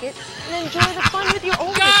 swap ticket, and enjoy the fun with your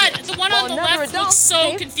older God, kids. the one While on the another left adult, looks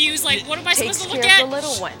so Dave, confused. Like, what am I supposed takes to look care at? of the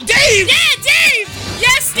little one. Dave! Yeah, Dave!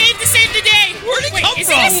 Yes, Dave to save the day. Where'd he Wait, come is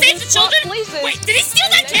from? he gonna save the children? Places, Wait, did he steal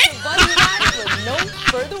that kid? Buddy ride with no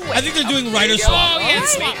further wait. I think they're doing rider swap. Oh, yeah,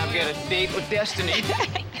 swap. I've got a date with Destiny.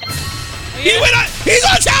 He went on. He's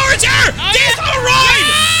on Tower of Terror. Oh, Dave's yeah. on a ride.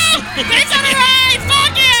 Oh, Dave's on a ride!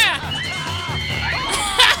 Fuck yeah!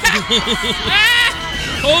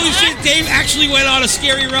 Holy shit! Dave actually went on a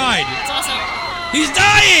scary ride. That's awesome. He's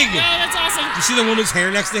dying. Oh, that's awesome. You see the woman's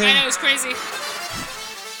hair next to him? I know, it's crazy.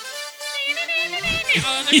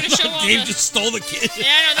 Oh, they're gonna show all Dave the... just stole the kid. Yeah,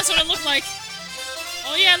 I know, that's what it looked like.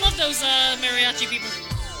 Oh yeah, I love those mariachi people.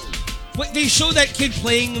 Wait, they showed that kid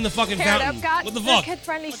playing in the fucking Here at fountain. Epcot, What the there are fuck?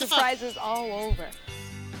 kid-friendly What the fuck? surprises all over.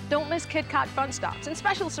 Don't miss KitKat fun stops and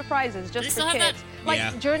special surprises just They for still have kids, that? like Yeah,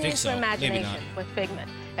 think Journeys so. to Maybe Imagination with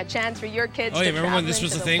Figment. A chance for your kids Oh, yeah, to remember when travel this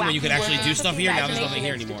was into the thing where you wacky could actually world do of stuff here? Now there's nothing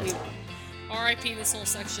here Imagination anymore. Institute. R.I.P. this whole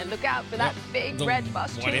section. And look out for that big The red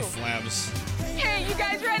bus what too. if labs. Hey, you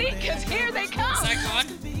guys ready? Because here they come. Is that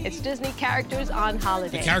gone? It's Disney characters on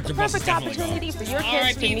holiday. The character The bus is perfect definitely gone. opportunity for your kids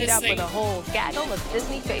R.I.P. to meet this up thing. with a whole gaggle of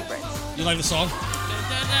Disney favorites. You like the song?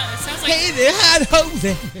 It sounds like there, had ho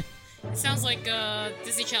there. it sounds like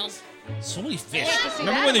Disney Channel. So many fish. I'd like to see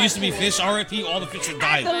Remember that when there on used to be TV. fish? R.I.P. All the fish that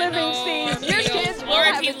died. At the living know. scene, your kids will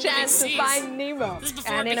R.I.P. have a Living chance to Seas. find Nemo This is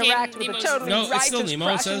before and it became interact with a Nemo's totally No, it's still righteous Nemo, it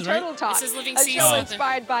Crush says, and right? Turtle Talk, It says Living a Seas show something.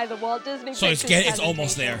 inspired by the Walt Disney So it's Pictures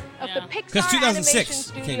almost presentation there. of Yeah. the Pixar 'Cause 2006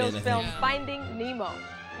 Animation came Studios in, I think. film Yeah. Finding Nemo.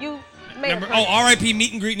 You may Remember? have heard Oh, R.I.P.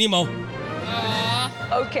 Meet and Greet Nemo.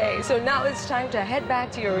 Okay, so now it's time to head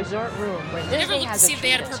back to your resort room where never Disney looked to has see a if they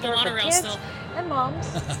had treat in purple store for monorail kids still. and moms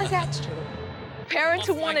attached to them. Parents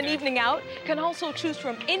who want an evening out can also choose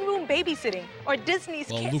from in-room babysitting or Disney's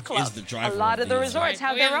Well, Kids Luke Club. is the driver A lot of of the these. resorts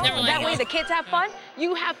have Oh, yeah, their own. Neverland, That way yeah. the kids have fun,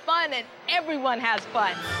 you have fun, and everyone has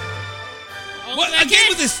fun. Oh, What that again kid.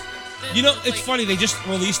 with this? You know, it's funny. They just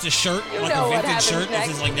released a shirt, You like know a what vintage happens shirt. This next.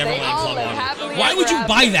 is like They Neverland all Club live on happily it. Why would ever you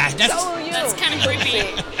buy after. that? That's So will you. That's kinda You'll creepy.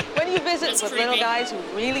 see. When you visit That's with little creepy. guys who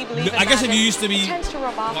really believe in I guess if magic, you used to be it tends to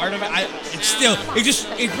rub off part on of it. them. It's still.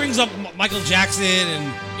 It brings up Michael Jackson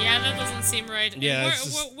and Yeah, that doesn't seem right. Yeah, Where, it's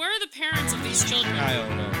just- where are the parents of these children? I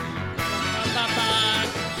don't know.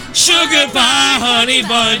 Ba-ba. Sugar pie, honey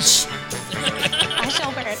bunch. I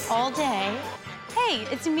shall wear it all day. Hey,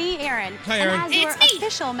 it's me, Erin. Hi, Erin. And as Hey, your it's me.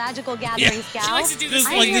 official Magical Gatherings gal, She likes to do this I'm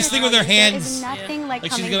thing. Like here this to thing tell with her you there hands. is nothing like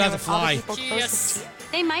Like she's coming gonna here have to with all the fly. people She closest is. to you.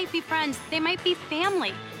 They might be friends. They might be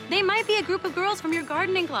family. They might be a group of girls from your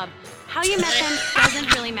gardening club. How you met them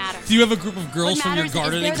doesn't really matter. Do you have a group of girls What from your matters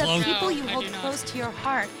gardening is they're club? the people you No, I hold do not. close to your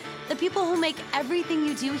heart. The people who make everything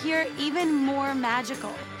you do here even more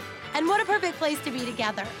magical. And what a perfect place to be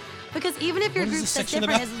together. Because even if your What is group's this as section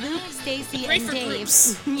different about? as Luke, Stacy, Great and for Dave,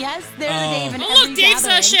 groups. yes, there's Oh. Dave in Oh, every look, Dave's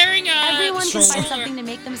gathering. sharing Everyone can stroller. find something to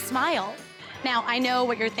make them smile. Now, I know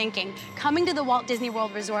what you're thinking. Coming to the Walt Disney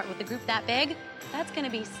World Resort with a group that big, that's going to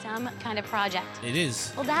be some kind of project. It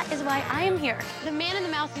is. Well, that is why I am here. The man and the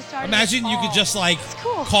mouse who started Imagine it you could all. just like It's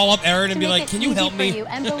cool. call up Erin To and be make like, it "Can you easy help for me?" You,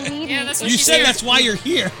 and believe Yeah, me, that's what You she said did. that's why you're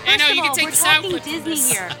here. I know, First you of can all, take we're the sound talking clip from Disney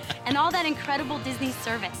this. here and all that incredible Disney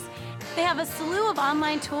service. They have a slew of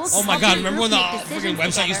online tools. Oh to my help God, your remember group when the make freaking decisions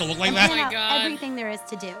website used to together look like and that? plan Oh my out God. everything there is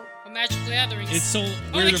to do. A magical gatherings. It's so Oh,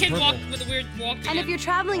 weird the and kid purple. walked with the weird walk. And if you're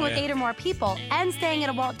traveling with yeah. 8 or more people and staying at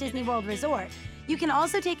a Walt Disney World resort, you can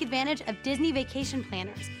also take advantage of Disney Vacation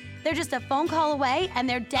Planners. They're just a phone call away, and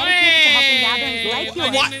they're dedicated to helping gatherings like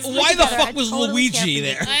yours. Why the put fuck together was a totally Luigi carefree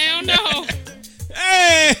there? I don't know.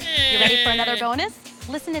 Hey! You ready for another bonus?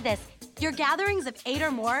 Listen to this. Your gatherings of 8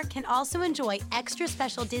 or more can also enjoy extra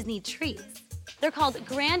special Disney treats. They're called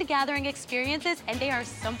Grand Gathering Experiences, and they are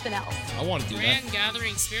something else. I want to do that. Grand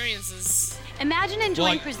gathering experiences. Imagine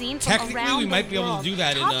enjoying Well, cuisine from technically, around we might the be able to world, do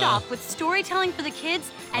that in, topped off with storytelling for the kids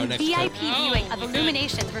and next VIP clip. viewing of Oh, okay.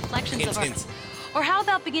 illuminations, reflections Hint, of hint. Earth. Or how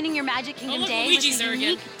about beginning your Magic Kingdom look, day Luigi's with there a again.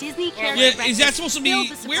 unique Disney character Yeah, is breakfast that supposed to be? filled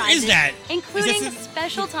with Where is surprises, that? Including Is that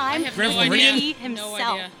special time have Grand no idea. Floridian? he No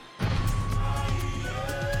himself. idea.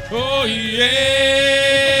 Oh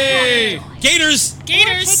yay! Gators. Or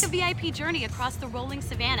Gators. take a VIP journey across the rolling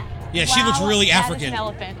savannah. Yeah, she looks really that is African. an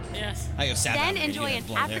elephant. Yes. I go sad. Then about it. enjoy You an got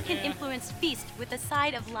blood there. African-influenced feast with a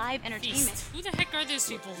side of live entertainment. Feast. Who the heck are those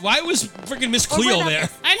people? Why was freaking Miss Or what Cleo about there?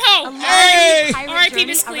 this? I A know. Hey! pirate R.I.P. journey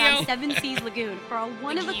Miss Cleo. around Seven Seas Lagoon for a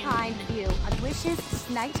one-of-a-kind view of Wish's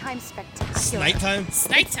nighttime spectacular. Nighttime. It's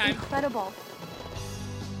nighttime. Incredible.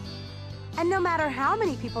 And no matter how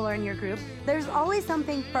many people are in your group, there's always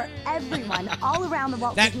something for everyone all around the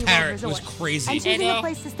Walt That Disney parrot World was Resort. crazy. And choosing I know. a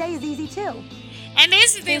place to stay is easy too. And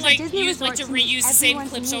those they There's a like Disney use like to resort meet reuse the same everyone's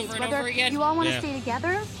clips needs, over and whether over again. You all want to Yeah. stay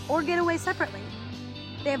together or get away separately.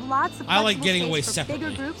 They have lots of I like flexible getting space away for separately.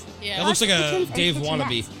 bigger groups. Yeah. That looks like lots of a kitchens and Dave kitchenettes,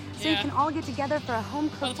 wannabe. So you can all get together for a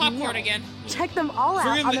home Oh, cooked the popcorn meal. again. Check them all out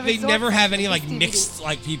Forget on the that they resort never have section any of like this DVD. mixed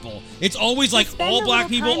like people. It's always like Spend all a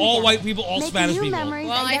black little people, time all together, white people, all making Spanish new people. memories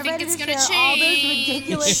Well, and I get think ready it's to gonna share all those change.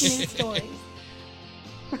 ridiculous new stories.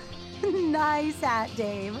 Nice hat,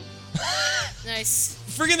 Dave. Nice.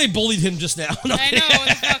 Friggin' they bullied him just now. I know. What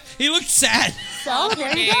the fuck? He looked sad. So Oh,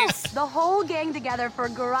 there you go. Dave. The whole gang together for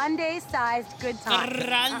grande-sized good time.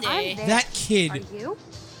 Grande. Dave. That kid Are you?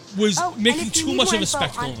 was Oh, and making if you too need much more of a info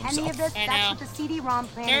spectacle on of any himself. of this, I that's know. what the CD-ROM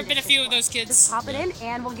plan There have been a few of those Just kids. pop it in,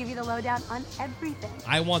 and we'll give you the lowdown on everything.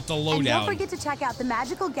 I want the And don't lowdown. forget to check out the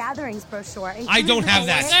Magical Gatherings brochure. I included don't with have the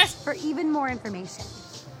that. list For even more information.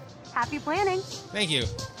 Happy planning. Thank you.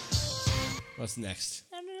 What's next?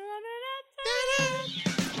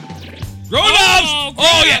 Grown-ups! Oh,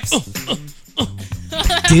 Oh, yeah.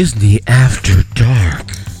 grown-ups. Disney After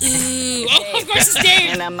Dark. Ooh. Oh, of course it's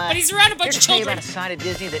Dave. And But he's around a bunch here of to tell you children. about a side of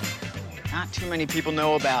Disney that not too many people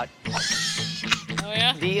know about. Oh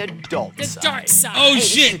yeah. The adult The side. dark side. Oh, Hey, this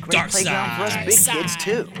is a shit. great Dark playground for us side. big Side. kids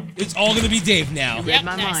too. It's all going to be Dave now. Read Yep,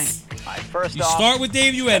 my nice. mind. All right, first You off, start with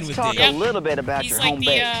Dave, you end let's with talk Dave. a little bit about He's your like home the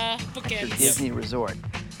base, your bookends. Disney resort.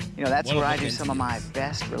 You know, that's What where a I do bookend some to of my use.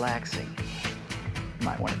 best relaxing. You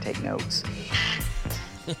might want to take notes.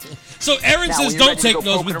 So Aaron Now, says when you're don't ready to take go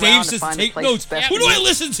notes, poking but around Dave to says find a take place notes. best Who for do I you.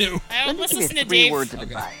 listen to? Let me Let's give listen you to 3 Dave. words of Okay.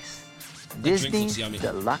 advice. drink Disney looks yummy.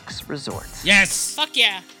 Deluxe Resorts. Yes. Fuck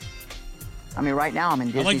yeah. I mean, right now I'm in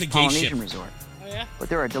I like Disney's the gay Polynesian ship. Resort. Oh yeah. But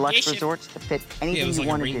there are deluxe Gay ship. resorts that fit Yeah, it anything was you like a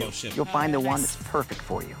want to rainbow do. ship. You'll find the one nice. that's perfect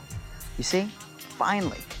for you. You see?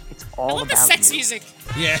 Finally, it's I all love the about sex you. music.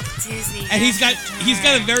 Yeah. Disney. And he's got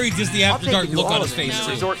a very Disney I'll After take Dark you to look all on of his them in face the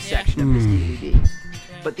too. resort Yeah. section of this DVD.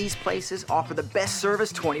 But these places offer the best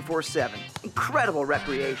service 24/7. Incredible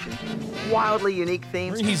recreation, wildly unique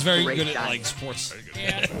themes. He's very great good at dining. like sports.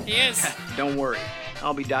 Yeah, he is. Don't worry,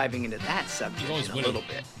 I'll be diving into that subject always in a winning. little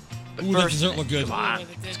bit. But Ooh, that first, dessert looked good. come on,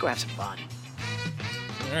 let's go have some fun.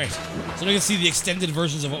 All right. So we can see the extended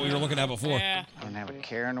versions of what we were looking at before. Yeah. I don't have a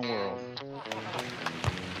care in the world.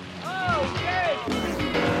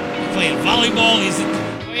 Playing volleyball. He's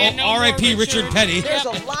yeah, no more R.I.P. Richard Petty. There's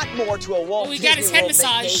a lot more to a Walt Oh, he Disney got his head World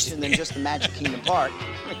massaged. vacation than just the Magic Kingdom Park.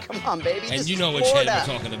 I mean, come on, baby. And this you is know which head Florida.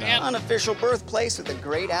 we're talking about. Yep. Unofficial birthplace of the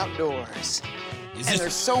great outdoors. Is And this-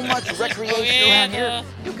 there's so much recreation Oh, yeah, around here.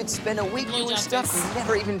 You could spend a week Blowjob doing stuff place. we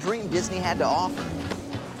never even dreamed Disney had to offer.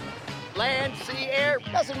 Land, sea, air,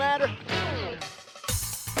 doesn't matter.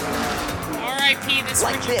 R.I.P. This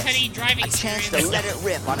Like Richard this, Petty driving a chance to experience. let it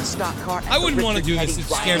rip on a stock car. at I the wouldn't want to Richard do this. Petty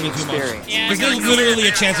It scared me riding too much. experience. Yeah, Because there's literally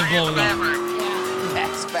a chance of blowing up.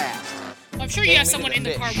 That's fast. I'm sure you have someone in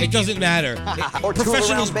the car with It doesn't matter. Or tool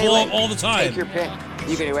Professionals around Bay blow up Lake. all the time. Take your pick.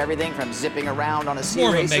 You can do everything from zipping around on a sea More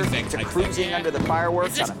of a racer Meg Meg to type cruising thing. under the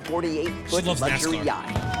fireworks Is on this- a 48-foot She loves luxury NASCAR. yacht.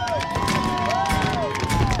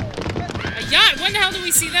 A yacht? When the hell do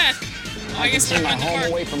we see that? Oh, I I can guess see we're my in the home car.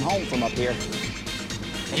 away from home from up here.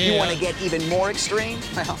 If you Yeah. want to get even more extreme,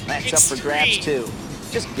 well, that's up for grabs Extreme. too.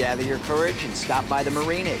 Just gather your courage and stop by the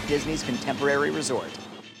marina at Disney's Contemporary Resort.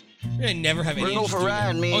 I never have any We're going interest for a in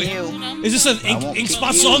ride, it. me Oh, and yeah. you. Is this an I won't ink keep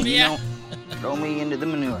spot you, song? you Yeah. know, throw me into the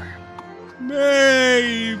manure.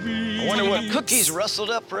 Maybe. I wonder what cookies rustled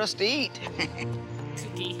up for us to eat.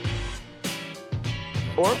 Cookie.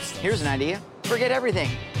 Or, here's an idea. Forget everything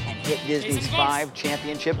and hit Disney's some golf. 5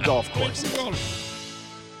 championship golf courses.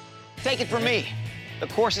 Take it from me. The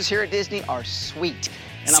courses here at Disney are sweet.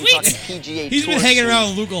 And I'm Sweet. talking PGA He's been Tour hanging suite. around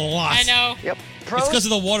with Luke a lot. I know. Yep. It's Pros because of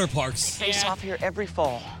the water parks. face Yeah. off here every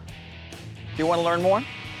fall. If you want to learn more,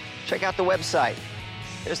 check out the website.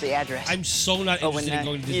 There's the address. I'm so not Oh, interested and in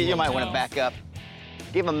going to Disney you might World. want to back up.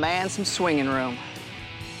 Give a man some swinging room.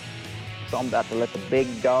 So I'm about to let the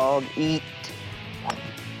big dog eat.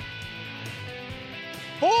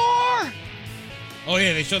 4! Oh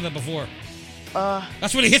yeah, they showed that before.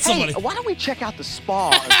 That's when he hits somebody. Why don't we check out the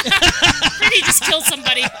spa? Freddy just killed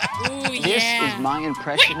somebody. Ooh, This yeah. is my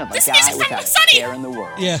impression of a this guy music's from without a Sunny. care in the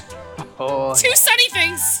world. Yeah. Oh, Two Sunny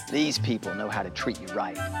things. these people know how to treat you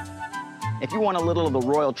right. If you want a little of the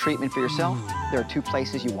royal treatment for yourself, there are two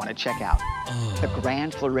places you want to check out. The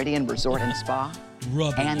Grand Floridian Resort and Spa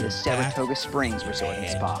and the Saratoga Springs Resort and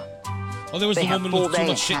Spa. Oh, there was They the have woman full with too day much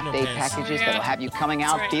and shit in her half-day pants. packages Yeah. that'll have you coming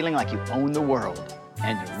out That's right. feeling like you own the world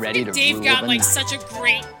and you're ready to Dave rule got the like night. such a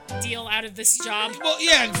great deal out of this job. Well,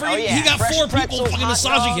 yeah, Oh, yeah. he got Fresh 4 people pretzels, fucking hot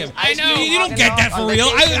massaging dogs, him. I know. You don't get that for real.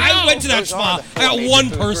 I went to that Those are spa. the I got four one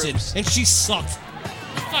major food person, groups. and she sucked.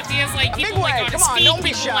 Fuck, he has like people Big like way, on come his on, feet, don't be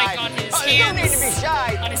people shy. like on his You don't need to be hands,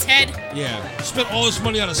 shy. on his head. Yeah, spent all this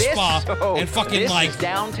money on a spa and fucking this like is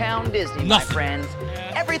downtown Disney, my nothing. friends.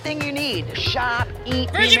 Everything you need to shop,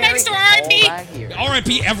 eat, Virgin be merry, Megastore, all R.I.P. right here.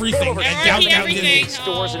 R.I.P. everything Over at R.I.P. downtown everything. Disney.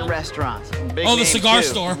 stores and restaurants. Big Oh, the names, cigar too.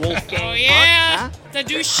 store. Wolfgang Oh, yeah. Puck, huh? The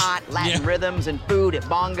douche. Hot Latin Yeah. rhythms and food at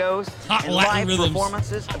bongos. Hot and Latin live rhythms.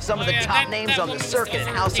 performances of some of Oh, the yeah, top that- names that on the woman circuit was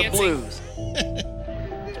at House of dancing. Blues.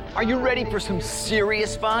 Are you ready for some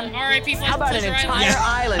serious fun? R.I.P. How about an Pleasure entire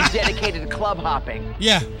Island. island dedicated to club hopping?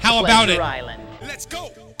 Yeah, how about Pleasure it? Island. Let's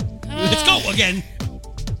go again.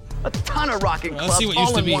 A ton of rocking Let's clubs see what used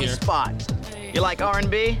all to in be one here. spot. You like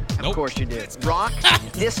R&B? Of Nope. course you do. Rock?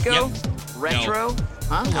 Disco? Yep. Retro?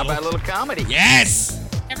 Huh? How about a little comedy? Yes.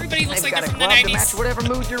 Everybody looks They've like got they're a from the club to match 90s. whatever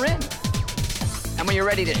mood you're in. And when you're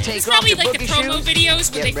ready to take It's off probably your like the boogie promo shoes,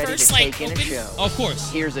 videos when get they ready first to like take in a open. show. Of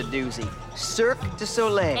course. Here's a doozy. Cirque du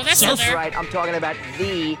Soleil. Oh, that's still That's there. right. I'm talking about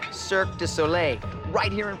the Cirque du Soleil,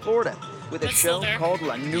 right here in Florida, with a That's still show there. called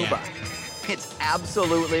La Nuba. Yeah. It's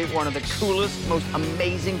absolutely one of the coolest, most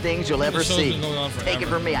amazing things you'll ever The show's see. been going on Take it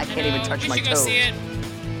forever. from me, I can't even touch we my should go toes. see it.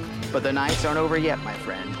 But the nights aren't over yet, my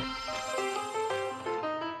friend.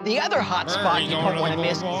 The other hot spot you don't want to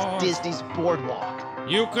miss is Disney's Boardwalk.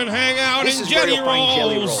 You can hang out This in is where jelly you'll find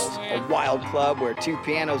jelly rolls. rolls, a wild club where two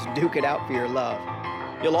pianos duke it out for your love.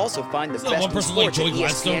 You'll also find the Isn't that best one in person like sports at Joey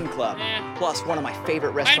Gladstone? ESPN Club, Yeah. plus one of my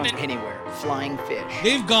favorite restaurants Vitamin. anywhere, Flying Fish.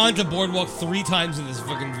 They've gone to Boardwalk 3 times in this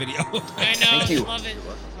fucking video. I know. Thank you. Love it.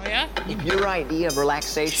 Oh yeah. If your idea of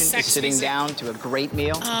relaxation Sex is sitting music. down to a great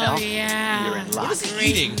meal, Oh well, yeah. you're in luck. What is he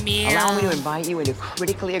Great eating? meal. Allow me to invite you into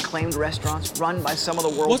critically acclaimed restaurants run by some of the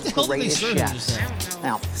What world's the hell did they greatest serve in chefs. this? I don't know.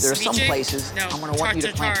 Now, there are some Ceviche? places No, I'm going to want you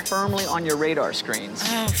to plant tartar. firmly on your radar screens.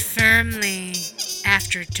 Oh, firmly.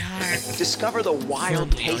 After dark. Discover the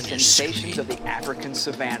wild Firmly on taste your sensations of the African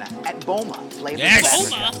savanna at Boma, Flavors Yes.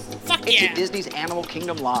 of Africa. Boma? Fuck It's yeah. at Disney's Animal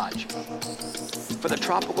Kingdom Lodge. For the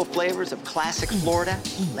tropical flavors of classic Florida,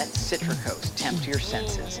 let Citricoast tempt your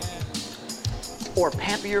senses. Or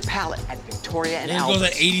pamper your palate at Victoria and There goes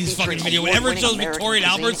Albert's. that 80s fucking featuring video. Whenever it award-winning shows American Victoria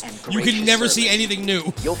and cuisine Albert's, and you can gracious never see service. anything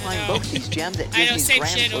new. You'll find both these gems at I know, Disney's same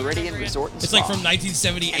Grand shit over and Floridian over Resort and It's Spa. like from And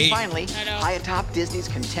 1978. finally, I know. high atop Disney's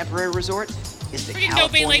contemporary resort is the Freaking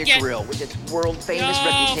dope ain't California like yet. Grill, with its world-famous Yo,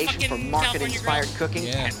 reputation for fucking market-inspired California cooking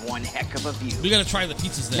Yeah. and one heck of a view. We gotta try the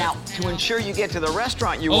pizzas there. Now, to ensure you get to the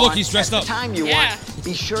restaurant you Oh, want look, he's dressed at up. the time you Yeah. want,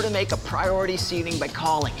 be sure to make a priority seating by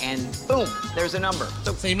calling, and boom, there's a number.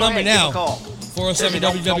 So Same go number ahead, give now. a call. 407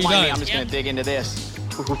 Seriously, don't mind me, WW9. I'm just going to dig into this.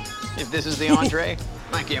 If this is the entree,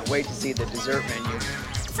 I can't wait to see the dessert menu.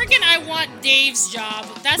 Freaking, I want Dave's job.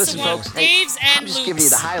 That's Listen, the one. folks, hey, Dave's and I'm just Luke's. giving you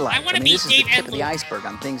the highlight. I want to mean, be this is Dave the tip and of the Luke. iceberg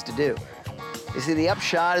on things to do. You see, the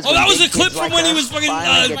upshot is Oh, when that was big a clip kids from like when he us was fucking,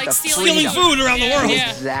 finally get like the stealing freedom. food around the world. Yeah.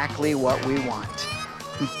 Exactly what we want.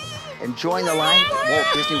 Enjoying the life at Walt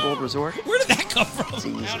Disney World Resort? Where did that come from? It's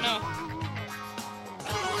easy. I don't know.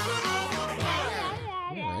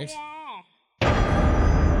 Alright.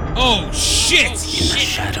 Oh, shit! Oh, shit.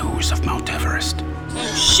 Shadows of Mount Everest.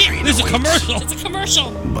 Oh, shit. This is a commercial! It's a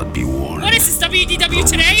commercial. But be warned. What is this, WDW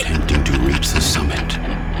today? Attempting to reach the summit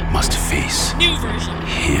must face New version.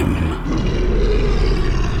 him.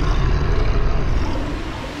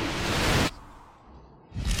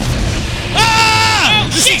 Ah! Oh,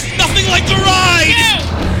 This shit. is nothing like the ride!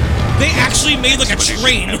 No! They actually made like a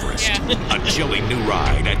train. Yeah. A chilling new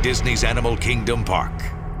ride at Disney's Animal Kingdom Park.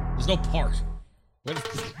 There's no park. Where did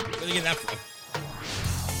they get that from?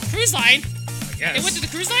 Cruise line. I guess. They went to the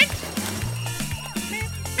cruise line?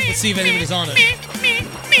 Let's see if anybody's on it.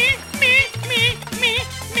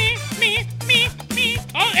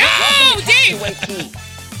 Oh, Dave! Waikiki,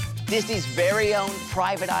 Disney's very own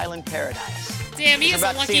private island paradise. Damn, he You're is a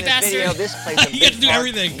about to see lucky in this video, bastard. this place a You got to big do part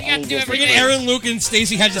everything. in You got to any do Disney everything. Freaking Aaron, Luke, and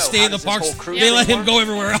Stacy had to So, stay how in the does this parks. whole cruise They let him work? go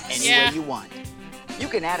everywhere else. Any Yeah. way you want. You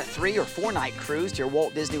can add a 3 or 4 night cruise to your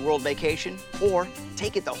Walt Disney World vacation, or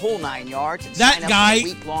take it the whole 9 yards and That sign up guy for a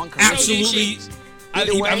week-long Caribbean absolutely cruise. I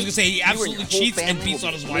Either was way, going to say, he you and absolutely your whole cheats and family beats will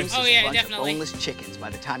on his be wife. released Oh, as a yeah, bunch of definitely. boneless chickens by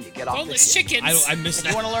the time you get off Boneless the ship. chickens. I missed If that.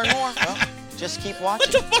 you want to learn more, well, just keep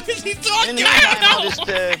watching. What the fuck is he And talking in the about? meantime,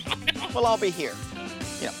 I'll just, well, I'll be here.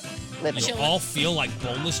 You know, living. You all feel like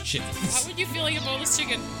boneless How chickens. would you feel like a boneless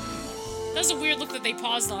chicken? That's a weird look that they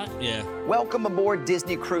paused on. Yeah. Welcome aboard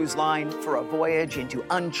Disney Cruise Line for a voyage into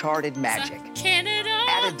uncharted magic. Canada.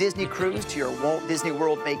 Add a Disney cruise to your Walt Disney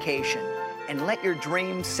World vacation and let your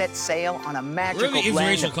dreams set sail on a magical We're the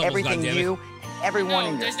blend interracial of couples, everything goddammit. you and everyone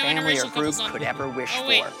in your there's no family or interracial group couples on. could ever wish Oh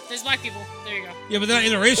wait, for. there's black people. There you go. Yeah, but they're not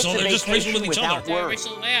interracial. It's a They're just racial with vacation each without other. worries.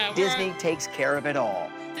 Racial, yeah, Disney takes care of it all,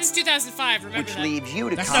 This is 2005. Remember which that. leaves you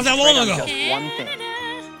to That's not concentrate that long on ago. just one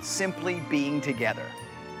thing: simply being together.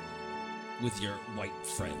 With your white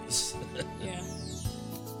friends. Yeah.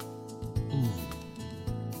 Ooh.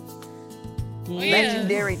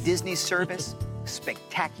 Legendary Disney service,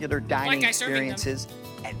 spectacular dining guy serving them. experiences,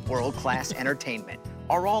 and world-class entertainment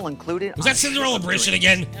are all included. Was on that Cinderella Bridget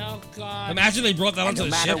again? Oh God. Imagine they brought that And onto no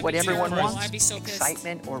the matter ship. what everyone Terrible. wants, I'd be so pissed.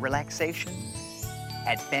 excitement or relaxation,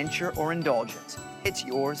 adventure or indulgence, it's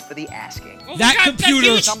yours for the asking. Oh my That God,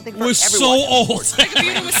 computer Something for was so everyone on old. board. That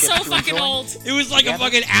computer was so Ships to fucking enjoy, old. It was like a together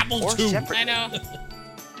fucking Apple or II. separately. I know.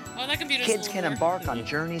 Oh, that computer's Kids a can little embark on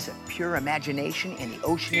journeys of pure imagination in the Pure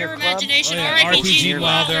Oceaneer Club. imagination. Oh, yeah, R.I.P. RPG Gene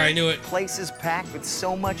Wilder, Wilder. I knew it. Places packed with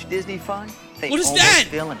so much Disney fun, they What is almost that?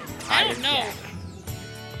 fill an I entire don't know. deck.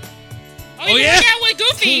 Oh, Oh, you yeah? hung out with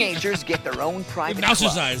Goofy. Teenagers get their own private mouse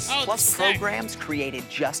club, size. Oh, plus sick. programs created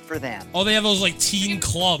just for them. Oh, they have those like teen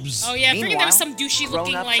clubs. Oh yeah, I figured there was some Meanwhile, douchey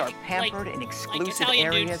looking grown-ups like are pampered in exclusive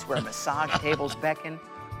Italian dude. areas where massage tables beckon,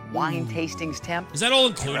 wine tastings tempt, Is that all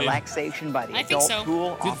and included? relaxation by the I think adult so. pool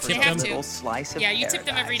Did offers tip a them? little slice of Yeah, you tip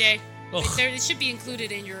them every day. Ugh. It should be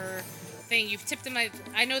included in your thing. You tip them.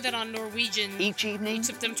 I know that on Norwegian. Each evening, you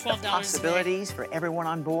tip them the $12 a day. possibilities for everyone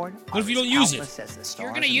on board. What if you are don't as use it? countless as the stars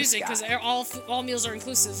You're gonna in the use it sky. because all meals are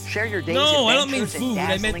inclusive. Share your day's No, I don't mean adventures in food. I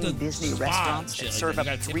meant dazzling the Disney spa restaurants shit that like serve that. up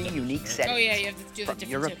You gotta tip 3 them. unique settings. Oh yeah, you have to do the From different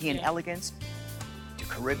European tip, yeah. elegance to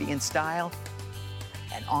Caribbean style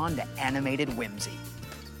and on to animated whimsy.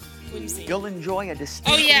 Whimsy. You'll enjoy a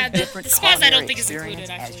distinctly Oh yeah, the different spas I culinary don't think is experience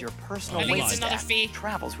included actually. as your personal I think it's wait another staff fee.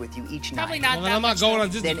 travels with you each Probably night. not Well, that then I'm not much, going though. on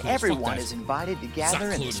Disney Then Cruise. Fuck everyone that. is invited to not gather in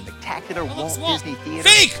the included. spectacular Well, Walt it's Walt. Disney Theater.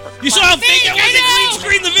 Fake! for You saw how fake that I was? They know! green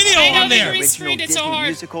screened the video I know, on they there. green original screened it so Disney hard.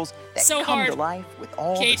 musicals that So come hard. to life with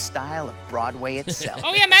all Kate. the style of Broadway itself.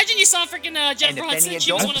 Oh yeah, imagine you saw freaking And Jennifer if Hudson. any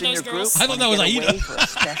She was one adults of in those your group girls. I thought that was wanna get Aida. away for a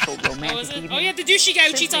special Oh, romantic was it? evening, Oh yeah, the douchey guy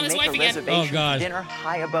who cheats on his simply wife make a again. reservation Oh, God. for dinner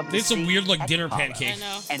high above the They had some sea weird like at dinner Apollo. pancake. I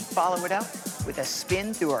know. And follow it up with a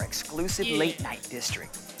spin through our exclusive Yeah. late night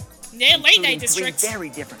district. Yeah, late including night 3 district. very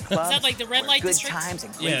different clubs. that like the red where light good district? times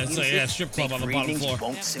and great Yeah, it's like music a strip club make on the for bottom evenings floor. you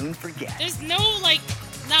won't soon forget. There's no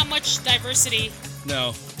not much diversity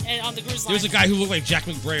No. on the cruise line. There's a guy who looked like Jack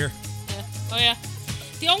McBrayer. Yeah. Oh yeah.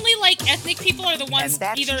 The only ethnic people are the ones And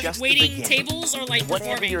that's either just the waiting beginning. tables or like Whatever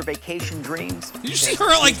performing. your vacation dreams, Did you see there's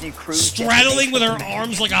her like Disney Cruise straddling with her destination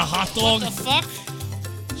arms like a hot dog? What the fuck?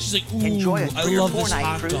 She's like, ooh, Enjoy a I 3 or love 4 this night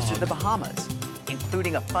hot cruise to the dog. Bahamas,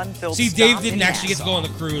 including a fun-filled See, Dave stop didn't in actually get to go on the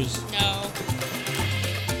Nassau. cruise. No.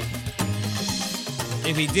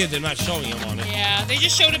 If he did, they're not showing him on it. Yeah, they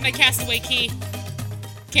just showed him at Castaway Key.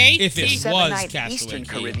 Okay. If it See? was 7-night Castaway Eastern Key.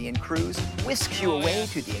 Caribbean cruise whisks you Oh, away yeah.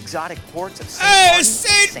 to the exotic ports of Hey,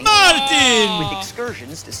 St. Saint Martin! with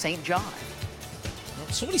excursions to St. John.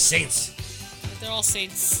 So many saints. They're all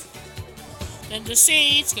saints. Then the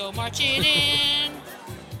saints go marching in.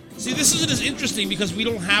 See, this isn't as interesting because we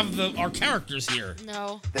don't have our characters here.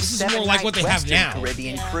 No. The This is more like what they have Western now.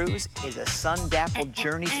 Caribbean cruise is a sun-dappled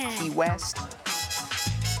journey to Key West.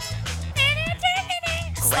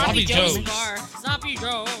 Sloppy Sloppy Joe's Joe's. bar. Sloppy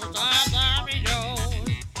Joe's. Sloppy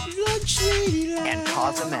Joe's. And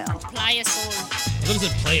Cozumel. Playa Sol. I thought it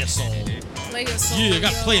said play a soul. Playa Sol. Yeah, you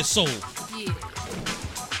got play a soul. Yeah.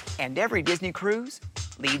 And every Disney cruise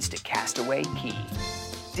leads to Castaway Key,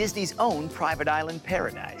 Disney's own private island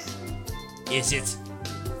paradise. Is it?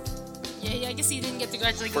 Yeah, I guess he didn't get to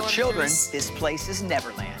actually go For on the children, cruise. this place is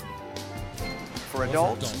Neverland. For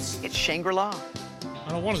adults? adults, it's Shangri-La. I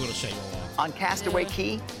don't want to go to Shangri-La. On Castaway Yeah.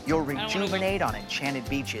 Key, you'll don't wanna go. rejuvenate on enchanted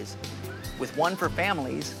beaches, with one for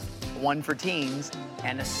families, one for teens,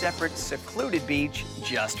 and a separate secluded beach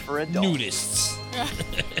just for adults. Nudists.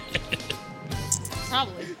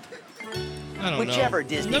 Probably. I don't Whichever know.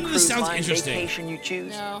 Disney None of this cruise sounds line interesting. vacation you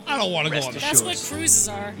choose, No. I don't want to go Rest on the That's what cruise. cruises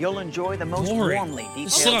are. you'll enjoy the most Boring. warmly Oh,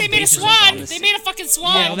 Sit detailed on look, they made a beaches swan. on the They sea. made a fucking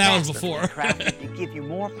swan. Yeah, well, that was Masterfully before. crafted to give you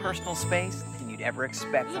more personal space than you'd ever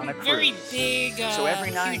expect on a cruise. Very big, So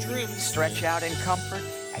every night, huge rooms. stretch out in comfort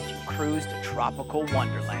as you cruise to tropical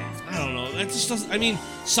wonderland. I don't know. That just doesn't. I mean,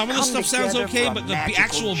 some of the stuff sounds okay, but the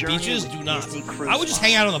actual beaches do not. I would just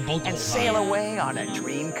hang out on the boat and sail away on a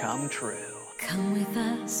dream come true. Come with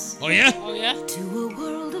us. Oh yeah? Oh yeah? To a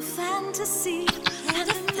world of fantasy and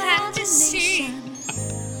imagination.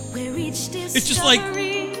 Where each discovery it's just like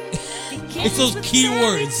it's those key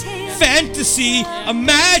words: fantasy,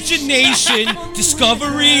 imagination,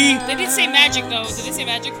 discovery. They didn't say magic though. Did they say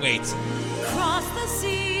magic? Wait. Cross the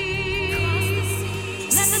sea.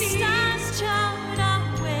 Let the stars chart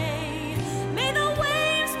our way. May the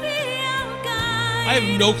waves be our guide. I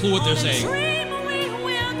have no clue what they're saying. Dream.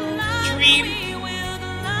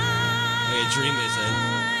 Hey, dream they said.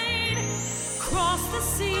 Cross the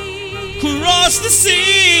sea. Cross the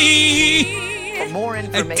sea. For more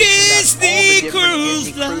information Disney about all the different Cruise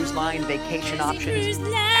Disney Cruise Line vacation options, ask your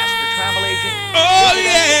travel agent. Oh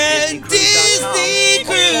yeah, Disney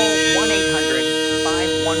Cruise.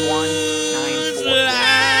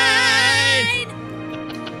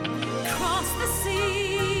 1-800-511-944. Cross the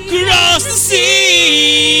sea. Cross the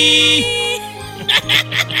sea.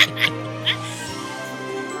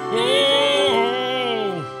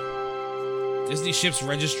 Oh. Disney Ships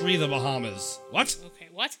Registry, the Bahamas. What? Okay,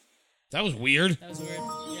 what? That was weird. That was weird.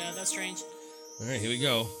 Yeah, that's strange. All right, here we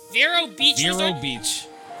go. Vero Beach Vero Resort? Beach.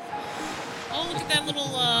 Oh, look at that little,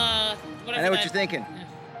 whatever I know what that- you're thinking.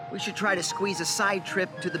 We should try to squeeze a side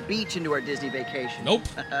trip to the beach into our Disney vacation. Nope.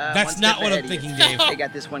 That's One not step what I'm ahead of you. thinking, Dave. They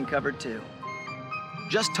got this one covered too.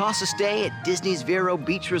 Just toss a stay at Disney's Vero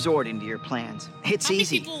Beach Resort into your plans. It's How many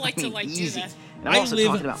easy. people like to, like, do easy. that? And I'm I also live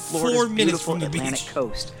talking about 4 Florida's minutes beautiful from the Atlantic beach.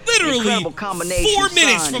 coast. Literally, Incredible combination 4 of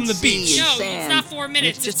minutes sun from and the sea beach. and No, sand. it's not 4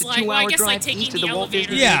 minutes. It's just It's a like, 2-hour well, I guess like drive taking east of the the Walt elevator.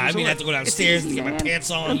 Disney Yeah, I Resort. mean, I have to go downstairs and get my man.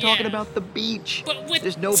 pants on. I'm talking Yeah. about the beach. But with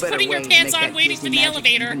There's no better putting way your to pants make on that waiting for Disney the magic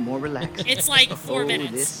elevator, even more relaxed. it's like 4 Oh,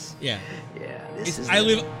 minutes. this- Yeah. This is I the-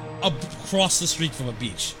 live across the street from a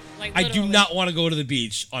beach. Like, I do literally. not want to go to the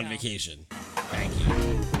beach on vacation. Thank you.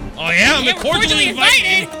 Oh yeah, I'm Yeah, we're cordially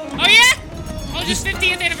invited. Oh yeah? Oh, just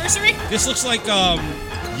 50th anniversary? This looks like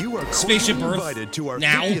You are Spaceship cordially Earth invited to our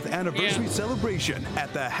now? 50th anniversary celebration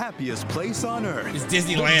at the happiest place on earth. It's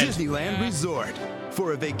Disneyland. The Disneyland Resort.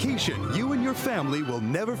 For a vacation you and your family will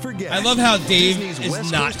never forget. I love how Dave Disney's is West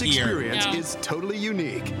not Coast here. experience No. is totally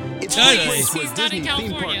unique. It's Does the he? place where He's not in Disney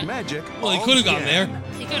theme park California. magic Well, he all could have gone began. there.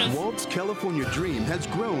 He could've. Walt's California dream has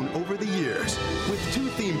grown over the years with 2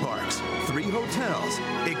 theme parks, 3 hotels,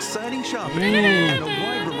 exciting shopping, and a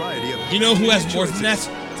wide variety of You know who has entertainment more than that? choices.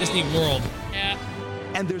 Disney World. Yeah.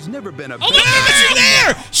 And there's never been a Oh, look at she's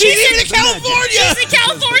there! She's in California! She's in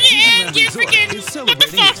California and you're freaking. What the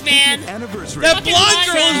fuck, man? Anniversary. That Fucking blonde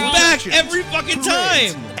blonde girl is girl. back every fucking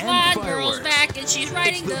Parades time! and Blonde girl's fireworks. back and she's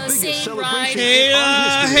riding the biggest same celebration ride. in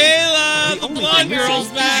our history. Hayla, the only blonde thing girl's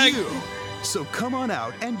missing back. is you. So come on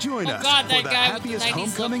out and join Oh us God, for that the guy with the happiest 90s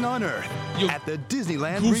homecoming on earth Yo, at the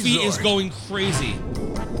Disneyland Goofy Resort. is going crazy.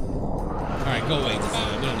 Alright, go away. We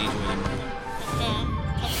don't need you anymore.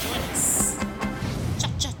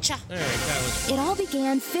 Cha-cha-cha. Alright, that was... It all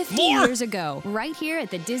began 50 More! years ago, right here at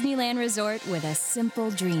the Disneyland Resort with a simple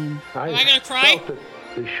dream. Am I gonna cry? Felt that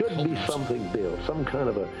there should be something built, some kind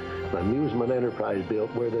of an amusement enterprise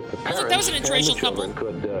built where the parents that was an and the interracial children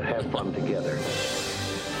could have fun together.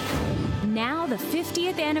 Now the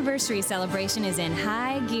 50th anniversary celebration is in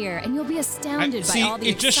high gear, and you'll be astounded See, by all the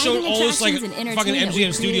it just exciting showed all this like attractions and fucking entertainment MGM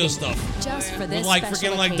we've Studios created stuff. just for With this like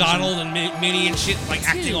special freaking like occasion. Donald and Minnie and shit like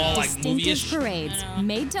acting 2 all like distinctive movie-ish. parades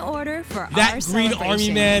made to order for our That Green celebration.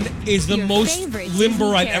 Army man is the Your most favorite limber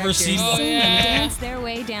Disney I've ever characters seen. sing and dance their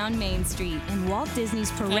way down Main Street in Walt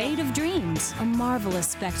Disney's Parade of Dreams, a marvelous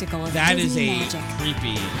spectacle of That is Disney a magic.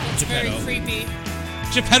 creepy It's very Geppetto. creepy.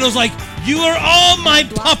 Geppetto's like, you are all my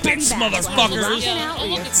puppets, Block Party Bash, motherfuckers. rocking Yeah. out Oh, with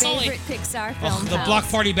look, your it's Sully. favorite Pixar Oh, film the pals. Block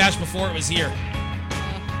Party Bash before it was here.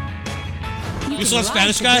 You You can saw ride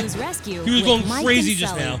Spanish to guy? Blues Rescue He was with going Mike crazy and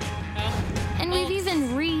just Sully. now. And we've even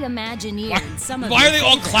reimagineered some of Why your are they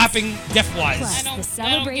all favorites. clapping deaf-wise? Plus, the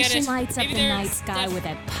celebration lights up Maybe the they're night sky deaf. with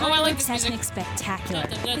a Oh, I like this music. pyrotechnic spectacular.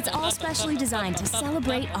 It's all specially designed to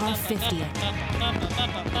celebrate our 50th.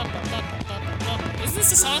 Is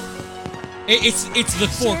this a song? It's the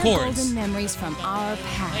 4 Share chords. golden memories from our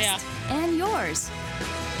past and yours.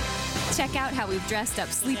 Check out how we've dressed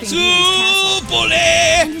up Sleeping Beauty's castle. Supole,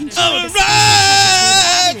 And enjoy the alright!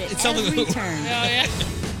 special treats It sounds like every a- turn. Oh, yeah.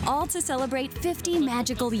 All to celebrate 50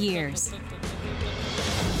 magical years.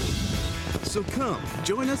 So come,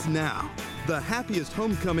 join us now. The happiest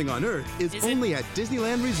homecoming on earth is only at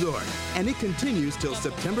Disneyland Resort, and it continues till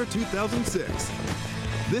September 2006.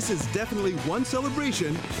 This is definitely one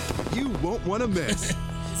celebration you won't want to miss.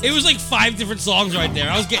 It was like 5 different songs right there.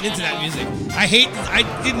 I was getting into that music.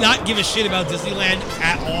 I did not give a shit about Disneyland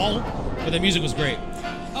at all, but the music was great.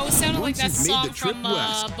 Oh, it sounded like that Once you've made song the trip from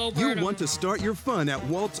west, Bo you'll Burnham. want to start your fun at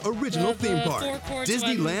Walt's original theme park, four chords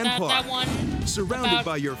Disneyland one, Park. that one Surrounded about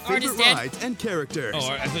by your Art is favorite Dead. rides and characters. Oh,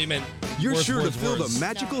 I thought you meant You're words, sure words, to feel words. the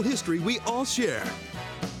magical history we all share.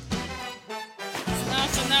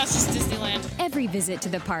 Now it's just Disneyland. Every visit to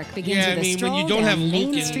the park begins Yeah, with I a mean, when stroll you don't have down Main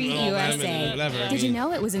Luke and Street, all them and USA. whatever, I Did you mean-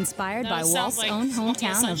 know it was inspired by it sounds Walt's like own Smoking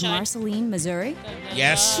hometown of Sunshine. Marceline, Missouri?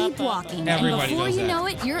 Yes. Keep walking, Everybody and before knows you that. know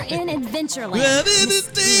it, you're in Adventureland.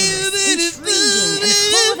 Mysterious, intriguing, and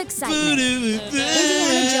full of excitement.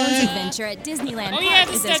 Indiana Jones Adventure at Disneyland Oh, yeah,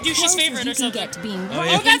 Park this is is as that douche's close favorite as or you can something. get to being Oh,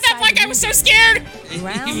 right yeah. Oh, that inside black the guy was so movie. scared.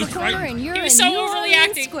 Round He the was corner, frightened. and you're He was in so New overly Orleans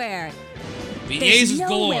acting. Square. The There's A's is no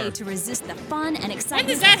galore. way to resist the fun and excitement.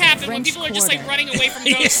 When does that of the happen? When French people are just like Quarter. running away from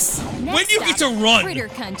ghosts? Next When do you get to stop, run? Critter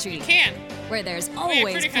Country. Can't. Where there's yeah, always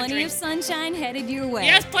Critter plenty Country. of sunshine headed your way.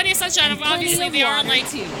 Yes, plenty of sunshine. And plenty Obviously, of they are water, like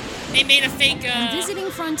too. they made a fake. And visiting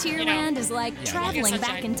Frontierland is like Yeah. traveling Sunshine.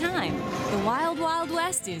 back in time. The Wild Wild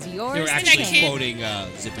West is yours They were to actually claim. quoting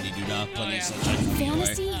Zippity Doo Dah, Plenty of Sunshine Coming Your Way.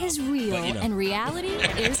 Fantasy is real But, you know. and reality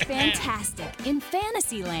is fantastic in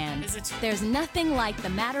Fantasyland. There's nothing like the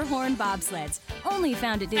Matterhorn bobsleds, only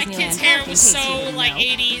found at That Disneyland kid's hair Park, in was case you so didn't like know.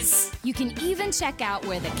 80s. You can even check out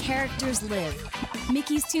where the characters live.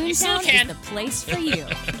 Mickey's still Toontown is can. the place for you.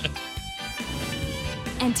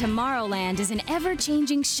 And Tomorrowland is an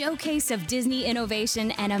ever-changing showcase of Disney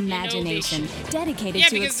innovation and imagination, dedicated Yeah,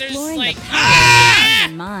 to because there's, exploring like- the power of the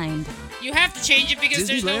human mind. You have to change it because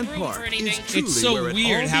there's no Disneyland room Park for is anything. truly It's so where it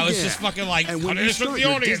weird all how it's began. just fucking like, And when you Hunter start the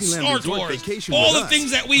your audience, Disneyland Star Resort Tours, vacation all with the us,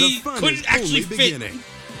 things that the we fun couldn't is actually only fit. beginning.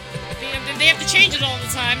 They have to change it all the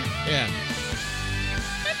time. Yeah.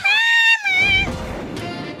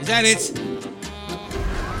 Is that it?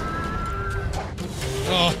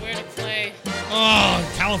 Oh, Where to play?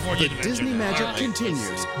 oh, California The Adventure. Disney magic All right.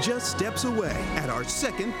 continues just steps away at our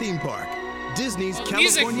second theme park, Disney's Oh, the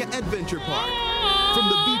music. California Adventure Park. From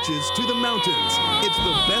the beaches to the mountains, it's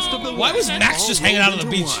the best of the Why was West, Max all just hanging out on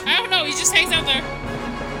rolled the into beach? one. I don't know. He just hangs out there.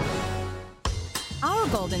 Our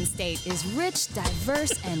Golden State is rich,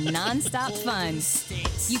 diverse, and non-stop fun.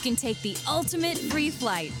 You can take the ultimate free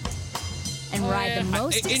flight and ride the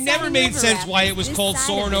most It exciting never made river sense why it was rapids called this side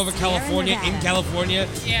Soarin' of over the Sierra California in Nevada. California,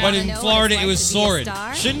 Yeah. but Wanna in know what Florida it's it like was to be a Soarin'.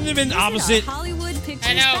 star? Shouldn't it have been Visit our opposite? Hollywood Pictures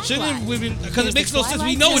I know. Shouldn't Club. have been because Here's it makes the no sense. We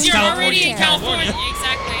Twilight know Zone it's You're California. already in It's California.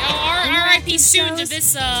 Exactly. Oh, R.I.P. soon to this.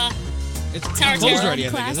 It's Tower closed Terror. already, I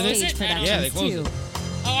think, Class isn't stage it? productions Yeah, they closed too. it.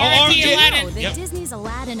 Oh, R.I.P. yeah. Aladdin. The Yep. Disney's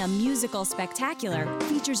Aladdin, a musical spectacular,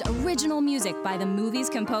 features original music by the movie's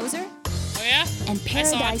composer Oh yeah. and I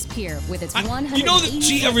saw it. Paradise Pier with its 180 You know that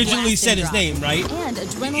she originally said his name, right? And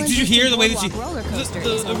adrenaline Did you hear the way that boardwalk roller coaster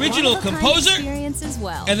the is a original one-of-a-kind composer? experience as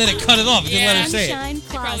well. And then it cut it off. It didn't let her say it. Sunshine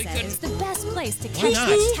probably Plaza is the best place to Why catch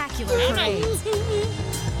not? spectacular parades.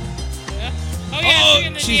 Oh yeah. Oh,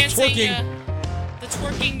 doing the she's dancing, twerking. The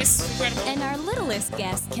twerking Mrs. Incredible. And our littlest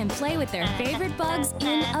guests can play with their favorite bugs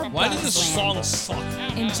in a Why did bug this land. song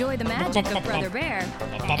suck? Enjoy the magic of Brother Bear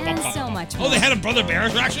and so much more. Oh, they had a Brother Bear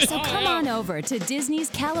attraction? So come on over to Disney's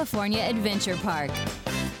California Adventure Park.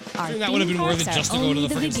 Our I think that would have been theme worth it parks just are to go to only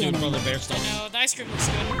the freaking stupid beginning. Brother Bear stuff. No, the ice cream looks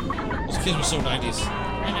good. Those kids were so 90s.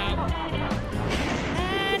 I know.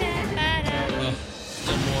 Ugh,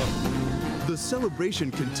 still more. The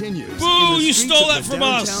celebration continues Boo, in the you streets stole of that the from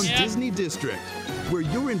us. downtown Yeah. Disney District, where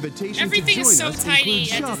your invitation Everything to is join so us tiny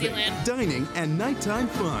includes at shopping, Disneyland. dining, and nighttime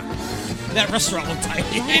fun. That restaurant looked tiny.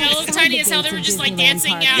 I know, it looked tiny as hell. They were just like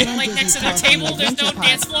dancing out like next to their table. There's no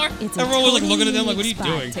dance floor. It's Everyone was like totally looking at them like, unique what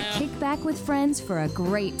are you spot doing? To kick back with friends for a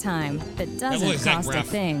great time that doesn't looked like cost a Zach Braff.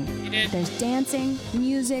 thing. You did. There's dancing,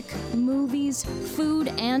 music, movies, food,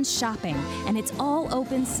 and shopping, and it's all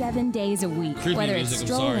open 7 days a week. Creepy Whether music, it's I'm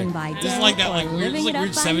strolling sorry. by This is day like that, or like, weird- living it's it like up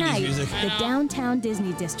weird by 70s night, music. the downtown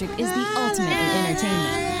Disney District is the ultimate in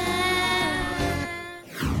entertainment.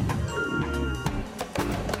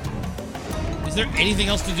 Is there anything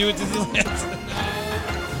else to do at Disneyland?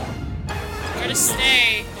 Where to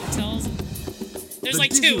stay? Hotels. There's the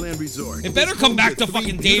like Disneyland two. Resort. It better is come home back to to three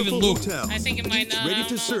fucking Dave and beautiful Luke. hotels, I think it might not. ready I to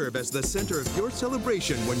don't know. serve as the center of your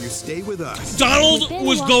celebration when you stay with us. Donald Within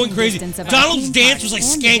was walking going crazy. distance of our Donald's theme dance parks was like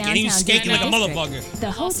and the skanking. He was downtown skanking like a Disney District, motherfucker.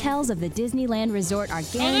 The hotels of the Disneyland Resort are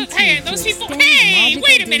guaranteed hey, to those people- extend the hey, magical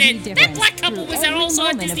wait a Disney minute. That difference black couple through was at every also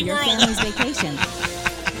at moment of Disney your World. family's vacation.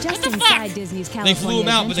 Just inside Disney's California They flew them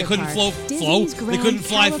out, but they couldn't Adventure Park, flow. Disney's They couldn't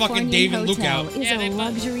fly Grand fucking Californian Dave and Luke Hotel out. is a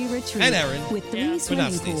luxury retreat And Aaron. with 3 But not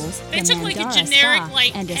swimming Stacey. pools, They the took like a Mandara generic, Spa,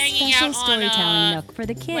 like and a hanging special out on storytelling nook for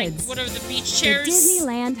the kids. What are the beach The chairs?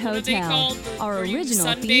 Disneyland What are they Hotel, called? our Where you original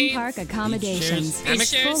sunbathe? theme park accommodations, Beach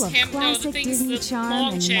is chairs, full of no, the classic things, Disney the charm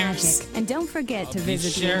long and chairs. magic. And don't forget to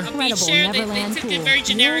visit the chair? incredible chair, they Neverland took pool. it very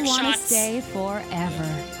generic You'll want to shots. stay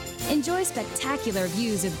forever. Enjoy spectacular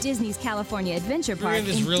views of Disney's California Adventure Park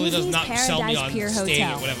This in really does Disney's not sell me Paradise on Pier staying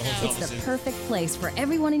at Hotel. whatever hotel It's this the is. perfect place for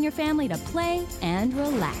everyone in your family to play and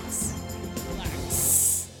relax.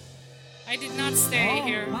 I did not stay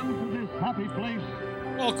here. Come to this happy place.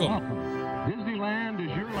 Welcome. Disneyland is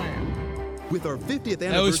your land. With our 50th I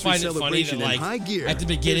always anniversary find it funny celebration that, in like, high gear, at the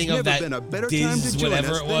beginning there's of never that been a better Diz time to join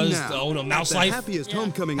whatever us it than was, now. the, oh no, Mouse At Life. the happiest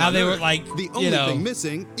homecoming How on they were Earth. like, the you only know, thing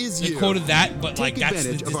missing is they you. quoted that, but like Take that's the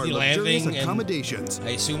advantage of our Disneyland luxurious thing, and accommodations, I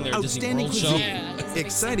assume they're a Disney outstanding World show. cuisine,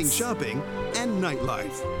 exciting shopping, and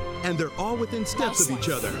nightlife. And they're all within steps of each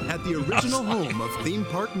other at the original home of theme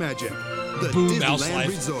park magic, the Boo, Mouse Disneyland Life.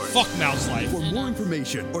 Resort. Fuck Mouse Life. For more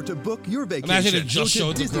information or to book your vacation, Imagine it just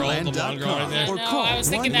go showed to the girl, the blonde girl right there. Disneyland.com or No, call I was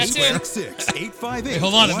thinking that too. 1-866-858-1846. Hey,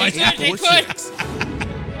 hold on, it might happen. They could.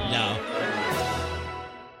 No.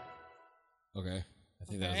 Okay, I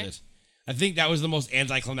think that was it. I think that was the most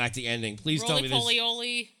anticlimactic ending. Please tell me this.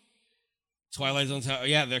 Roly-poly-oly. Twilight Zone Tower.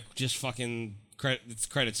 Yeah, they're just fucking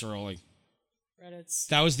credits are rolling. Credits.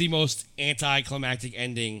 That was the most anticlimactic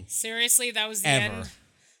ending. Seriously, that was the Ever. end.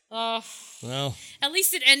 Well, At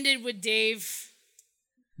least it ended with Dave.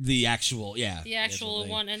 the actual, yeah. The actual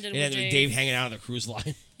one ended It with ended with Dave. Dave hanging out on the cruise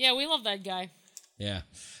line. Yeah, we love that guy. Yeah.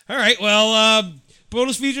 All right. Well,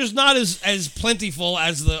 bonus features not as plentiful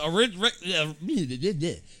as the original.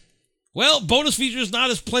 Well, bonus features not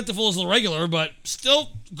as plentiful as the regular, but still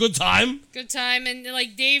good time. Good time, and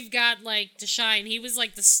like Dave got like to shine. He was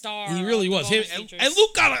like the star. He really of the was. Him, bonus features. and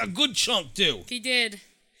Luke got a good chunk too. He did.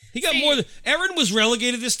 He got more than Erin was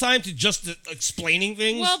relegated this time to just explaining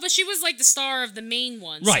things. Well, but she was like the star of the main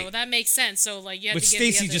one, Right. so that makes sense. So like, you had but to give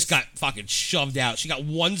the Stacey others. just got fucking shoved out. She got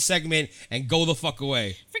one segment and go the fuck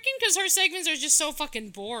away. freaking because her segments are just so fucking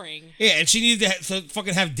boring. Yeah, and she needed to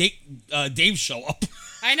fucking have Dave show up.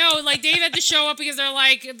 I know, like Dave had to show up because they're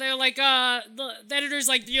like the editor's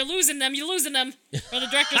like, you're losing them, or the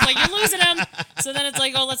director's like, you're losing them. So then it's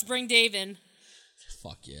like, oh, let's bring Dave in.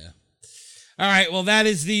 Fuck yeah. All right, well, that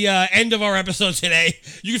is the end of our episode today.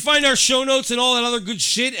 You can find our show notes and all that other good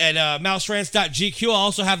shit at mouserants.gq. I'll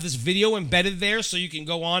also have this video embedded there, so you can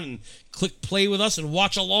go on and click play with us and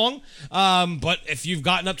watch along. But if you've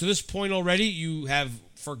gotten up to this point already, you have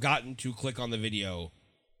forgotten to click on the video.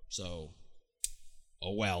 So,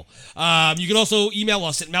 oh well. You can also email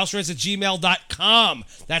us at mouserants@gmail.com.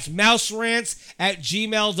 That's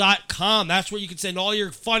mouserants@gmail.com. That's where you can send all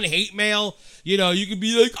your fun hate mail. You know, you can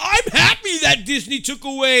be like, I'm happy that Disney took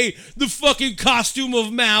away the fucking costume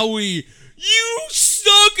of Maui. You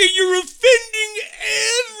suck and you're offending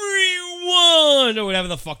everyone. Or whatever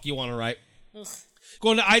the fuck you want to write. Ugh.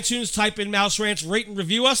 Go into iTunes, type in Mouse Rants, rate and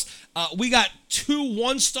review us. We got 2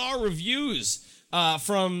 1-star reviews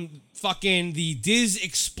from fucking the Diz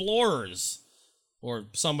Explorers. Or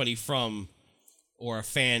somebody from or a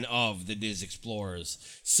fan of the Diz Explorers.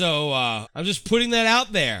 So I'm just putting that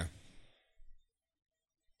out there.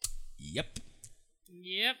 Yep.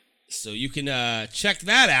 So you can check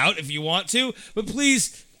that out if you want to. But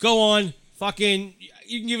please go on. Fucking,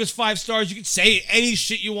 you can give us 5 stars. You can say any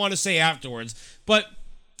shit you want to say afterwards. But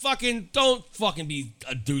fucking don't fucking be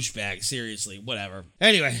a douchebag. Seriously, whatever.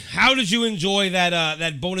 Anyway, how did you enjoy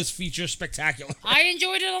that bonus feature spectacular? I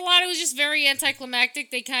enjoyed it a lot. It was just very anticlimactic.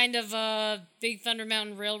 They kind of Big Thunder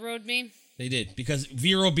Mountain Railroad me. They did, because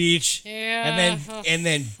Vero Beach, Yeah. and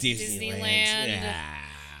then Disneyland. Yeah.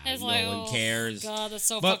 It's No like, one cares. God, that's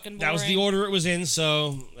so But fucking boring. that was the order it was in,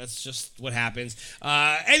 so that's just what happens.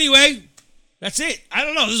 Anyway, that's it. I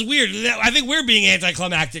don't know. This is weird. I think we're being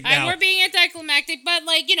anticlimactic now. We're being anticlimactic, but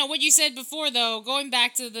like, you know, what you said before, though, going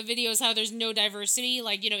back to the videos, how there's no diversity,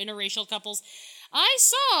 like, you know, interracial couples. I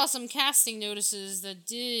saw some casting notices that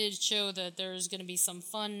did show that there's going to be some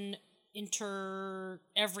fun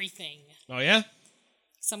everything. Oh, yeah?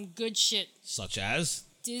 Some good shit. Such as?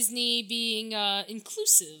 Disney being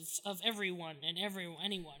inclusive of everyone and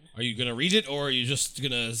anyone. Are you gonna read it, or are you just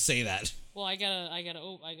gonna say that? Well, I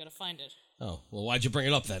gotta find it. Oh, well, why'd you bring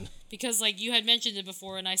it up then? Because like you had mentioned it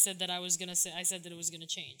before, and I said that I said that it was gonna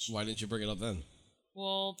change. Why didn't you bring it up then?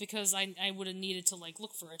 Well, because I would have needed to like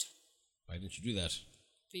look for it. Why didn't you do that?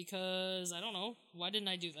 Because I don't know. Why didn't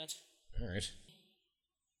I do that? All right.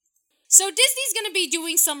 So Disney's gonna be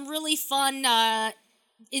doing some really fun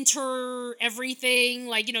everything,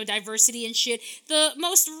 like, you know, diversity and shit. The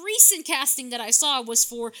most recent casting that I saw was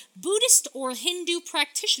for Buddhist or Hindu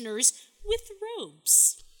practitioners with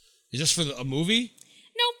robes. Is this for a movie?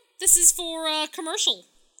 Nope, this is for a commercial.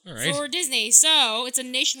 All right. For Disney, so it's a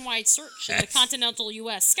nationwide search in the continental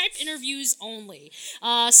U.S. Skype interviews only.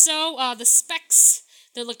 The specs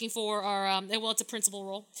they're looking for are, it's a principal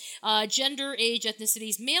role. Gender, age,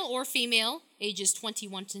 ethnicities, male or female, ages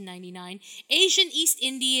 21 to 99. Asian, East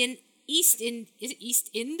Indian, East Ind,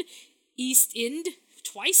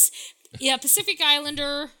 twice. Yeah, Pacific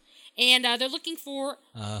Islander, and they're looking for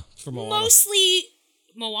Moana. Mostly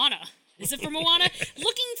Moana. Is it for Moana?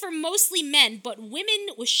 Looking for mostly men, but women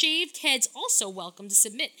with shaved heads also welcome to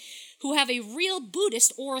submit, who have a real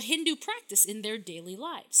Buddhist or Hindu practice in their daily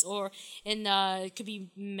lives. It could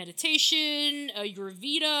be meditation,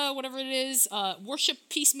 Ayurveda, whatever it is, worship,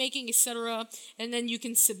 peacemaking, etc. And then you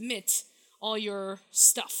can submit all your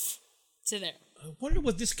stuff to there. I wonder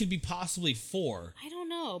what this could be possibly for. I don't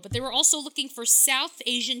know, but they were also looking for South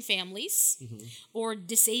Asian families or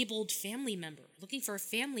disabled family member. Looking for a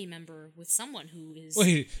family member with someone who is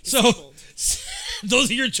disabled. So those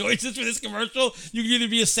are your choices for this commercial? You can either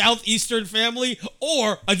be a Southeastern family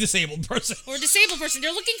or a disabled person. Or a disabled person.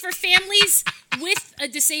 They're looking for families with a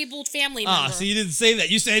disabled family member. So you didn't say that.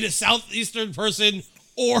 You said a Southeastern person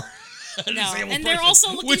or a disabled person. And they're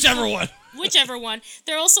also looking Whichever one. Whichever one.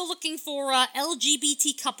 They're also looking for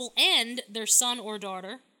LGBT couple and their son or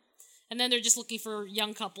daughter. And then they're just looking for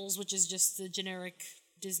young couples, which is just the generic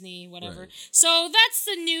Disney, whatever. Right. So that's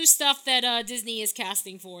the new stuff that Disney is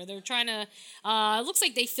casting for. They're trying to... it looks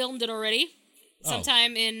like they filmed it already.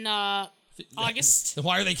 Sometime in August. Then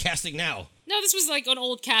why are they casting now? No, this was like an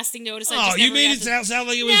old casting notice. You made it sound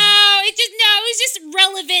like it was... it's just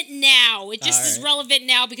relevant now. It just is relevant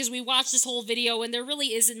now because we watched this whole video and there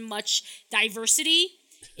really isn't much diversity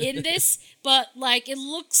in this. But, like, it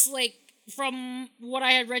looks like from what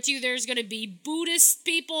I had read to you, there's going to be Buddhist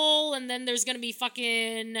people and then there's going to be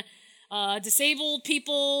fucking disabled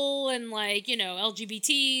people and, like, you know,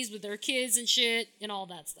 LGBTs with their kids and shit and all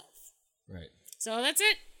that stuff. Right. So that's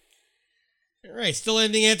it. All right, still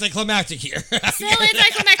ending anticlimactic here. Still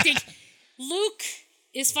anticlimactic. Luke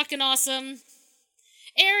is fucking awesome.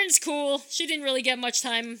 Erin's cool. She didn't really get much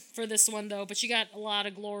time for this one, though, but she got a lot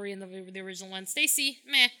of glory in the original one. Stacy,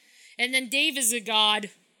 meh. And then Dave is a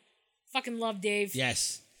god. Fucking love Dave.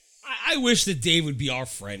 Yes. I wish that Dave would be our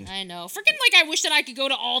friend. I know. Freaking like I wish that I could go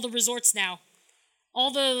to all the resorts now.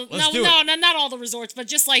 Not all the resorts, but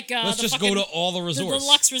just like let's just go to all the resorts. The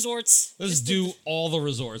deluxe resorts. Let's do all the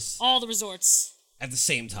resorts. All the resorts. At the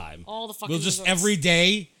same time. All the fucking We'll just resorts. every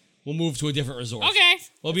day we'll move to a different resort. Okay.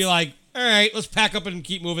 We'll be like, all right, let's pack up and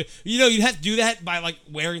keep moving. You know, you'd have to do that by like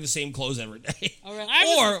wearing the same clothes every day. All right.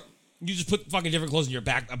 Or you just put fucking different clothes in your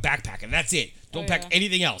backpack and that's it. Don't pack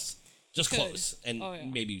anything else. Just Good. clothes and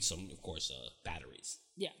maybe some, of course, batteries.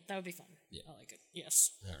 Yeah, that would be fun. Yeah. I like it.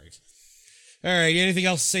 Yes. All right. All right. Anything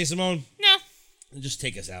else to say, Simone? No. Just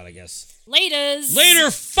take us out, I guess. Laters.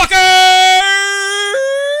 Later, fucker!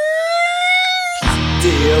 Do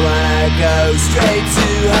you wanna go straight to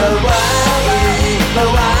Hawaii?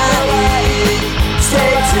 Hawaii,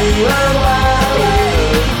 straight to Hawaii.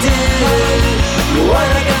 Do you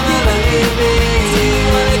wanna come along with me? Do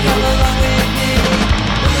you wanna come along with me?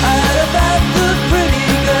 I heard about the pretty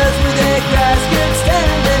girls with their grass skirts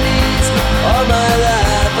down their knees. All my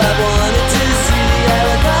life I've wanted to see how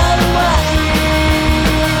I got Hawaii.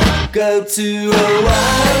 Go to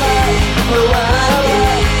Hawaii, Hawaii.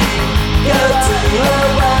 Go to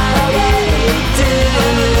Hawaii. Do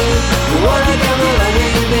you wanna come along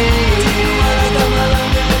with me? Do you wanna come along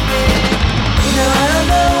with me? Now I don't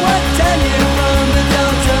know what time you're from, but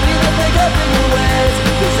don't tell me that they got in your ways.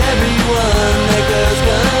 'Cause everyone that goes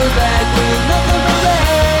comes back with nothing but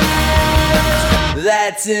legs.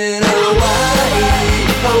 That's in Hawaii,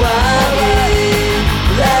 Hawaii.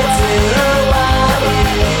 That's in Hawaii.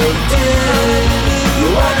 Do you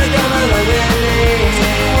wanna come along with me? Do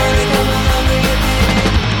you wanna come along with me?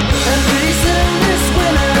 And pretty soon this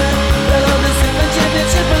winter, they'll hold the surfing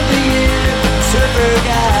championship of the year. Surfer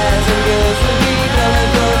guys and girls will be coming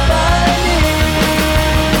from far and near.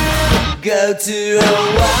 Go to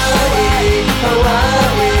Hawaii,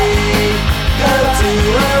 Hawaii. Go to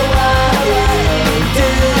Hawaii. Do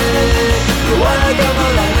you wanna come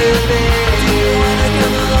along with me? Do you wanna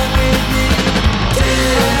come along with me? Do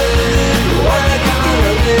you wanna come along with me? Do you wanna come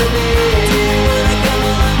along with me? Do you wanna come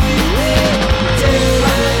along with me? Do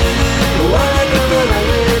you wanna come along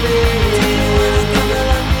with me? Do you wanna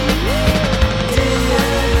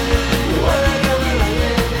come along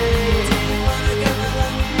with me? Do you wanna come along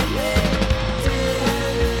with me?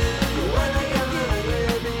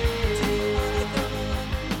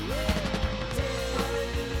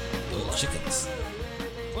 boiled chickens.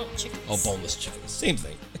 Boiled chickens. Oh, boneless chickens. Same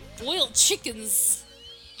thing. Boiled chickens.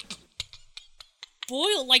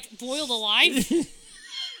 Boiled alive?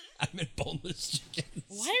 I meant boneless chickens.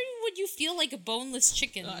 Why would you feel like a boneless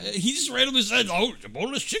chicken? He just randomly said, "Oh, it's a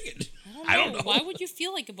boneless chicken." I don't know. Why would you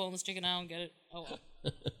feel like a boneless chicken? I don't get it. Oh well.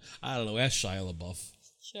 I don't know. Ask Shia LaBeouf.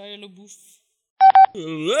 Shia LaBeouf. I'll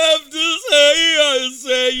have to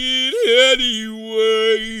say it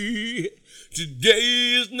anyway.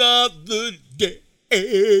 Today is not the day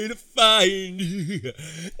to find you.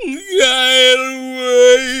 Get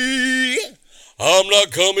away. I'm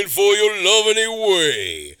not coming for your love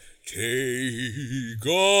anyway. Take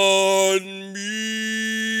on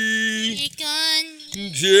me. Take on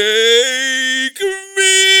me. Take